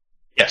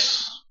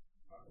 Yes.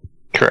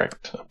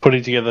 Correct.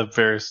 Putting together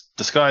various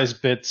disguise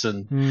bits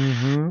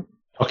and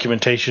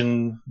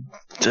documentation,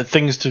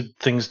 things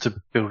to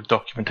build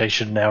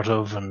documentation out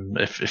of, and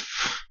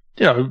if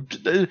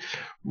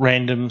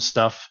random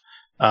stuff.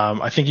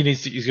 I think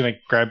he's going to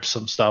grab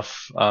some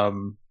stuff. I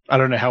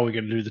don't know how we're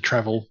going to do the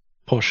travel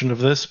portion of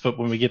this, but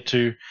when we get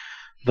to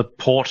the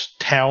port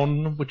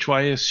town, which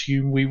I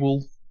assume we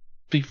will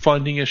be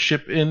finding a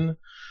ship in,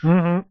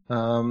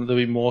 there'll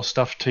be more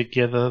stuff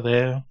together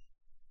there.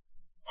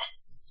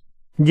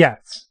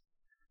 Yes.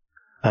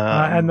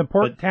 And the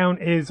port town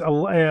is a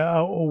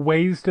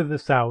ways to the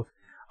south.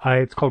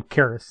 It's called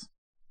Karis.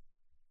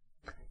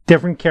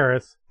 Different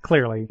Karis,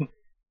 clearly.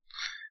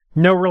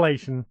 No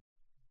relation.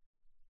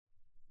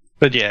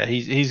 But yeah,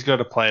 he's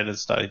got a plan and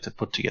starting to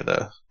put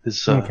together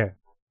his okay.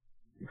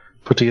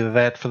 Put together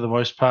that for the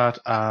most part.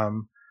 I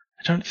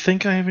don't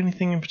think I have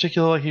anything in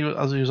particular like he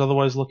was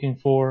otherwise looking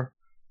for.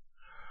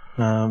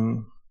 I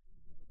mean,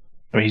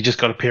 he just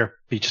got a pair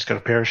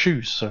of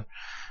shoes, so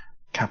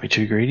Can't be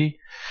too greedy.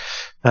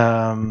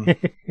 Unless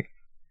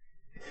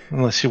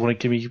you want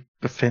to give me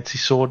a fancy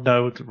sword,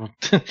 no.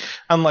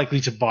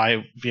 Unlikely to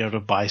be able to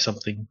buy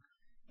something.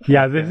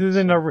 Yeah,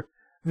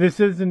 this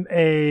isn't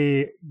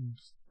a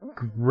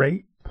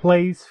great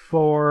place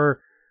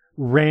for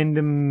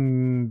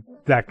random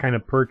that kind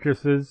of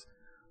purchases.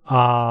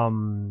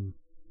 Yeah.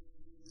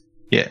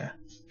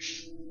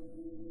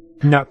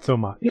 Not so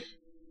much. Yep.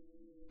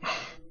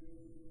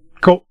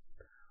 Cool.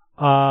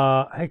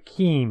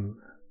 Hakeem.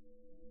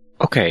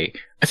 Okay,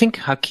 I think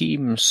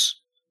Hakim's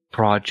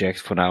project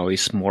for now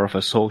is more of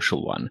a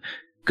social one,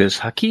 because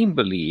Hakim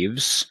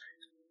believes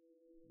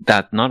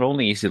that not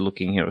only is he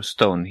looking here a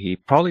stone, he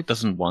probably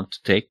doesn't want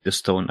to take the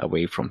stone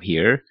away from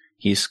here.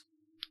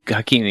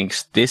 Hakim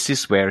thinks this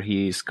is where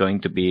he is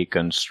going to be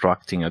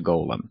constructing a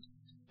golem.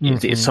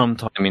 Mm-hmm. It's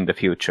sometime in the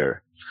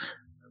future,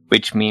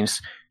 which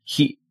means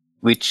he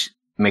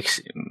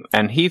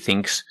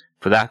thinks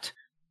for that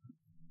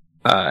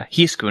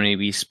he's going to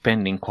be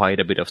spending quite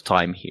a bit of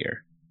time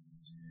here.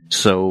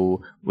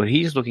 So what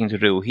he's looking to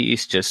do, he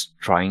is just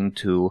trying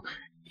to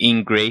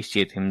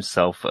ingratiate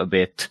himself a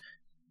bit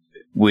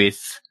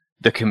with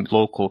the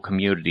local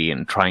community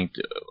and trying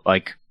to,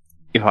 like,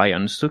 if I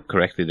understood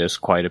correctly, there's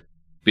quite a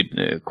bit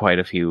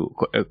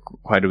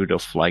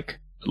of like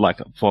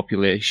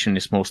population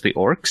is mostly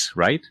orcs,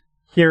 right?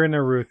 Here in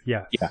Aruth,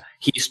 yes. Yeah,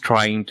 he's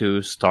trying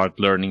to start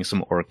learning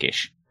some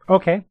Orcish.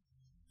 Okay.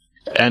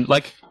 And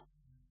like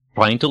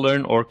trying to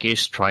learn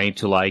Orcish, trying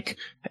to like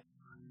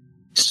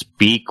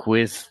speak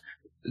with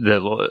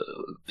the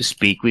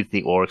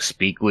orcs,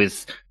 speak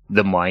with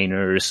the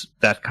miners,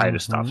 that kind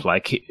of stuff.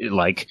 Like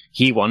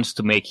he wants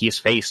to make his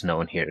face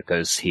known here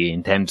because he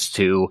intends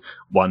to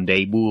one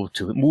day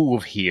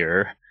move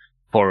here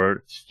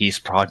for his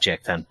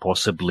project, and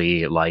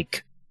possibly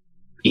like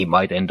he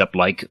might end up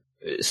like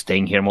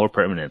staying here more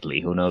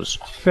permanently. Who knows?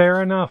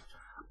 Fair enough.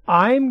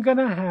 I'm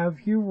gonna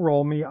have you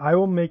roll me. I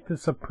will make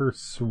this a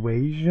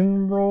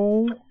persuasion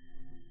roll.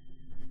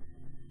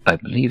 I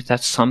believe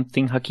that's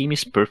something Hakim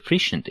is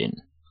proficient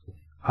in.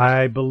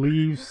 I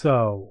believe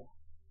so.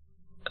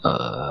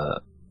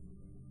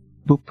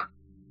 Boop.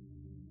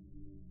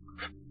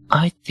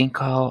 I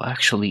think I'll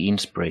actually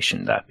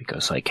inspiration that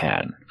because I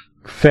can.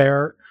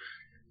 Fair.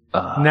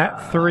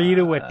 Nat 3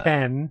 to a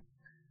 10.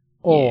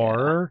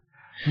 Or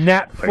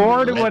Nat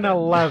 4 to an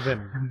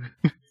 11.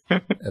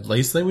 At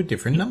least they were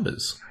different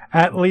numbers.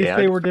 At least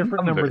they were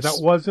different numbers. That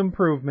was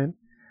improvement.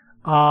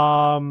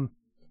 So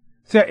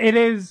it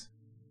is...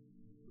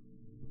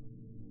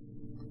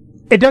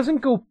 It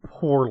doesn't go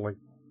poorly.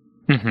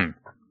 Mm-hmm.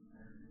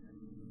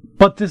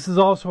 But this is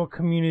also a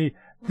community.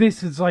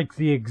 This is like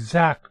the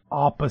exact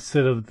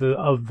opposite of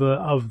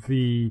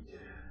the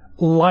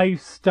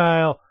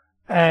lifestyle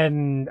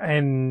and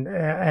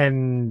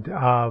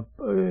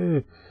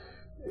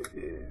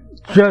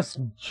just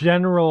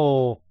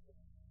general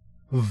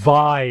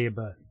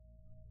vibe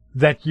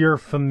that you're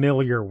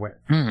familiar with.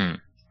 Mm-hmm.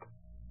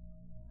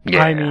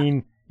 Yeah. I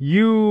mean,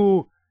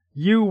 you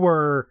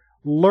were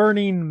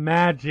learning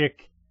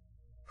magic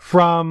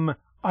from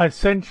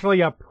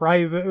essentially a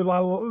private,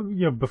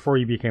 before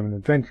you became an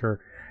adventurer,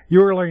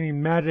 you were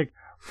learning magic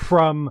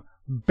from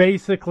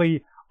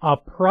basically a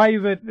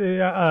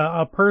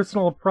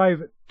personal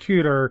private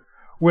tutor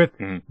with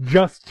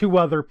just 2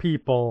 other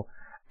people.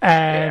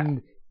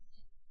 And,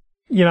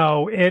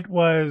 it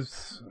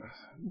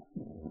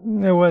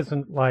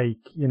wasn't like,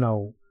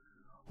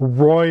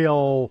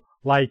 royal,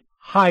 like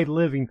high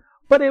living,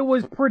 but it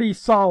was pretty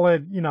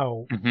solid,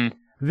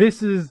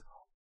 This is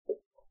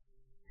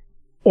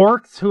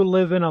orcs who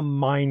live in a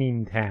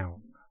mining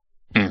town.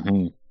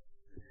 Mm-hmm.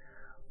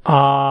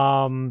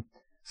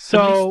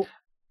 So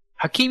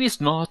Hakim is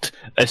not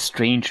a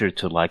stranger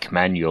to like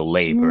manual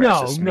labor.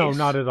 No,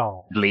 not at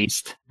all. At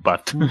least,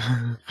 but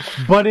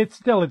but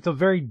it's a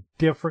very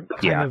different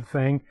kind of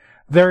thing.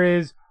 There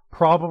is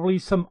probably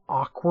some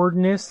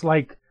awkwardness,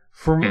 like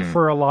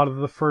for a lot of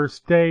the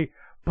first day,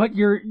 but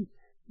you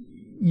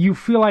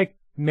feel like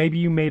maybe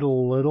you made a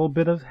little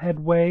bit of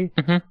headway.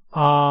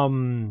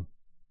 Mm-hmm.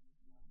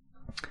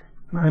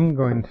 I'm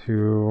going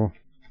to...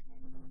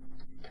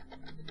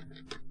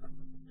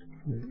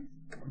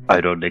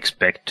 I don't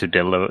expect to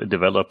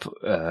develop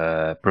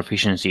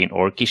proficiency in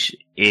Orcish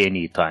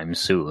anytime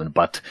soon,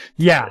 but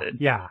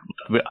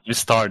I'm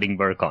starting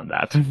work on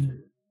that.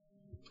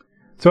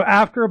 So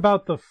after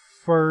about the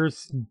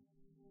first...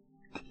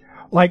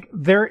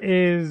 there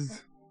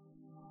is...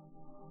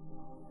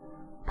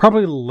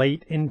 Probably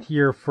late into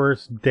your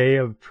first day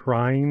of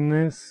trying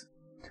this,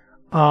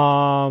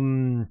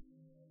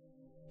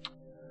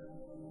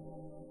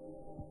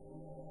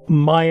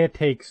 Maya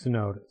takes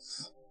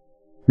notice.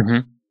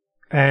 Mm-hmm.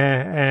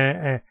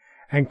 And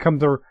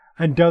comes over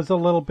and does a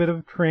little bit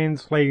of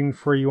translating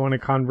for you on a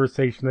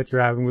conversation that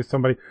you're having with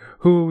somebody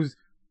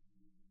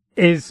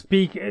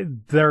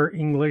their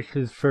English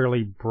is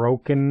fairly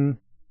broken.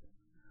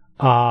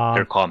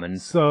 They're common.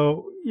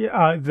 So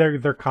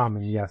they're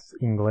common, yes,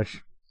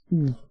 English.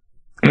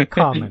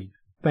 Common.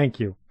 Thank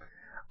you.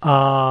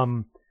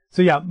 So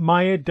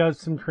Maya does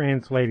some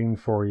translating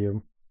for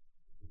you.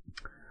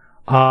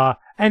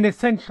 and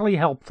essentially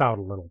helps out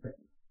a little bit.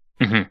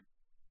 Mm-hmm.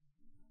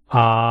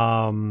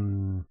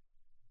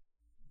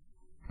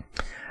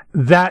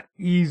 That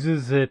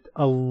eases it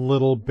a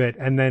little bit,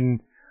 and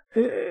then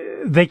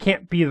they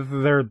can't be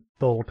there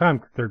the whole time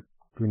because they're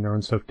doing their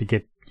own stuff to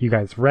get you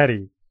guys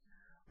ready,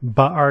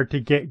 or to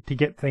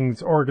get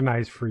things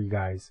organized for you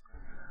guys.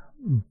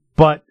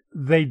 But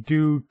they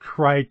do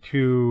try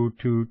to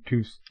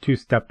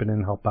step in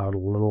and help out a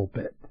little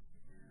bit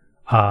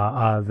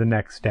the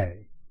next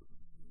day.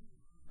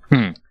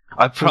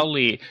 I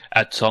probably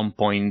at some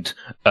point,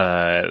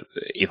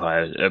 if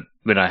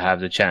when I have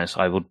the chance,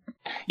 I would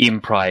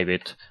in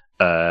private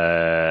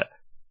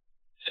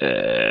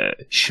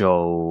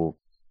show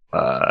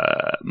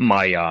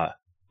Maya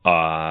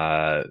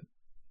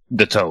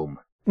the tome.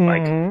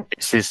 Mm-hmm. Like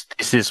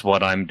this is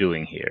what I'm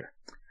doing here.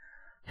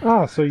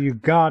 Oh, so you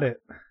got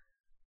it.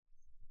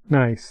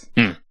 Nice.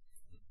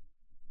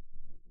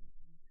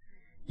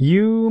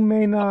 You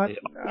may not.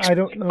 I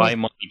don't know.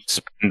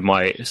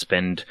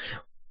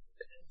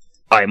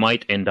 I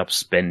might end up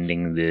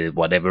spending the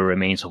whatever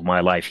remains of my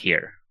life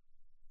here.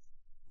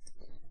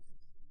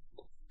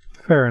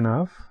 Fair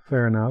enough.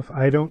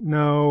 I don't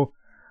know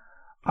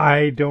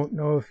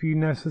if you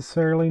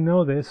necessarily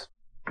know this,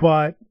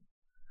 but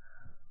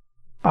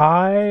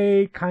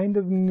I kind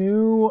of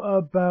knew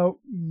about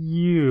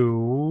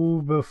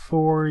you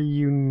before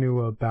you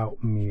knew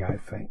about me, I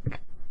think.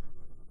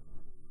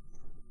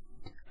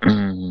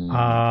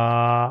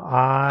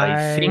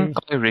 I think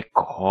I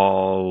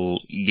recall,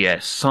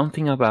 yes,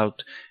 something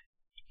about,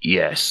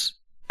 yes,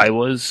 I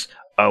was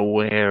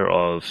aware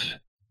of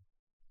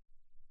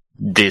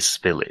this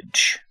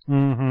village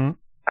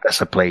as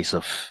a place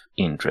of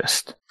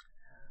interest.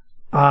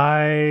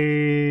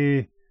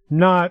 I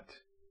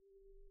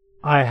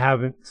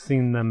haven't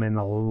seen them in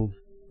a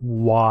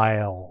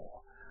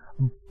while,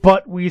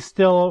 but we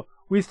still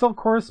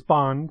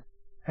correspond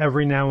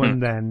every now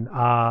and then.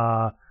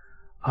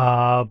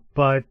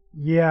 But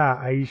yeah,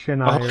 Aisha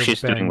and I.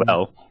 She's doing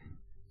well.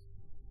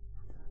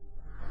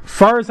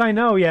 Far as I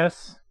know,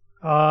 yes.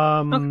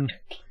 Okay.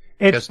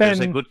 It's been. There's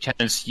a good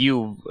chance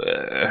you've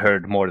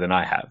heard more than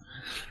I have.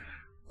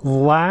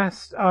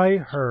 Last I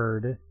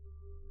heard,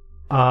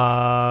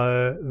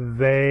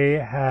 they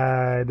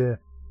had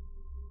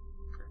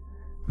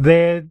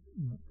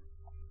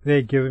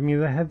given me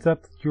the heads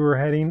up that you were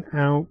heading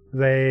out.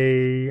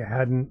 They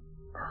hadn't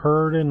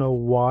heard in a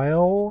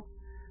while.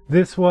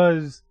 This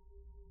was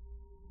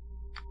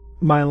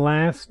my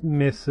last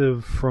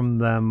missive from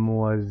them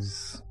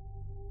was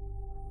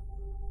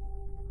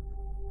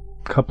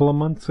a couple of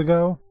months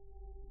ago.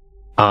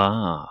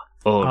 Right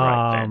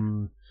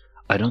then.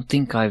 I don't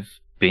think I've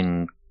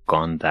been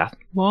gone that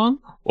long,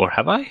 or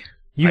have I?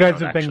 You guys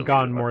have been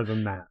gone more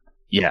than that.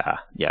 Yeah,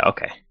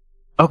 okay.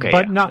 Okay,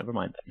 but never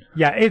mind then.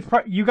 Yeah,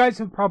 you guys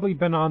have probably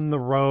been on the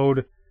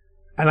road,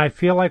 and I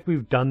feel like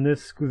we've done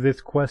this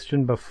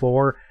question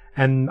before,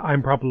 and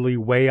I'm probably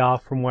way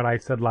off from what I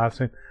said last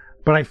time,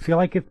 but I feel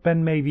like it's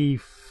been maybe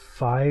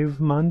 5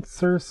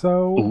 months or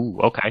so. Ooh,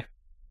 okay.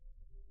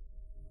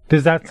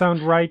 Does that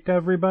sound right to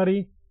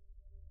everybody?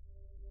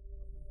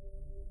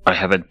 I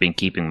haven't been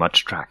keeping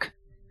much track.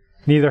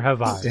 Neither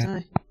have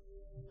I.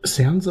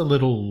 Sounds a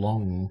little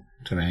long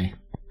to me.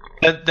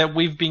 That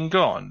we've been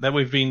gone. That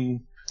we've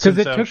been. Because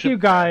it took you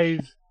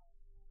guys.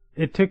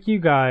 It took you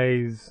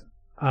guys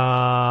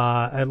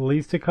at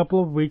least a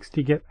couple of weeks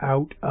to get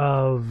out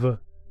of.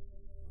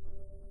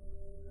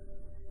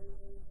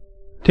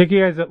 Took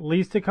you guys at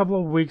least a couple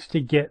of weeks to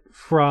get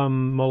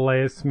from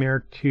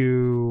Molaesmere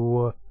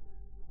to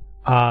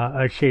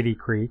Shady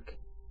Creek.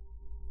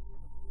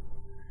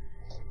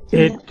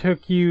 It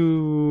took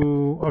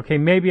you... Okay,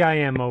 maybe I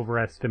am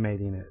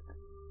overestimating it.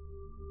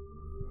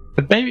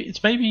 But maybe...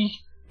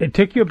 It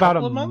took you about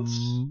couple of months?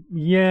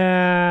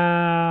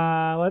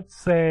 Yeah, let's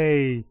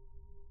say...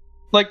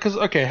 Like, because,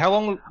 okay, how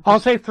long... I'll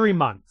say 3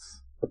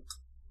 months.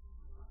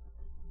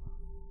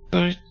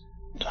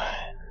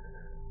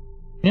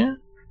 Yeah,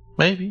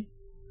 maybe.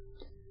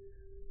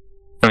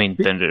 I mean,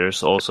 then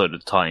there's also the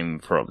time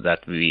from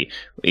that we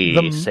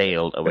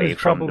sailed away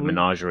from the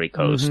Menagerie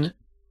Coast. Mm-hmm.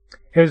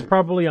 It was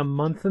probably a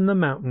month in the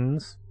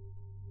mountains.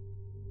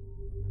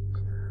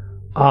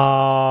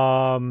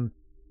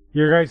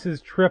 Your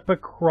guys' trip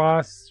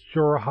across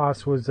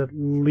Jorhas was at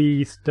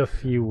least a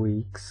few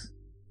weeks.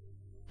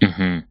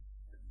 Mm-hmm.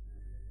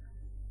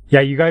 Yeah,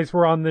 you guys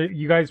were on the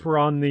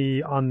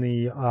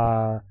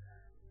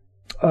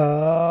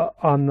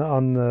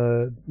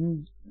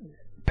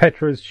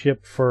Petra's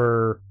ship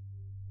for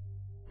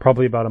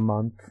probably about a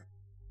month.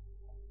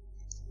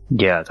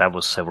 Yeah, that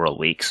was several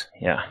weeks.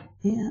 Yeah.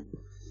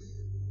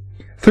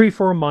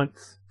 3-4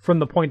 months from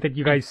the point that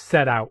you guys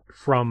set out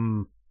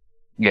from.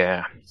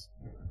 Yeah.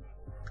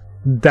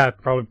 That's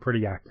probably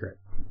pretty accurate.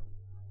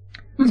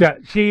 So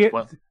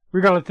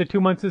regardless, the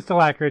 2 months is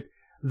still accurate.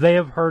 They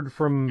have heard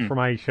from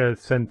Aisha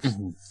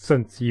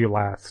since you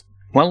last.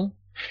 Well,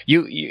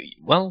 you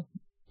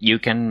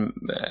can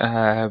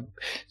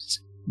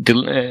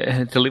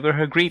Deliver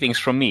her greetings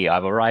from me.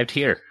 I've arrived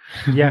here.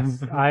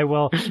 Yes, I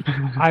will.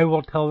 I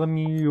will tell them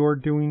you're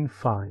doing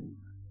fine.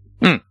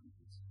 He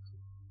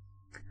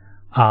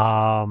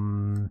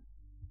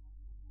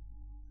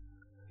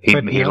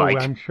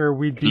I'm sure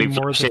we'd be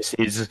more than...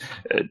 his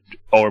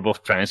orb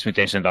of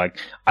transmutation. Like,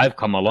 I've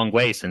come a long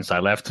way since I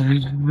left.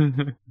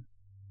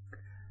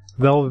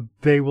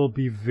 They will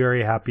be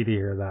very happy to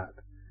hear that.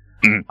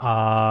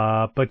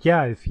 But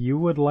yeah, if you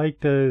would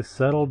like to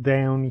settle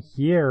down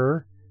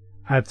here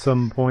at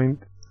some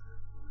point,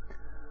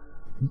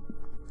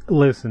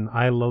 listen,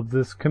 I love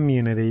this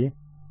community.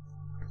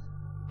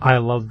 I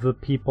love the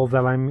people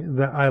that I'm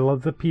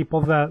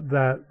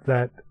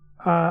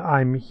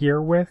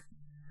here with.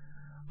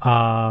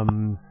 Let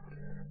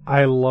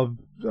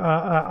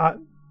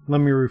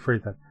me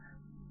rephrase that.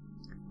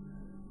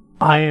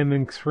 I am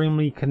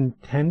extremely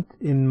content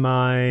in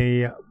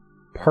my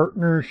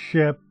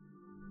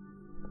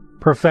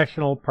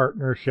professional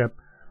partnership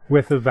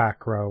with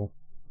Evacro.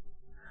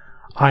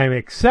 I am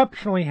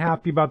exceptionally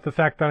happy about the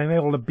fact that I'm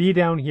able to be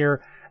down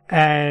here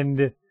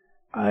and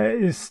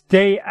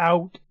stay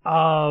out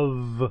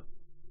of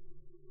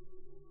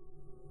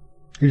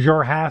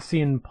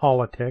Jorhassian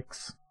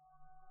politics.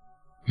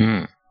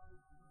 And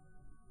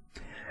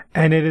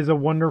it is a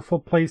wonderful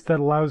place that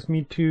allows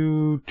me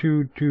to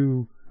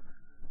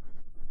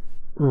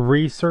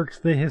research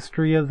the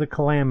history of the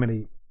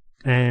Calamity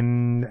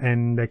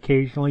and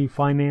occasionally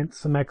finance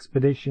some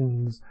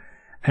expeditions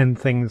and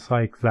things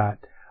like that.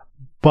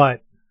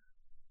 But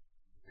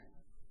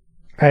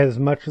as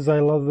much as I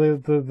love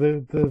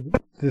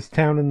this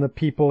town and the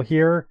people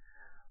here,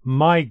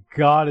 my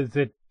God, is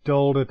it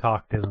dull to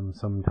talk to them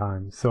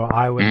sometimes. So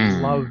I would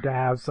love to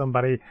have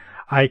somebody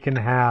I can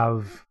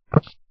have,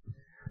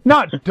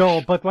 not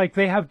dull, but like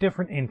they have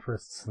different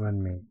interests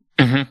than me.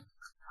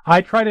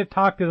 I try to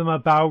talk to them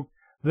about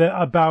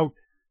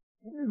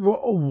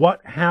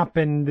what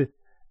happened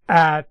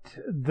at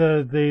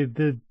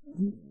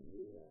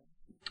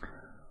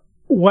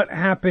what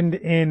happened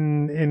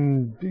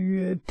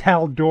in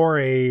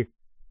Taldore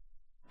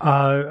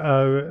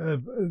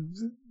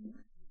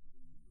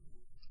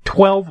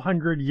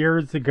 1,200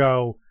 years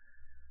ago,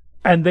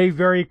 and they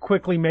very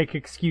quickly make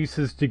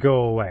excuses to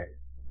go away.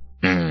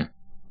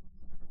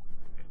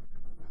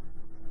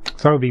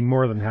 So I would be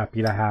more than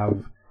happy to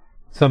have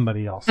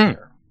somebody else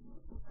here.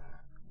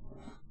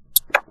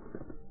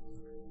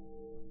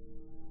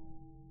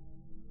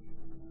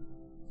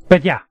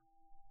 But yeah.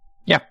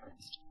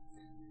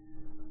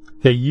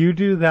 So you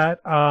do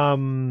that.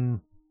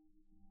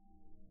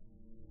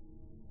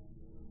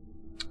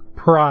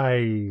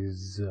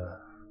 Prize.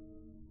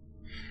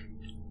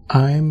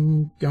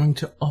 I'm going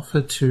to offer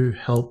to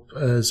help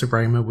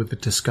Zarema with the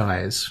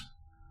disguise.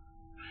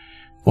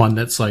 One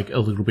that's like a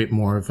little bit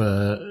more of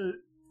a,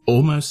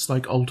 almost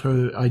like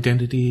alter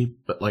identity,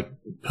 but like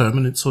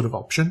permanent sort of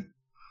option,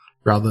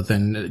 rather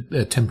than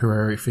a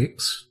temporary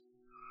fix.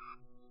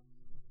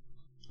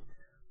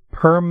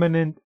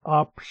 Permanent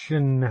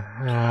option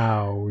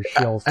how,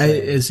 she'll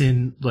say. As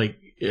in, like,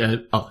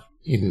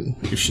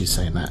 if she's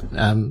saying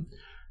that.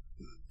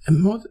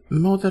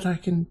 More that I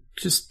can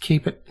just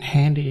keep it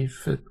handy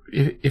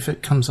if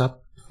it comes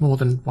up more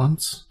than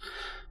once,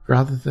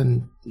 rather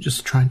than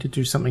just trying to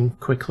do something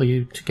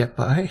quickly to get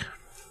by.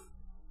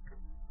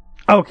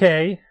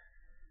 Okay.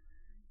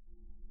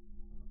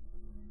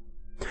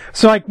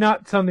 So, like,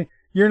 not something...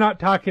 You're not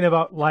talking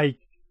about, like,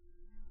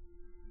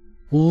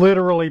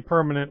 literally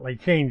permanently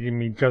changing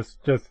me, just...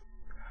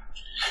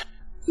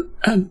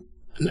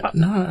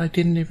 No, I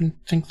didn't even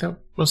think that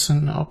was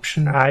an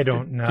option. I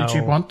don't know. Did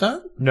you want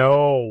that?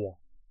 No.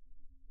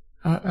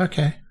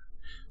 Okay.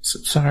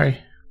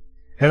 Sorry.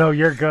 No,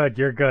 you're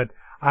good.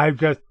 I've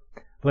just...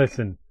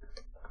 Listen,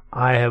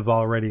 I have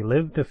already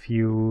lived a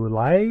few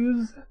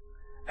lives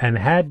and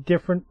had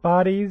different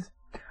bodies.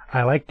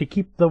 I like to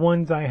keep the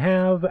ones I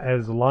have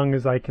as long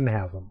as I can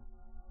have them.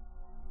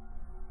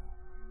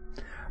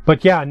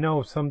 But yeah,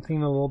 no,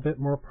 something a little bit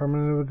more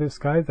permanent with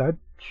disguise,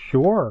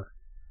 sure.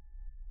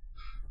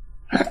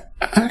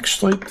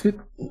 Actually,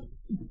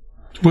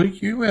 were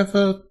you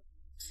ever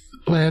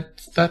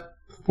with that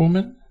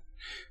woman?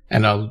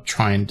 And I'll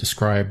try and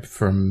describe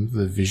from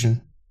the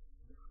vision.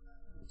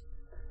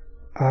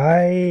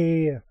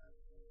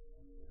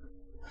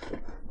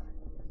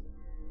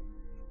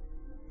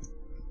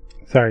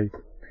 Sorry,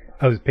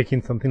 I was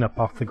picking something up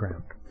off the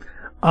ground.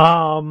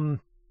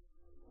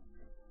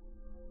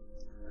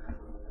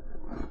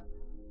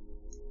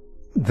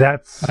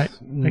 That's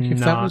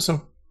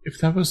if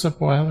that was a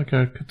while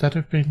ago, could that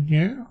have been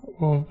you,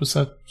 or was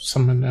that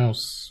someone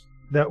else?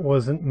 That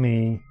wasn't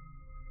me.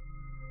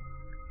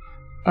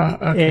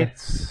 Okay.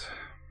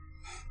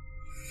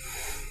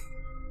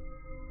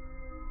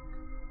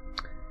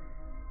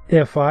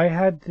 If I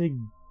had to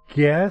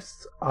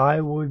guess,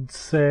 I would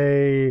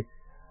say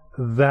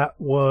that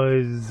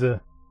was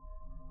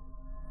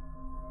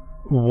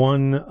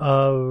one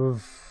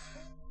of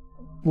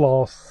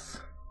Loth's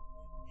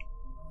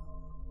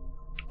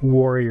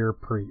warrior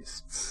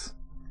priests.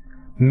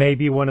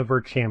 Maybe one of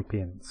her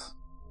champions.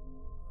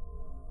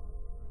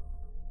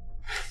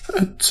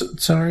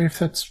 Sorry if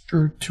that's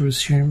rude to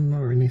assume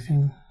or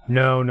anything.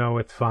 No,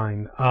 it's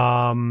fine.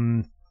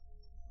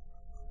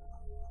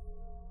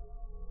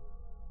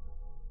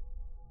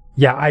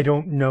 Yeah, I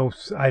don't know.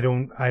 I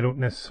don't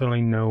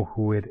necessarily know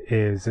who it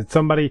is. It's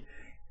somebody.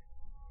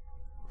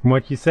 From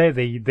what you say,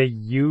 they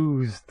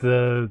used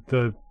the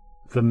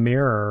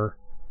mirror,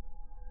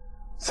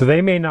 so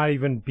they may not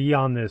even be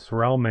on this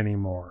realm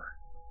anymore.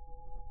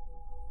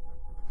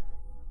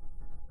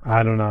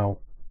 I don't know.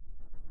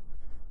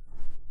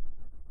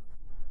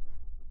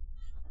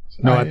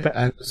 No,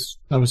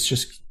 I was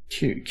just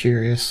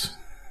curious.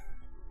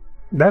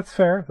 That's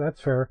fair.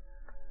 That's fair.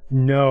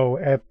 No,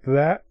 at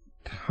that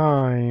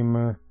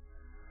time,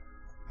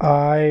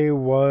 I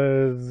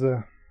was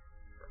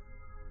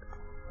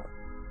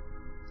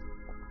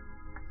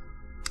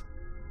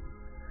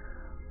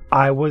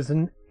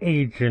an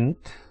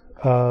agent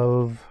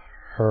of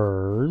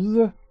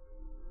hers.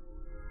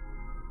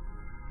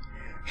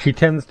 She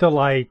tends to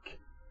like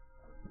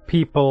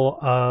people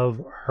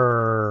of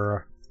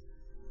her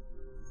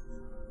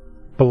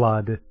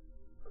blood.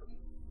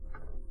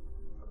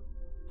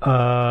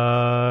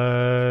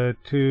 To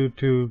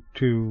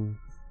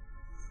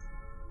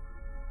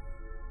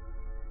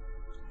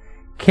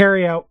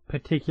carry out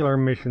particular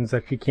missions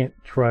that she can't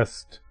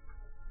trust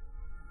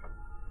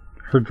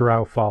her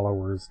drow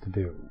followers to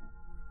do.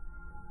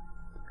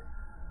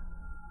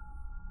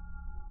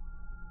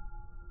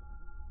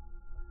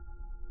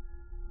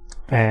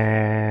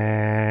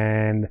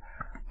 And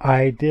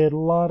I did a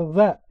lot of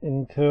that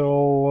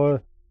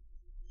until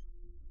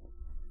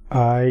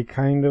I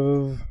kind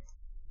of,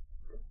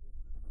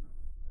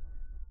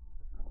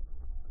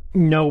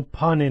 no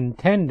pun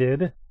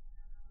intended,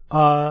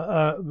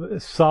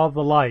 saw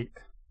the light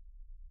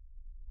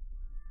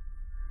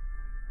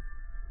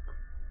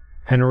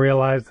and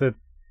realized that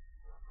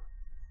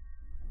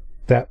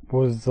that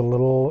was a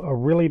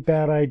really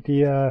bad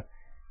idea,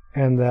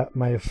 and that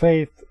my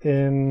faith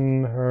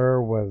in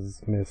her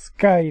was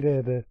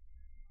misguided,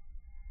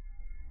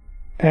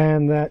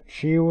 and that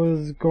she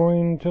was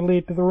going to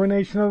lead to the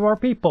ruination of our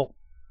people.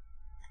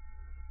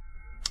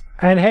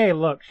 And hey,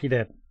 look, she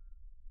did.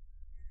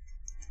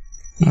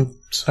 I'm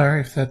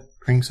sorry if that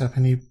brings up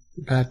any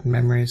bad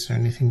memories or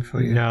anything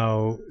for you.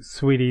 No,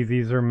 sweetie,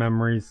 these are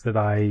memories that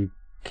I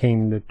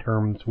came to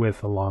terms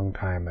with a long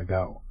time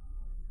ago.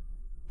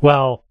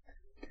 Well,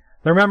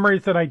 they're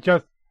memories that I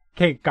just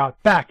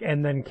got back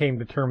and then came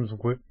to terms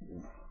with.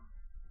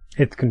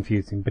 It's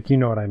confusing, but you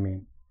know what I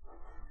mean.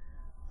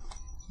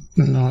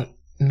 Not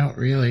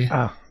really.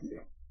 Oh.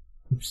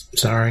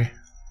 Sorry.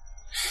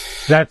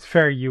 That's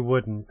fair, you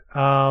wouldn't.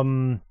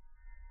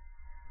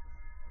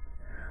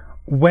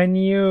 When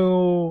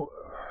you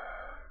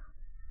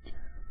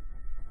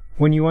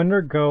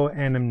undergo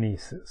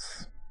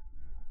anamnesis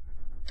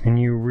and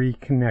you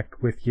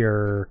reconnect with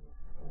your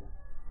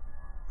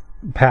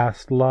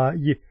past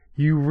life,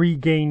 you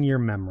regain your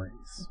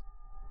memories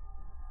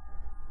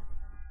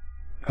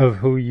of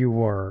who you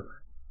were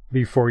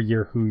before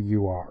you're who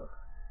you are.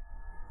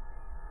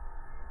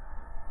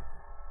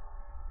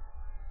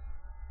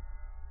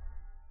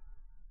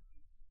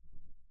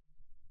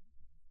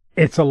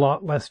 It's a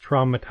lot less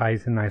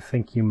traumatizing than I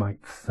think you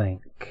might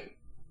think.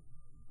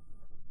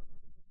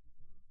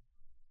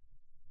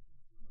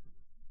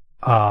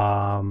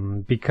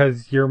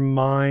 Because your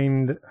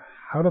mind,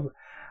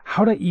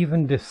 how to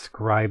even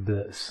describe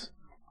this?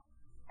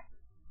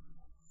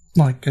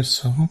 Like a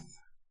song?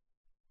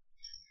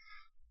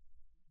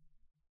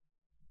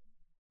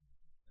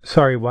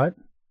 Sorry, what?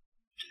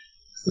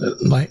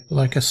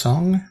 Like a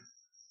song?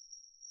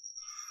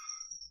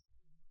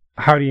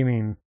 How do you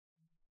mean?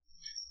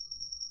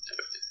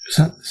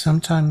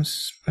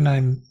 Sometimes when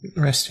I'm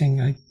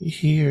resting, I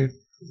hear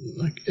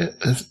like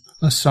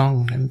a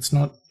song, and it's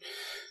not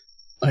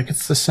like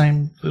it's the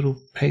same little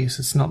piece.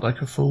 It's not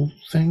like a full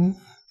thing,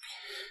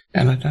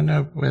 and I don't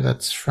know where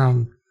that's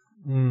from.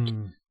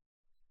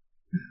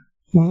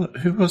 Well,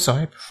 who was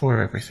I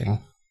before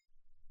everything?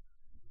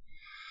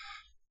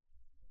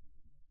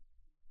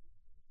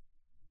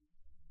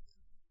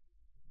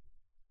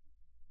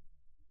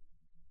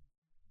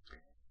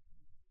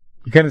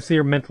 You kind of see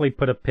her mentally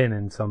put a pin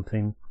in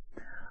something.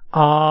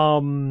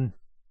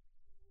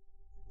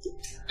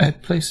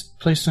 Please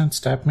don't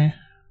stab me.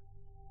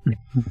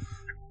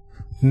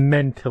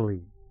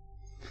 Mentally.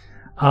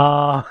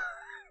 No,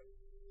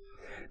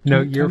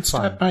 you're don't fine.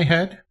 Stab my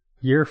head.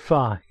 You're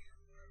fine.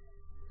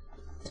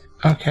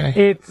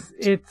 Okay.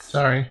 It's.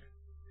 Sorry.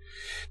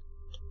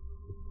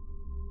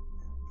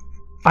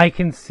 I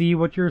can see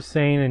what you're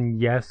saying, and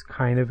yes,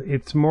 kind of.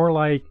 It's more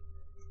like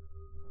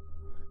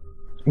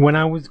when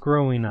I was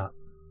growing up,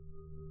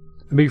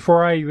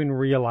 before I even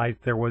realized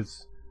there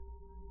was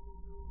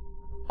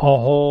a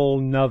whole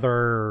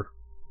nother.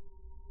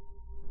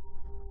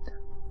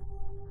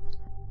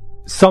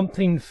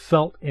 Something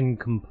felt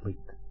incomplete.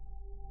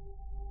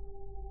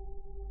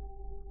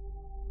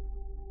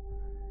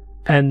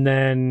 And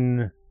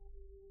then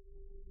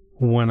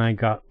when I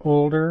got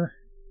older,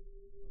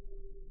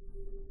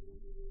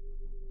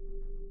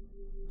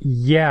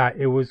 Yeah,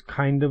 it was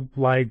kind of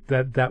like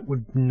that. That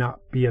would not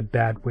be a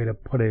bad way to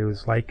put it. It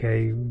was like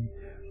a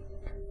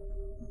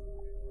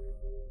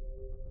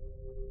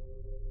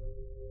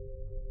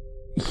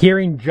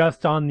hearing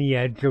just on the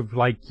edge of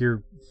like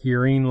you're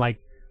hearing like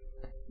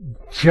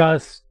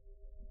just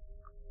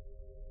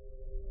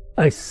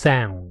a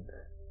sound.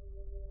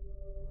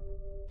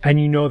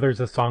 And you know there's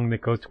a song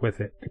that goes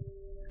with it.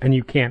 And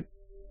you can't.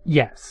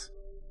 Yes.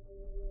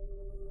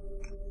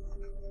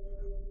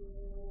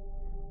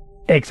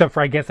 Except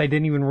for I guess I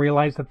didn't even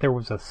realize that there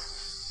was a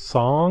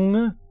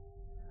song.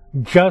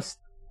 Just.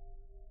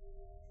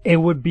 It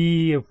would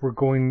be, if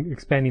we're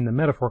expanding the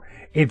metaphor,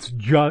 it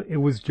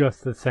was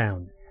just the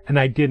sound. And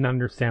I didn't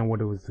understand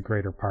what it was the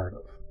greater part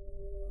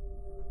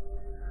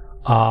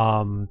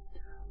of.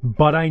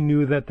 But I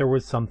knew that there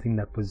was something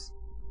that was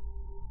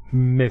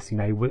missing.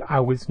 I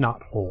was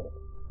not whole.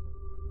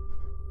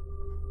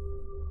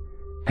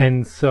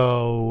 And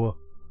so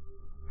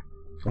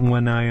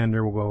when I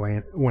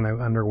underwent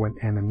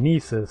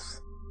anamnesis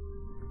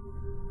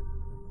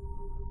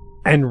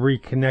and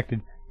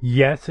reconnected,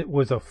 yes, it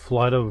was a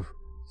flood of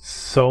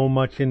so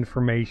much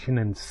information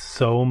and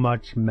so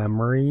much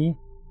memory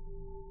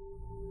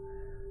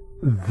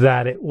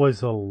that it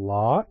was a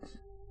lot.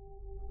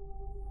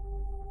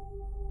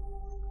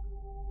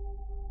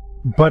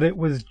 But it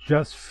was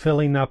just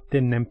filling up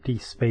an empty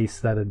space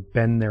that had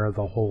been there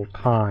the whole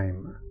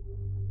time.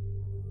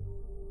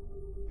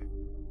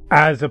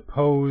 As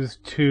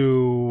opposed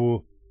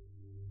to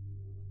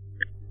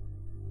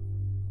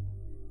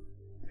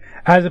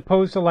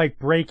like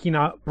breaking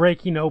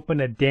open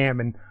a dam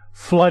and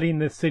flooding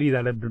the city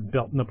that had been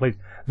built in the place.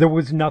 There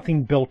was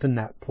nothing built in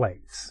that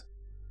place.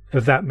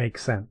 If that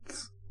makes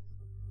sense.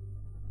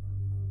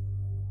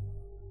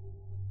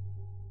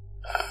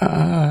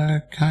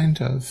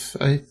 Kind of.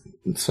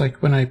 It's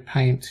like when I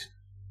paint.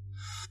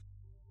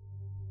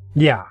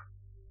 Yeah.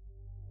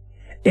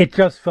 It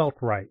just felt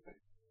right.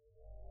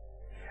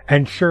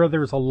 And sure,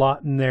 there's a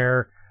lot in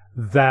there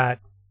that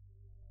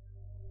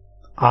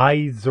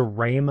I,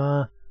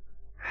 Zarema,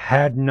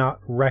 had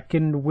not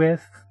reckoned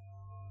with.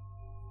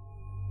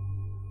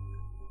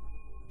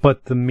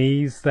 But the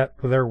me's that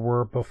there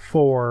were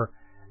before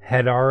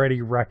had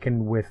already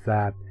reckoned with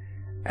that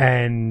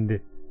and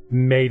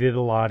made it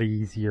a lot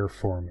easier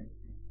for me.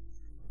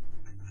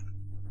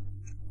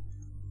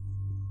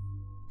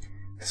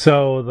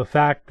 So the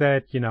fact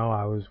that,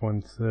 I was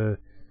once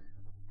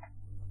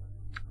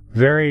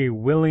very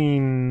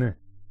willing,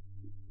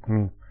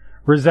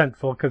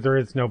 resentful, because there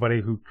is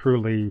nobody who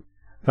truly,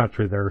 not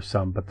true, there are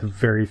some, but the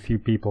very few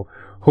people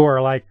who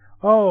are like,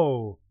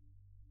 oh,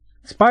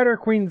 Spider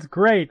Queen's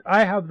great,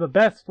 I have the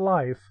best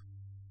life.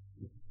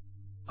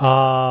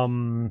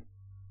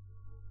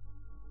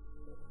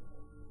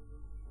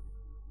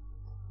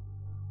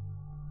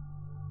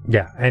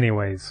 Yeah,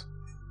 anyways.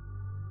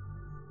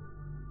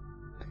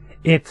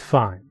 It's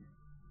fine.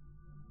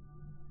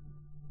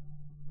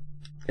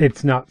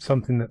 It's not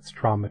something that's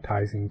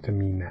traumatizing to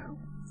me now.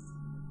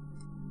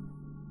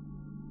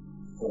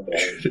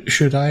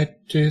 Should I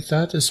do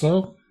that as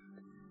well?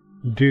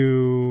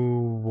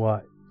 Do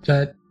what?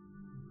 That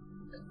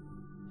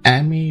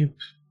thing?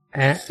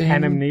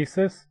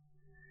 Anamnesis?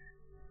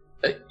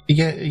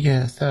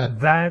 Yeah, that.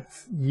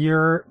 That's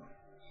your...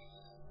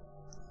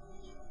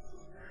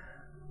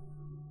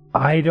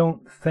 I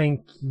don't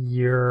think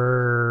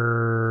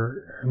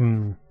you're...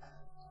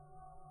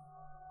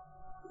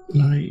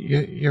 No,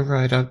 you're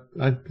right. I'm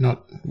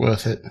not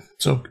worth it.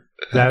 So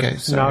that's okay,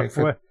 sorry not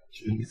what...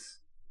 Jeez.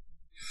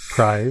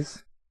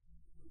 Prize.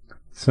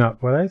 It's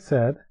not what I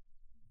said.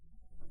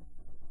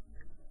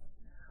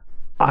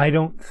 I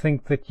don't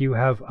think that you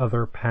have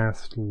other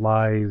past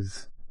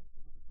lives.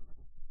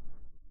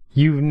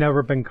 You've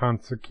never been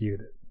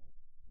consecuted.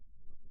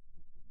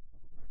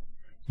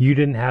 You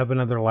didn't have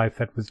another life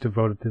that was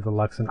devoted to the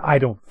Luxon. I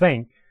don't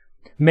think.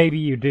 Maybe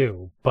you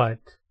do, but...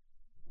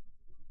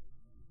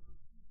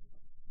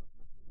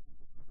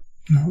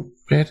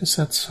 Where does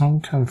that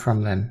song come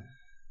from, then?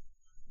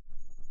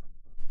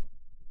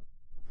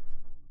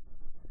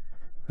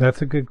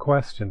 That's a good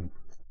question.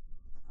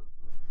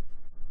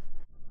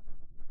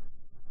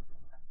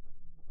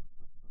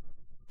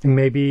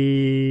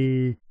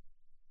 Maybe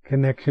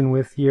connection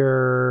with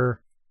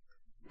your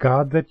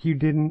God that you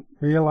didn't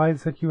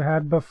realize that you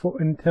had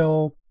before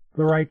until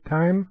the right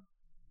time?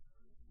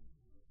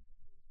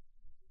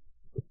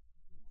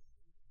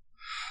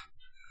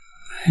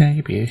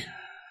 Maybe.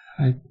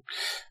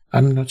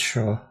 I'm not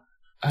sure.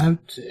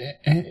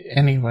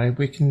 Anyway,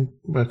 we can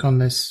work on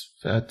this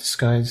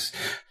disguise.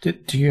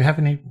 Do you have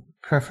any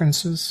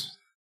preferences?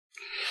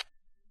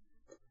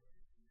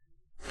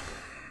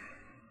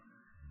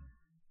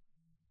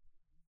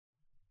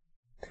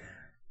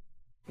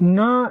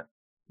 Not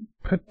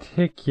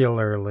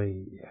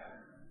particularly.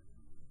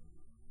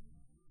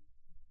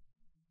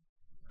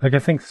 Like, I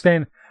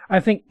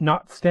think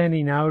not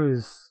standing out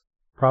is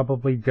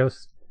probably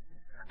just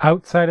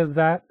outside of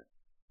that.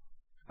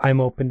 I'm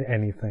open to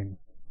anything.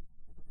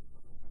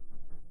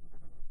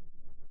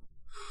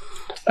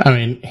 I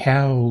mean,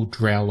 how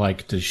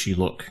drow-like does she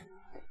look?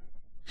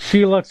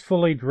 She looks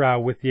fully drow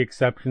with the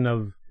exception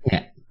of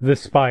the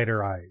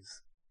spider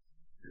eyes.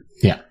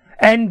 Yeah.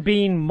 And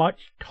being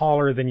much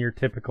taller than your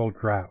typical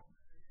drow.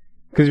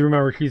 Because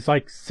remember, she's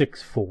like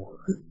 6'4".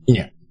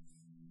 Yeah.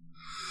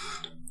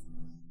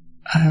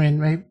 I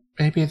mean,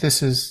 maybe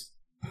this is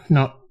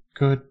not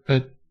good,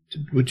 but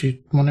would you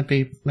want to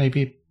be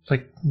maybe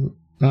like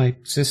my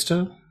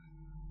sister?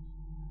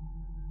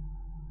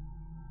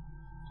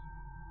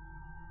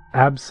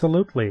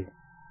 Absolutely.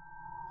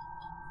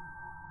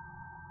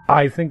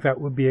 I think that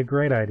would be a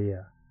great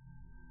idea.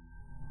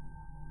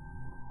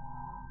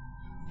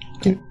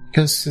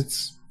 Because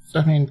it's,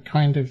 I mean,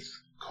 kind of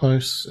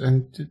close,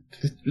 and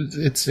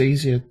it's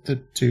easier to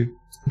do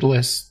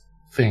less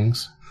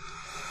things.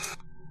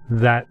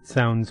 That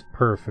sounds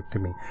perfect to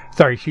me.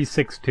 Sorry, she's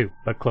 6'2",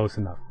 but close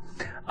enough.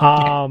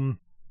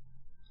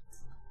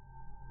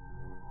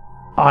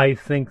 I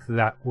think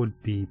that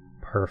would be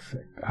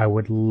perfect. I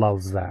would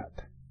love that.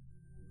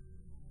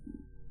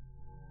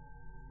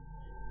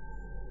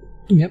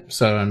 Yep,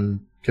 so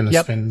I'm going to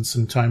spend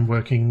some time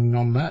working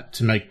on that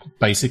to make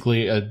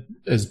basically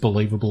as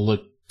believable a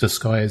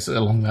disguise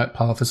along that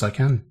path as I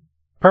can.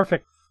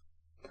 Perfect.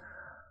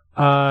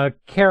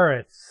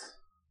 Carrots.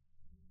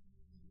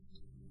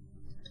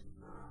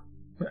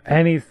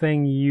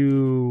 Anything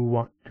you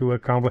want to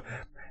accomplish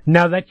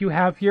now that you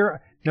have your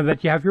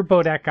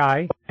Bodak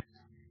eye?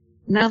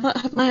 Now that I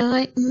have my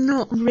eye,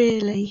 not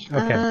really.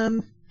 Okay.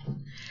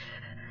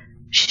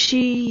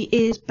 She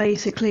is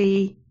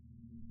basically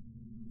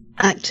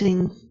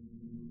acting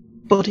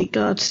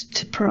bodyguard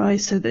to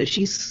Prize so that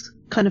she's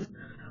kind of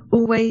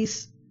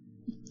always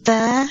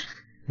there.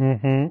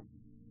 Mm-hmm.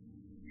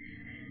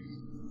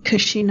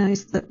 Because she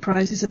knows that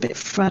Prize is a bit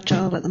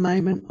fragile at the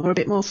moment, or a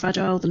bit more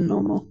fragile than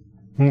normal.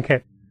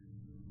 Okay.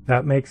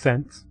 That makes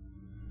sense.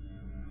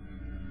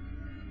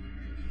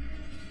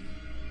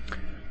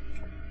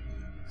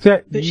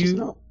 So But she's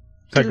not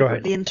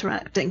deliberately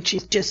interacting,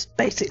 she's just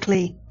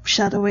basically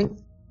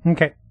shadowing.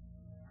 Okay.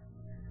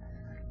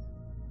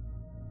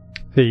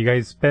 So you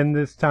guys spend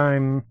this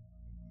time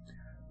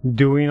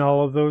doing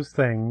all of those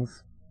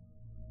things.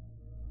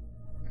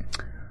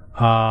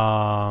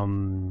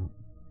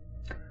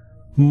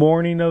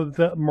 Morning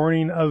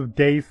of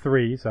day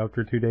 3, so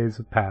after 2 days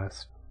have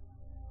passed.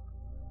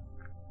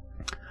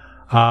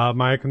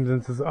 Maya comes in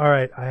and says, "All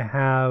right, I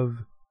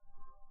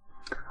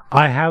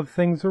have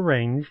things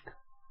arranged.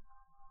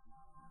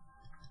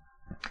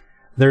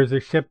 There's a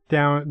ship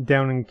down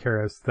in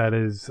Karis that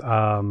is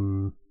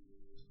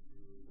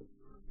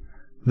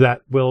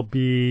that will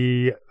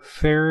be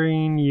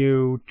ferrying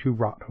you to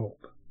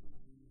Rothold,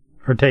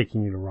 or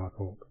taking you to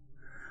Rothold.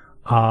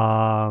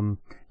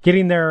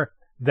 Getting there,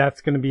 that's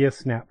going to be a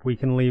snap. We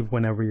can leave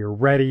whenever you're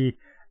ready,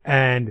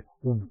 and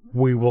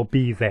we will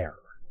be there.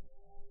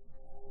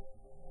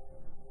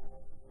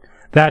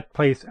 That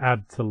place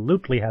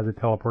absolutely has a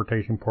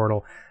teleportation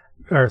portal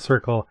or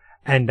circle,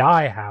 and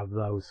I have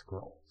those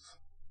scrolls.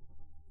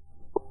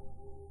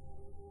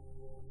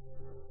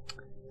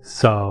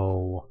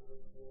 So,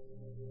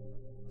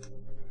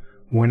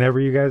 whenever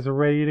you guys are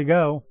ready to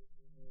go,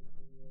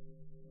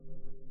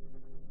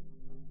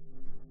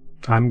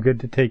 I'm good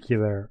to take you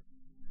there.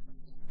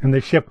 And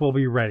the ship will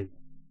be ready.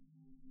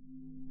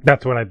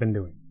 That's what I've been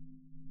doing.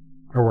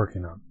 Or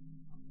working on.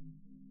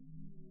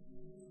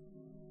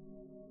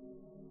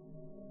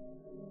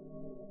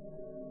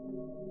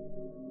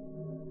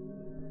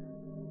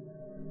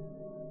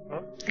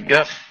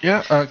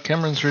 Yeah,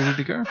 Cameron's ready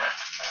to go.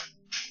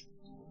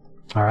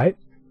 Alright.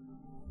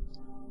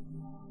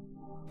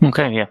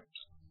 Okay, yeah.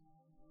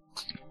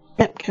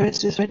 Yep,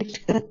 Carrots is ready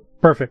to go.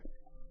 Perfect.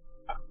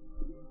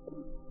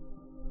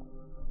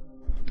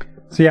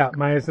 So yeah,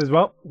 Maya says,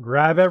 well,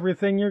 grab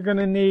everything you're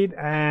gonna need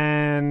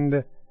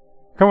and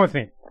come with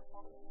me.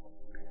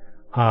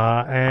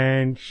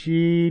 And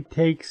she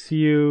takes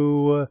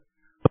you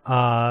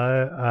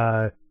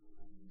to,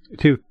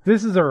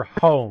 this is her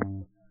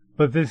home,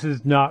 but this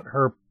is not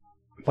her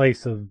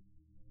place of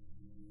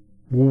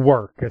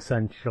work,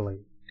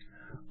 essentially.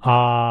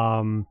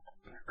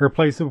 Her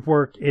place of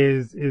work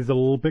is a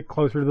little bit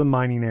closer to the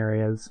mining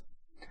areas.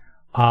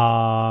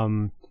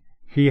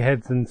 She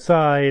heads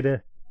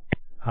inside.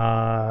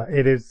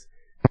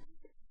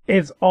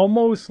 It's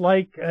almost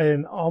like a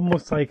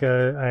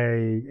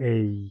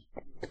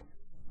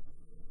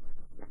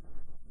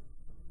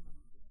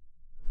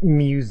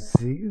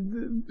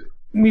museum.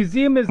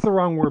 Museum is the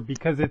wrong word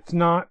because it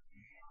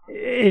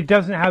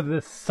doesn't have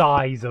the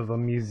size of a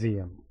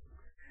museum.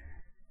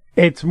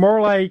 It's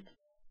more like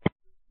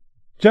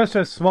just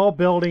a small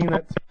building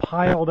that's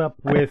piled up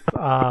with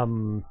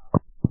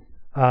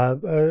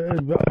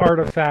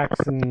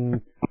artifacts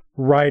and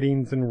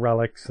writings and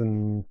relics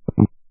and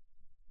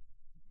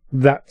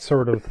that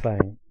sort of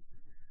thing.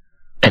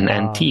 An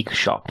antique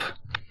shop.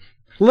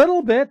 A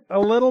little bit.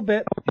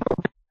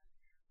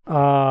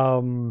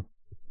 And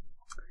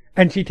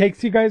she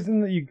takes you guys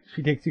into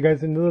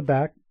the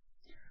back.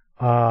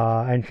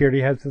 And she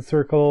already has the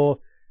circle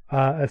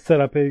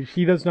set up.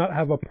 She does not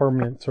have a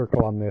permanent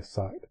circle on this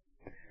side,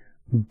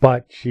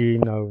 but she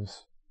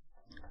knows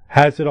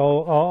has it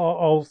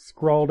all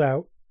scrawled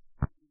out.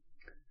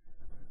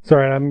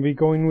 Sorry, I'm going to be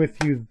going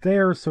with you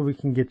there so we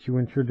can get you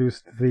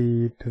introduced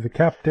to the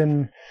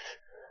captain.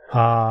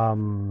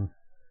 And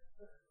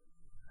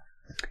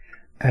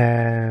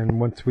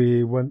once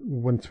we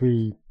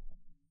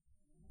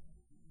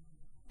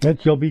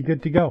you'll be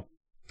good to go.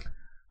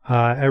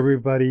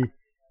 Everybody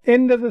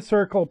into the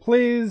circle,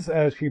 please,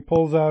 as she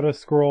pulls out a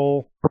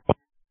scroll,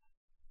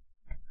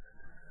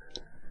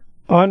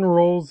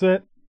 unrolls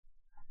it.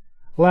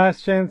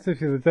 Last chance if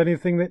there's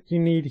anything that you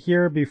need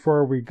here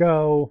before we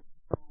go.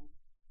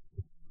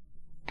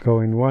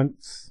 Going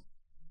once,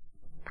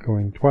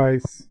 going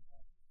twice.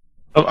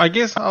 Oh, I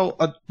guess I'll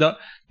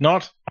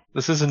not.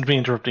 This isn't me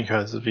interrupting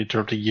her. This is me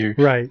interrupting you.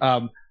 Right.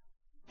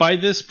 By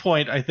this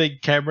point, I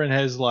think Cameron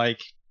has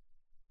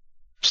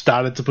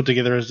started to put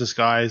together his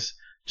disguise,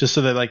 just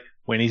so that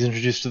when he's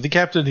introduced to the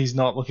captain, he's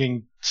not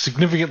looking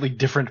significantly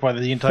different by the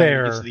time he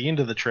gets to the end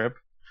of the trip.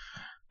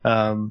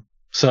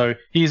 So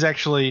he's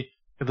actually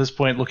at this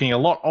point looking a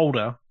lot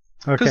older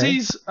because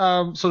he's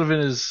sort of in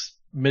his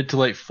mid to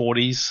late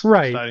 40s,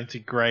 right, starting to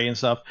grey and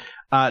stuff.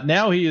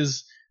 Now he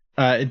is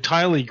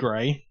entirely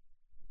grey,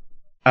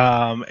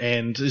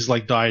 and is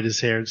dyed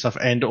his hair and stuff,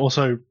 and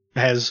also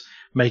has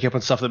makeup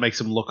and stuff that makes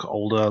him look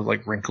older,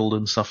 wrinkled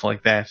and stuff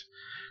like that.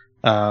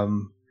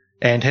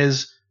 And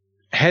has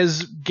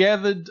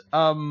gathered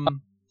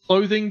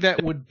clothing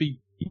that would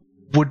be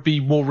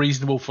more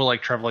reasonable for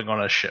traveling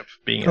on a ship,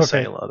 being a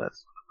sailor, that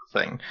sort of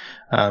thing.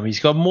 He's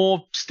got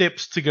more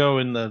steps to go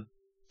in the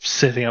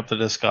setting up the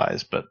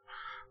disguise, but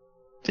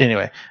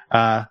anyway,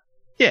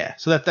 yeah.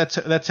 So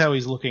that's how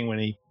he's looking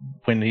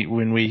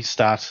when we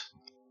start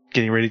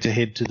getting ready to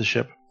head to the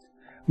ship.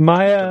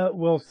 Maya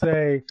will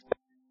say,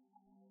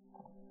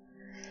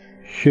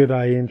 "Should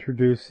I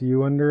introduce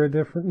you under a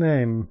different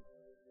name?"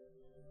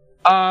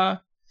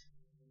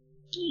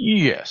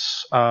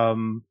 Yes. I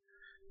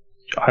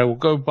will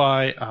go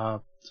by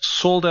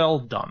Soldel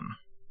Dunn.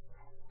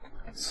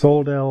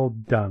 Soldel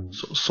Dunn.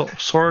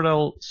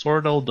 Soردel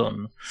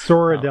Dunn.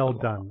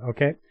 Soradel Dunn.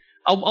 Okay.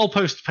 I'll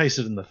paste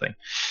it in the thing.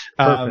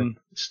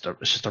 It's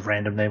just a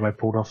random name I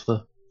pulled off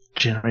the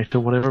generator,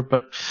 or whatever,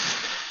 but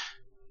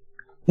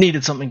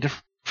needed something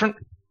different.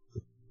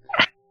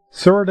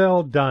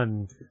 Soradel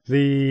Dunn,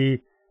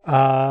 the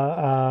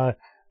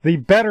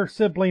better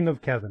sibling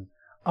of Kevin.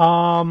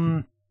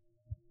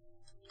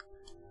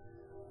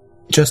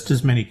 Just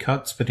as many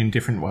cuts, but in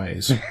different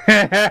ways.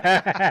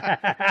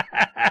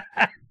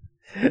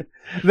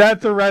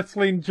 That's a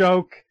wrestling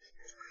joke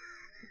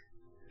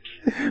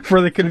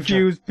for the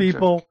confused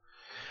people.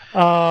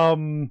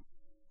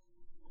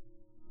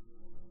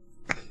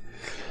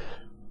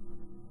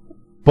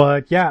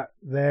 But yeah,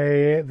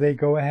 they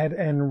go ahead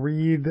and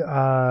read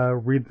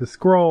the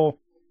scroll,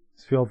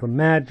 feel the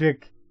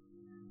magic,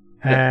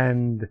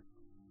 and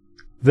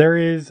there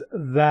is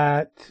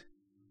that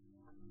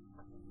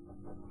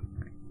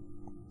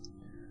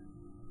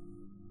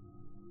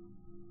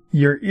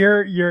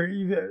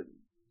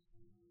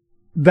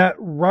that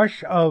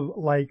rush of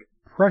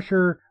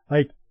pressure,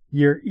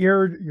 your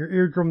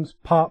eardrums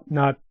pop,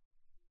 not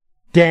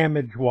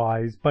damage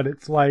wise, but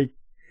it's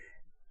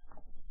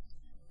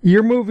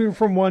you're moving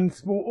from one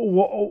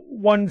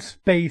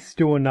space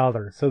to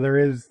another, so there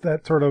is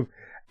that sort of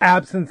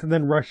absence and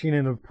then rushing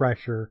in of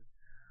pressure.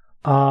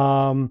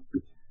 And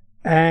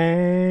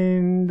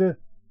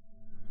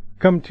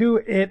come to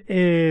it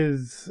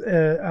is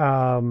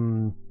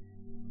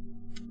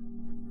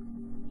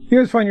you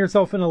guys find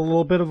yourself in a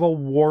little bit of a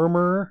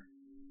warmer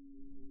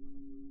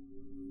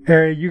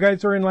area. You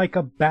guys are in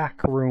a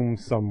back room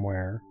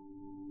somewhere.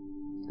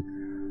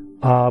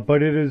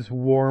 But it is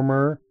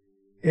warmer.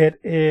 It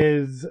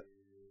is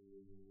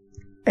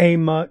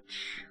it's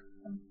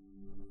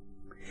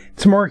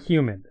more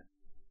humid.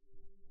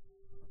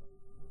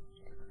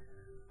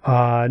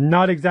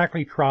 Not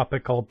exactly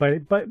tropical,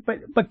 but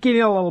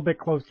getting a little bit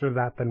closer to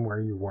that than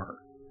where you were.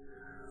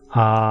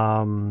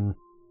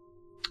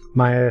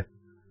 Maya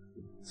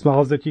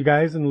smiles at you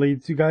guys and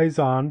leads you guys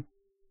on.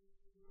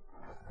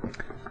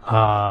 Hold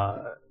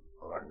on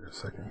a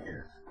second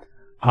here.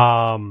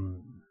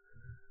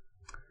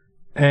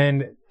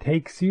 And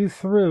takes you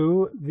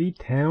through the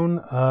town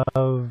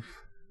of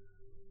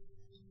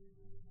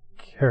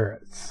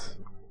Carrots.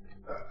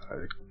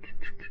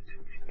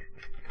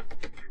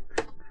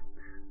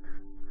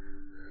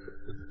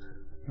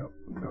 Nope,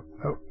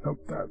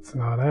 that's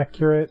not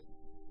accurate.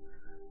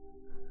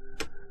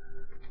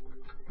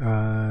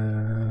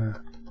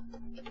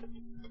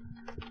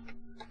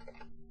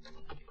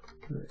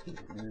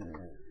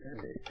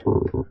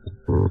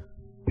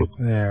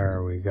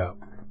 There we go.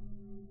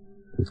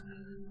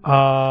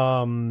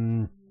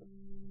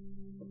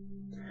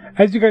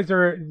 As you guys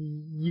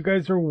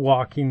are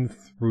walking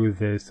through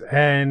this,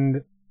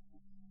 and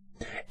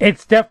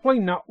it's definitely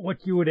not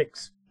what you would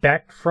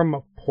expect from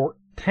a port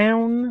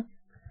town.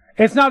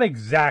 It's not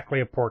exactly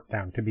a port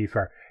town, to be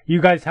fair. You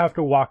guys have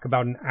to walk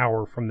about an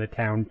hour from the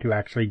town to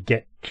actually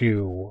get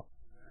to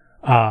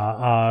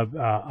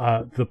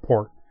the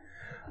port.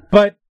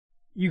 But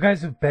you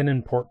guys have been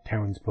in port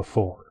towns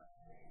before.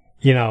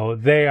 they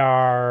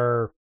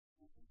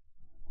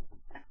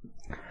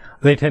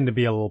tend to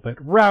be a little bit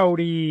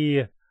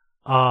rowdy.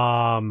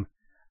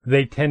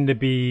 They tend to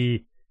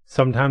be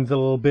sometimes a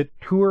little bit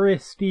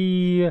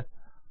touristy.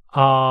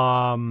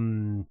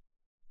 Or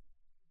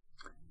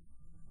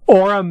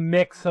a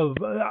mix of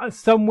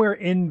somewhere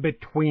in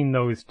between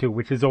those two,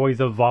 which is always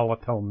a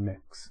volatile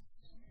mix.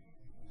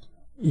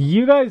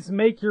 You guys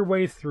make your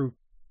way through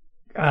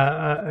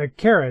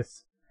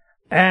Karis,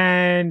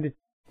 and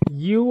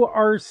you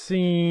are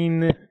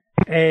seeing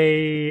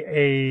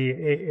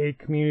a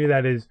community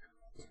that is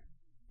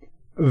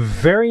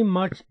very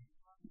much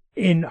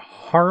in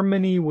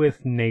harmony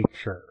with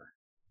nature.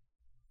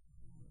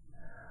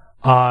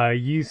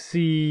 You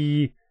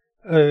see,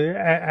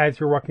 as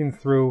you're walking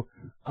through,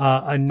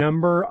 a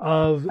number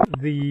of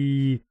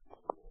the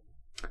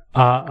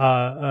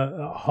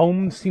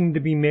homes seem to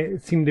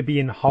be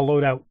in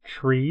hollowed out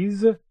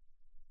trees.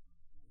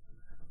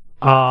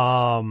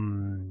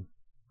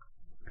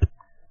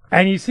 And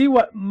you see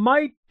what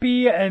might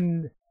be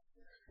at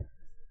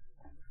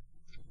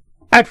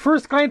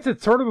first glance,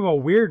 it's sort of a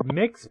weird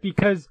mix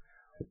because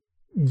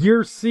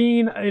you're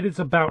seeing it is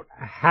about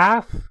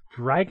half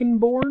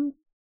dragonborn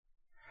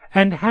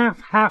and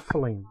half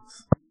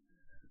halflings.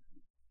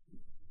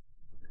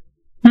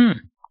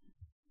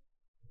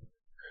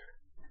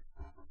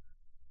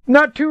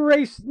 Not two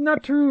races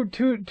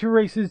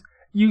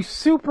you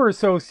super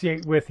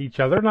associate with each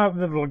other. Not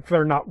that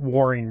they're not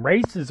warring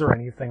races or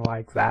anything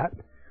like that.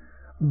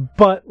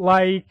 But,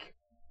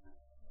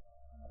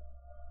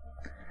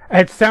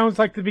 it sounds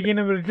like the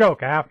beginning of a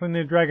joke. A halfling and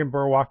a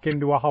dragonborn walk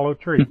into a hollow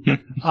tree.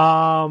 Did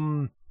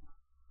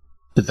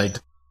they...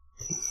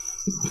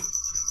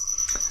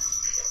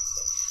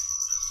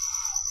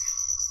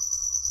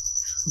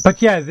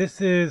 But yeah,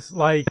 this is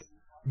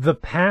the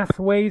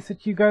pathways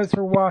that you guys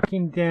are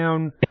walking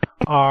down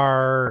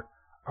are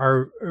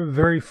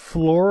very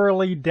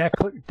florally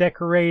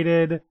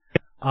decorated.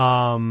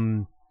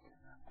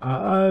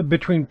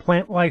 Between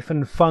plant life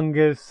and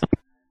fungus,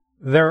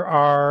 there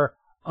are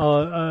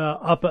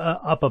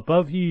up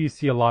above you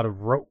see a lot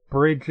of rope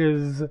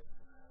bridges.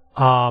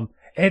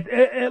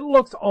 It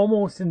looks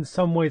almost in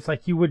some ways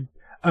like you would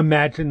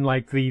imagine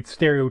the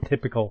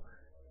stereotypical.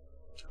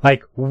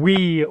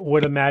 We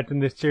would imagine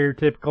the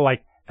stereotypical,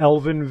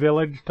 elven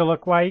village to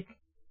look like.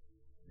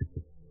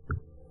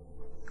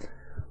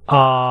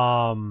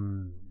 A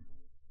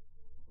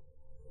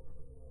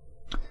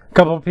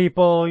couple of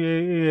people,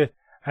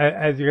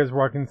 as you guys are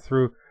walking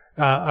through,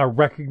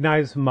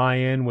 recognize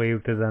Maya and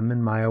wave to them,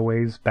 and Maya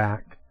waves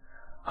back.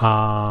 They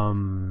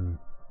turn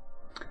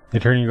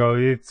and go,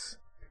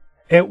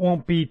 it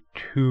won't be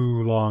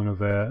too long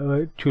of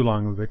a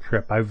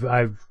trip.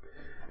 I've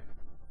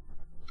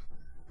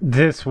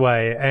this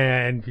way,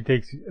 and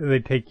they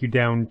take you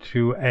down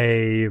to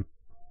a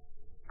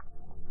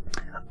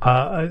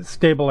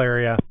stable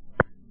area.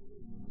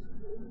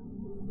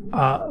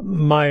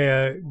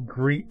 Maya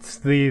greets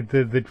the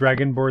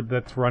dragonborn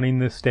that's running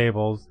the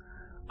stables,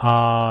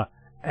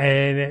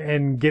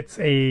 and gets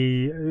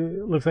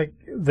looks like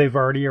they've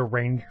already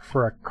arranged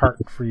for a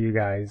cart for you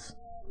guys,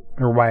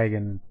 or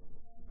wagon,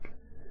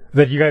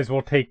 that you guys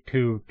will take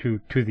to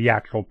the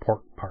actual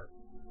pork part.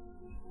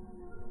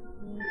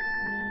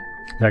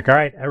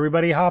 Alright,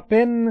 everybody hop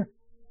in.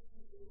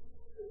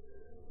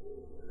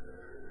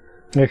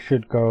 It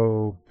should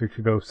go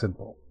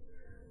simple.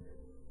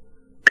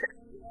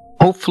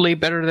 Hopefully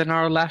better than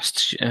our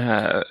last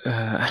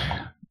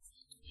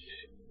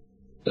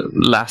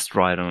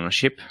ride on a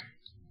ship.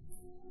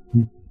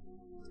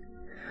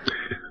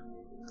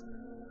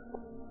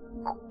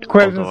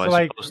 Craven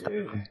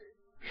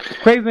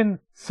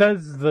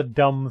says the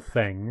dumb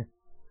thing,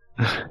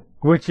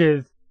 which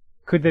is,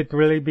 could it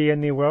really be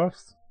any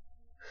worse?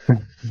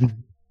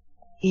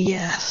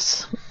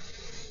 Yes.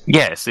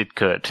 Yes, it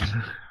could.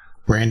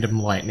 Random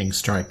lightning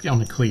strike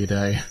on a clear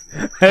day.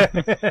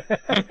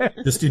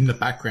 Just in the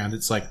background,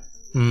 it's like,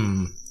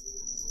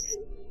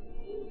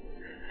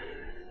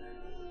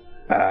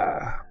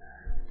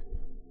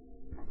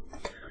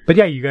 But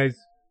yeah, you guys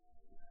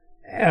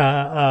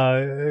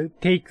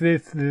take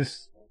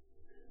this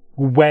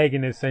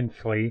wagon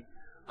essentially,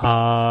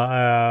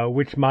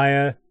 which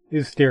Maya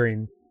is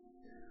steering,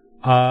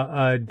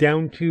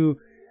 down to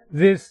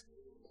this.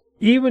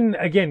 Even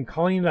again,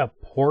 calling it a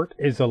port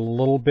is a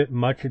little bit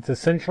much. It's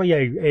essentially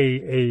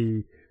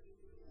a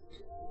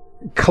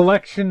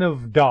collection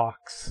of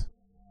docks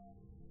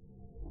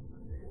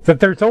that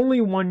there's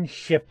only one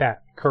ship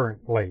at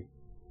currently.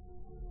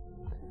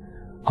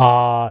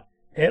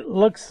 It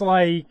looks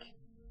like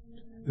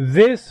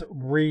this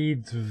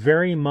reads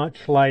very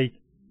much like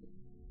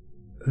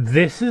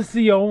this is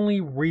the only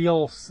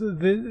real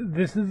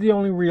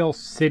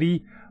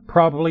city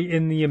probably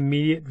in the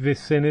immediate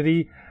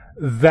vicinity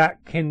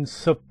that can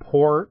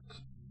support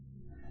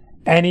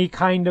any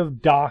kind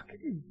of dock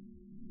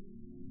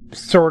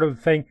sort of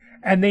thing,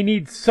 and they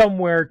need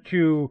somewhere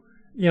to,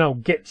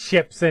 get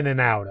ships in and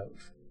out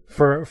of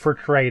for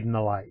trade and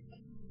the like.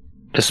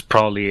 There's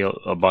probably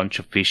a bunch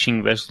of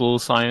fishing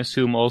vessels, I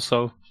assume,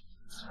 also.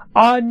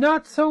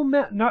 Not so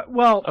not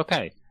well.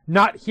 Okay.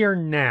 Not here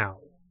now.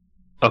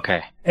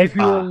 Okay. If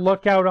you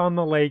look out on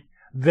the lake,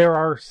 there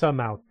are some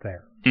out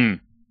there.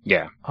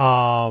 Yeah.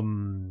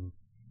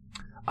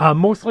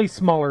 Mostly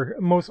smaller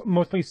boats.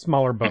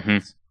 Mm-hmm.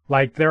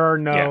 Like there are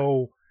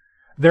no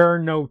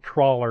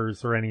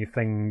trawlers or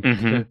anything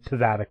to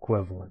that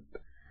equivalent.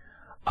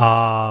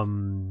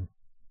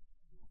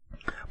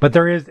 But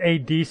there is a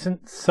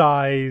decent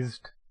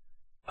sized.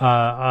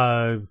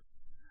 I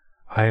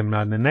am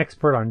not an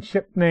expert on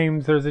ship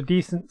names. There's a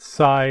decent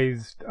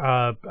sized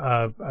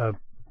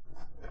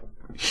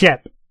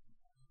ship.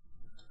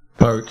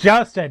 Boat.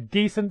 Just a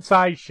decent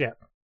sized ship.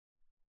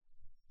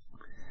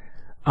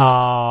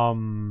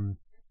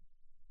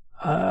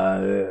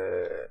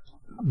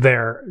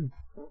 There.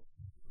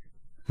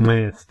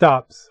 It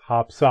stops,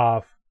 hops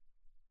off,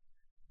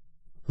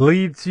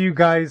 leads you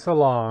guys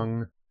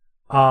along,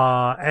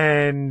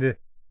 and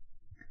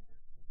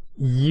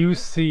you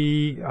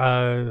see,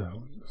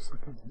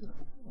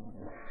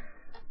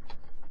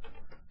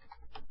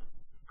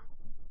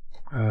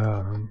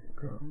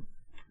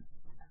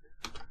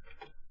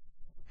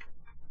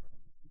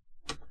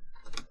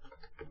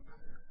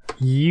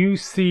 you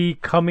see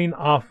coming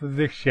off of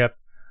the ship,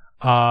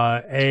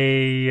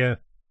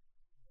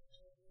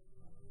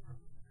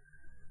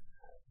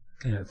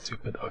 yeah,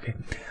 stupid. Okay.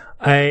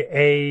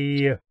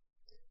 A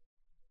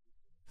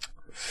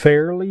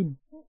fairly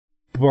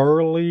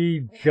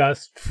burly,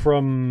 just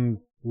from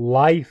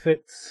life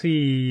at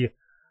sea,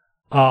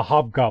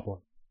 hobgoblin.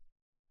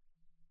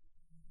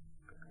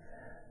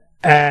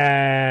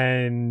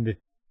 And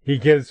he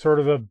gives sort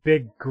of a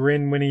big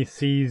grin when he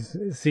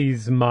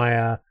sees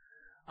Maya.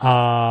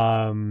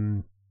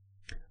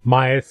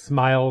 Maya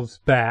smiles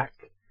back.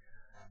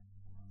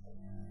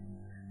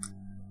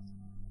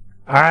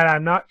 Alright,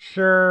 I'm not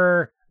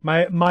sure.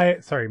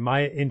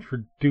 Maya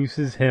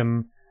introduces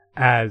him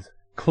as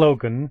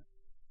Clogan.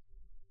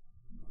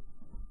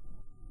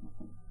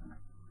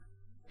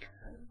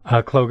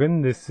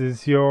 Clogan,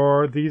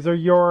 these are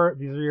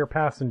your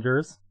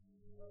passengers.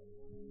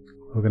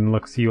 Clogan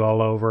looks you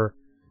all over.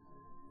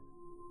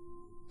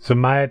 So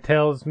Maya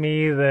tells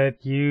me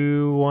that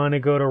you want to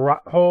go to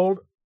Rothold,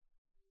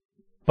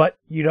 but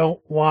you don't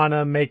want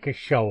to make a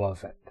show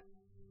of it.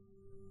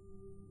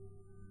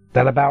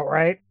 That about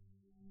right?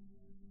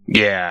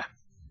 Yeah.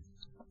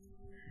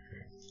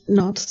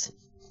 Nods.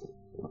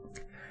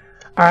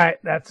 Alright,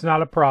 that's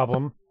not a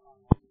problem.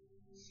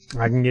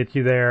 I can get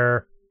you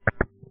there.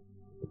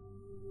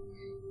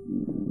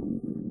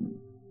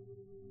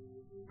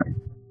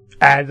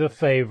 As a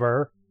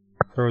favor.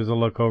 Throws a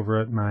look over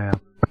at Maya.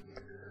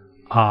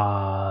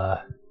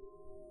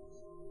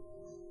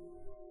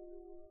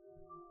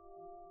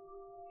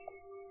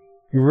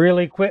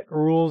 Really quick,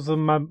 rules of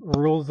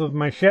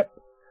my ship.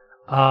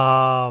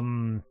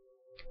 Don't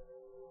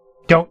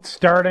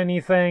start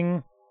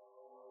anything.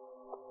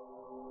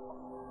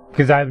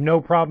 Because I have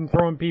no problem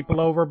throwing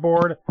people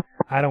overboard.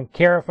 I don't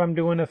care if I'm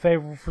doing a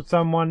favor for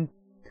someone.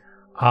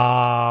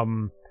 I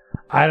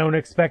don't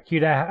expect you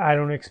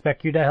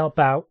to help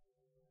out.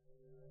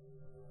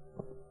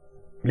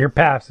 You're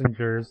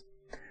passengers.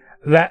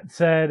 That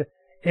said,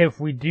 if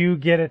we do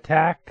get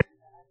attacked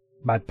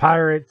by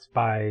pirates,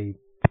 by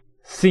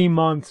sea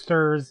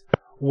monsters,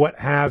 what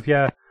have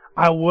you,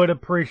 I would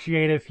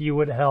appreciate if you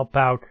would help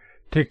out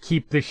to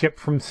keep the ship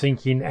from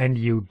sinking and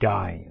you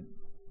dying.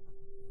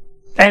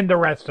 And the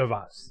rest of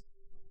us.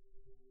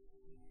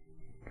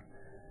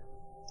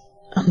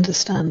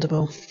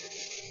 Understandable.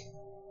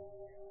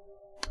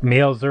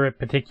 Meals are at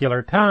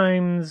particular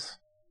times.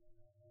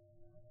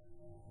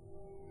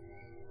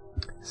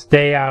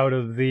 Stay out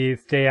of the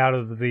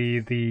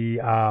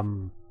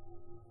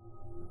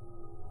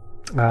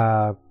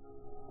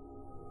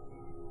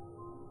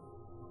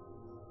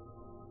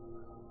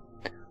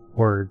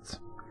words.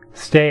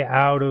 Stay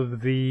out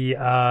of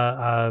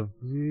the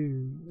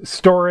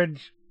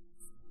storage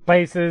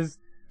places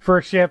for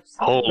ships.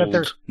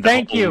 Hold.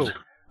 Thank you.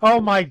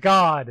 Oh my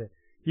God.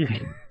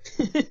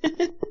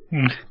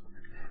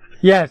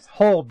 Yes,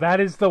 hold. That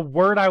is the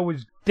word I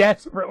was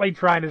desperately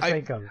trying to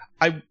think of.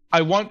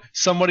 I want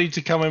somebody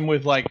to come in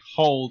with like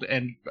hold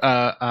and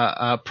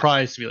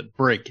prize to be like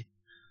brig.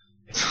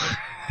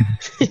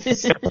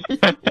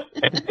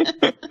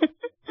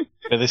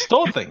 Yeah, they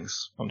store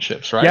things on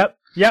ships, right?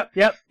 Yep.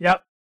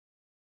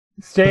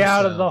 Stay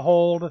out of the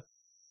hold.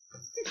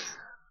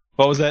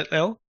 What was that,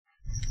 El?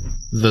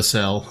 The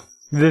cell.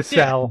 The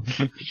cell.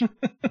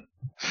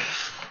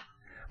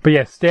 But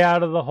yeah, stay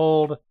out of the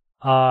hold.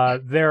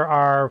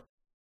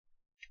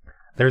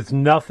 There's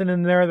nothing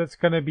in there that's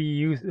going to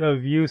be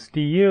of use to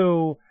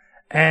you,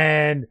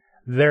 and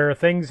there are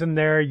things in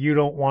there you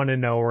don't want to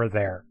know are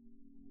there.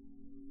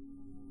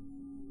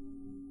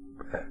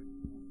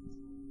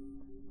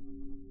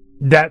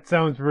 That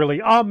sounds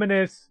really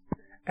ominous,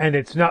 and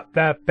it's not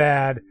that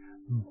bad,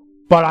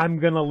 but I'm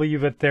going to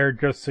leave it there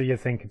just so you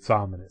think it's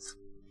ominous.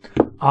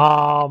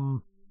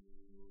 Other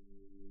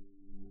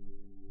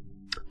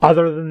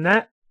than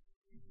that,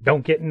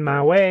 don't get in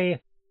my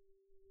way.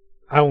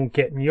 I won't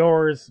get in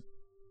yours.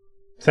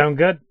 Sound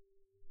good?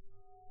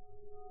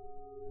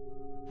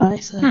 Aye,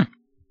 sir.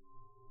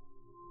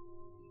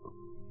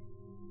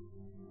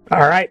 All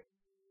right.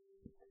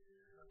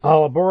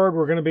 All aboard.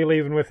 We're going to be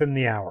leaving within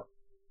the hour.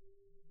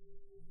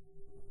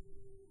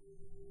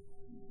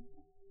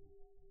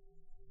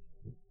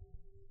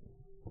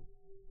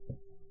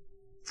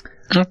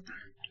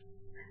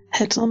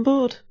 Heads on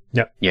board.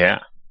 Yep. Yeah.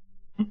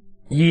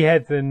 He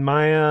heads in.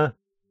 Maya.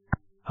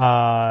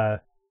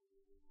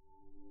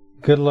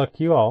 Good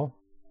luck, you all.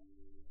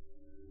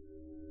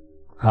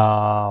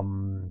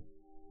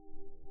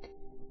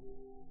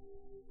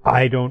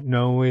 I don't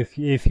know if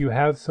you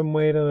have some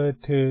way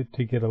to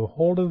get a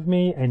hold of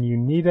me and you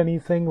need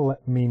anything,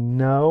 let me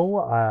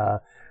know.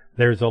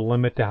 There's a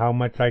limit to how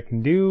much I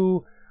can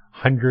do,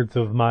 hundreds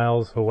of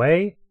miles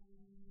away.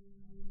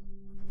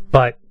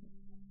 But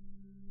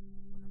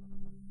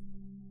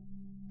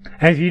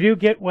if you do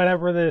get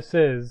whatever this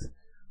is,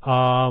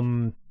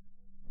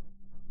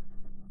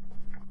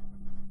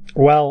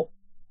 well,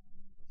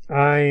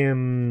 I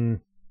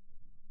am,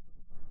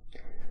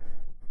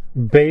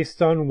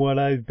 based on what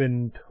I've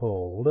been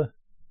told,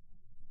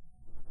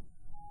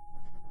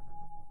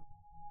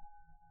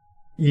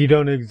 you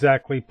don't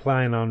exactly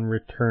plan on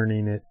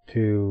returning it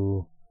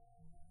to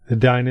the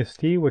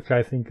dynasty, which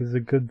I think is a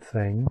good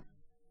thing.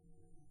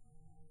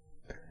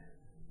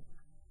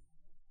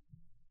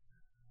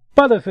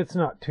 But if it's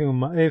not too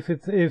if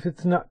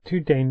it's not too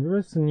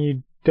dangerous and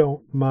you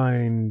don't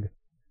mind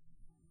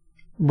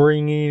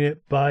bringing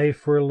it by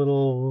for a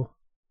little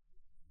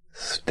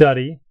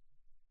study,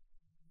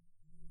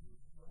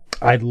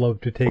 I'd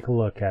love to take a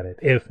look at it.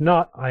 If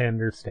not, I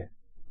understand.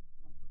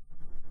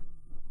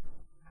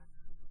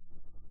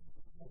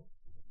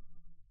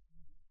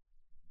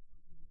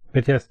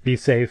 But just be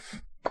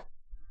safe.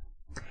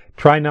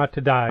 Try not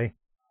to die.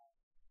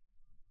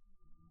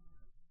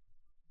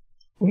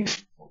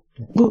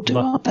 We'll do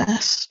our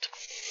best.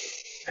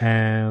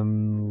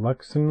 And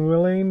Lux and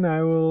Willing,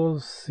 I will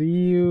see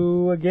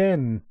you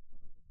again.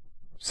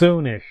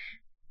 Soonish.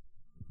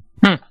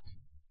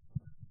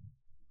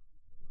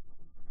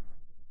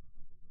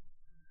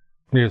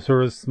 He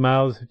sort of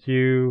smiles at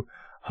you,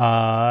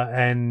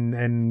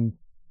 and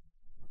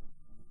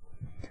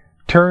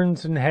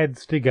turns and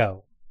heads to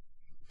go,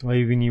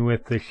 leaving you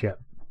with the ship.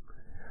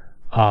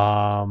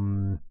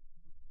 And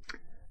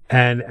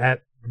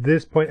at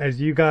this point,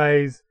 as you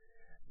guys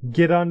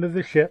get onto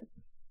the ship,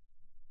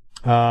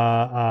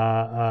 find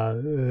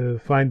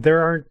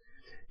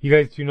you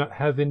guys do not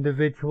have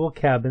individual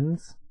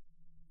cabins,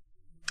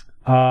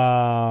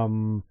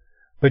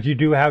 but you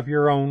do have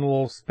your own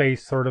little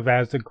space, sort of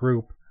as a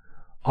group,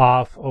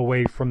 off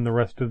away from the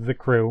rest of the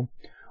crew.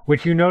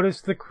 Which you notice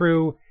the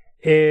crew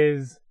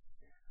is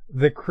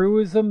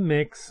a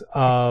mix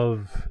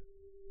of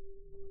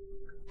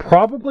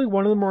probably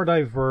one of the more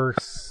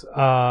diverse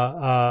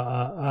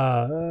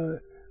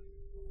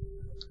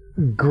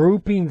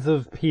groupings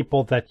of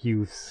people that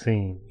you've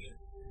seen.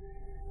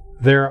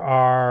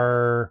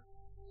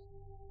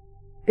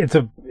 It's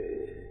a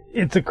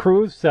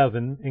crew of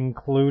 7,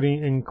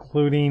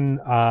 including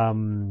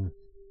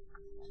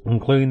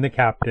the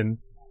captain.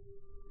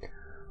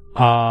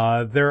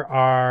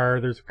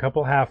 There's a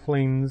couple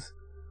halflings.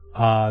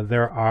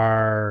 There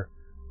are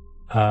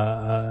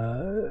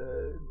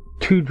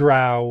 2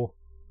 drow.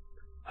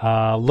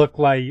 Look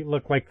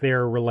like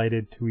they're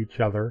related to each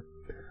other.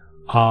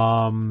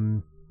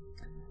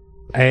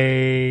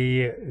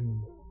 A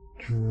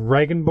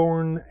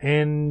dragonborn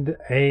and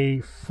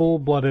a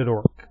full-blooded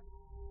orc.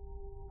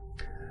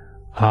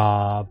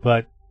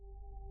 But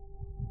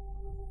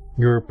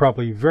you're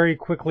probably very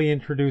quickly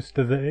introduced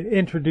to them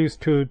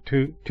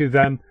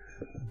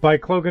by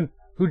Clogan,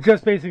 who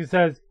just basically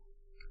says,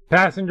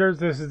 "Passengers,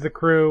 this is the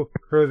crew.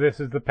 Crew,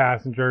 this is the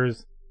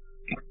passengers."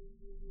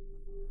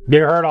 You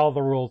heard all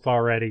the rules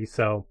already,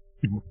 so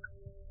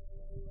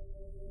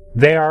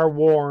they are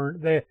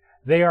warned.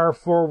 They are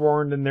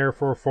forewarned and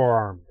therefore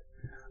forearmed.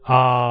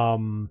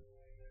 And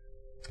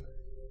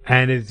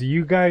as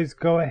you guys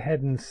go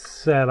ahead and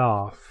set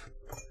off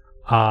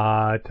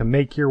to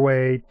make your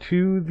way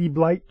to the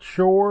Blight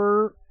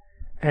Shore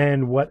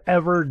and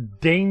whatever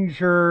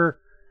danger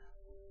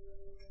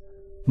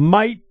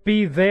might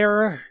be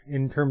there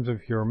in terms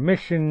of your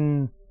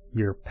mission,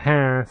 your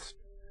past,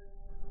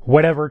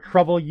 whatever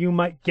trouble you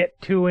might get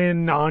to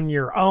in on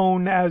your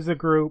own as a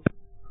group,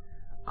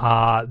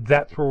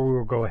 that's where we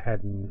will go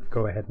ahead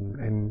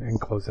and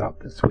close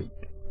out this week.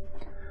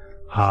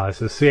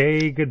 So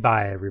say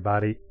goodbye,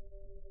 everybody.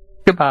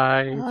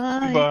 Goodbye.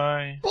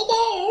 Bye.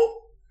 Goodbye.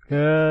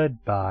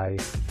 Goodbye.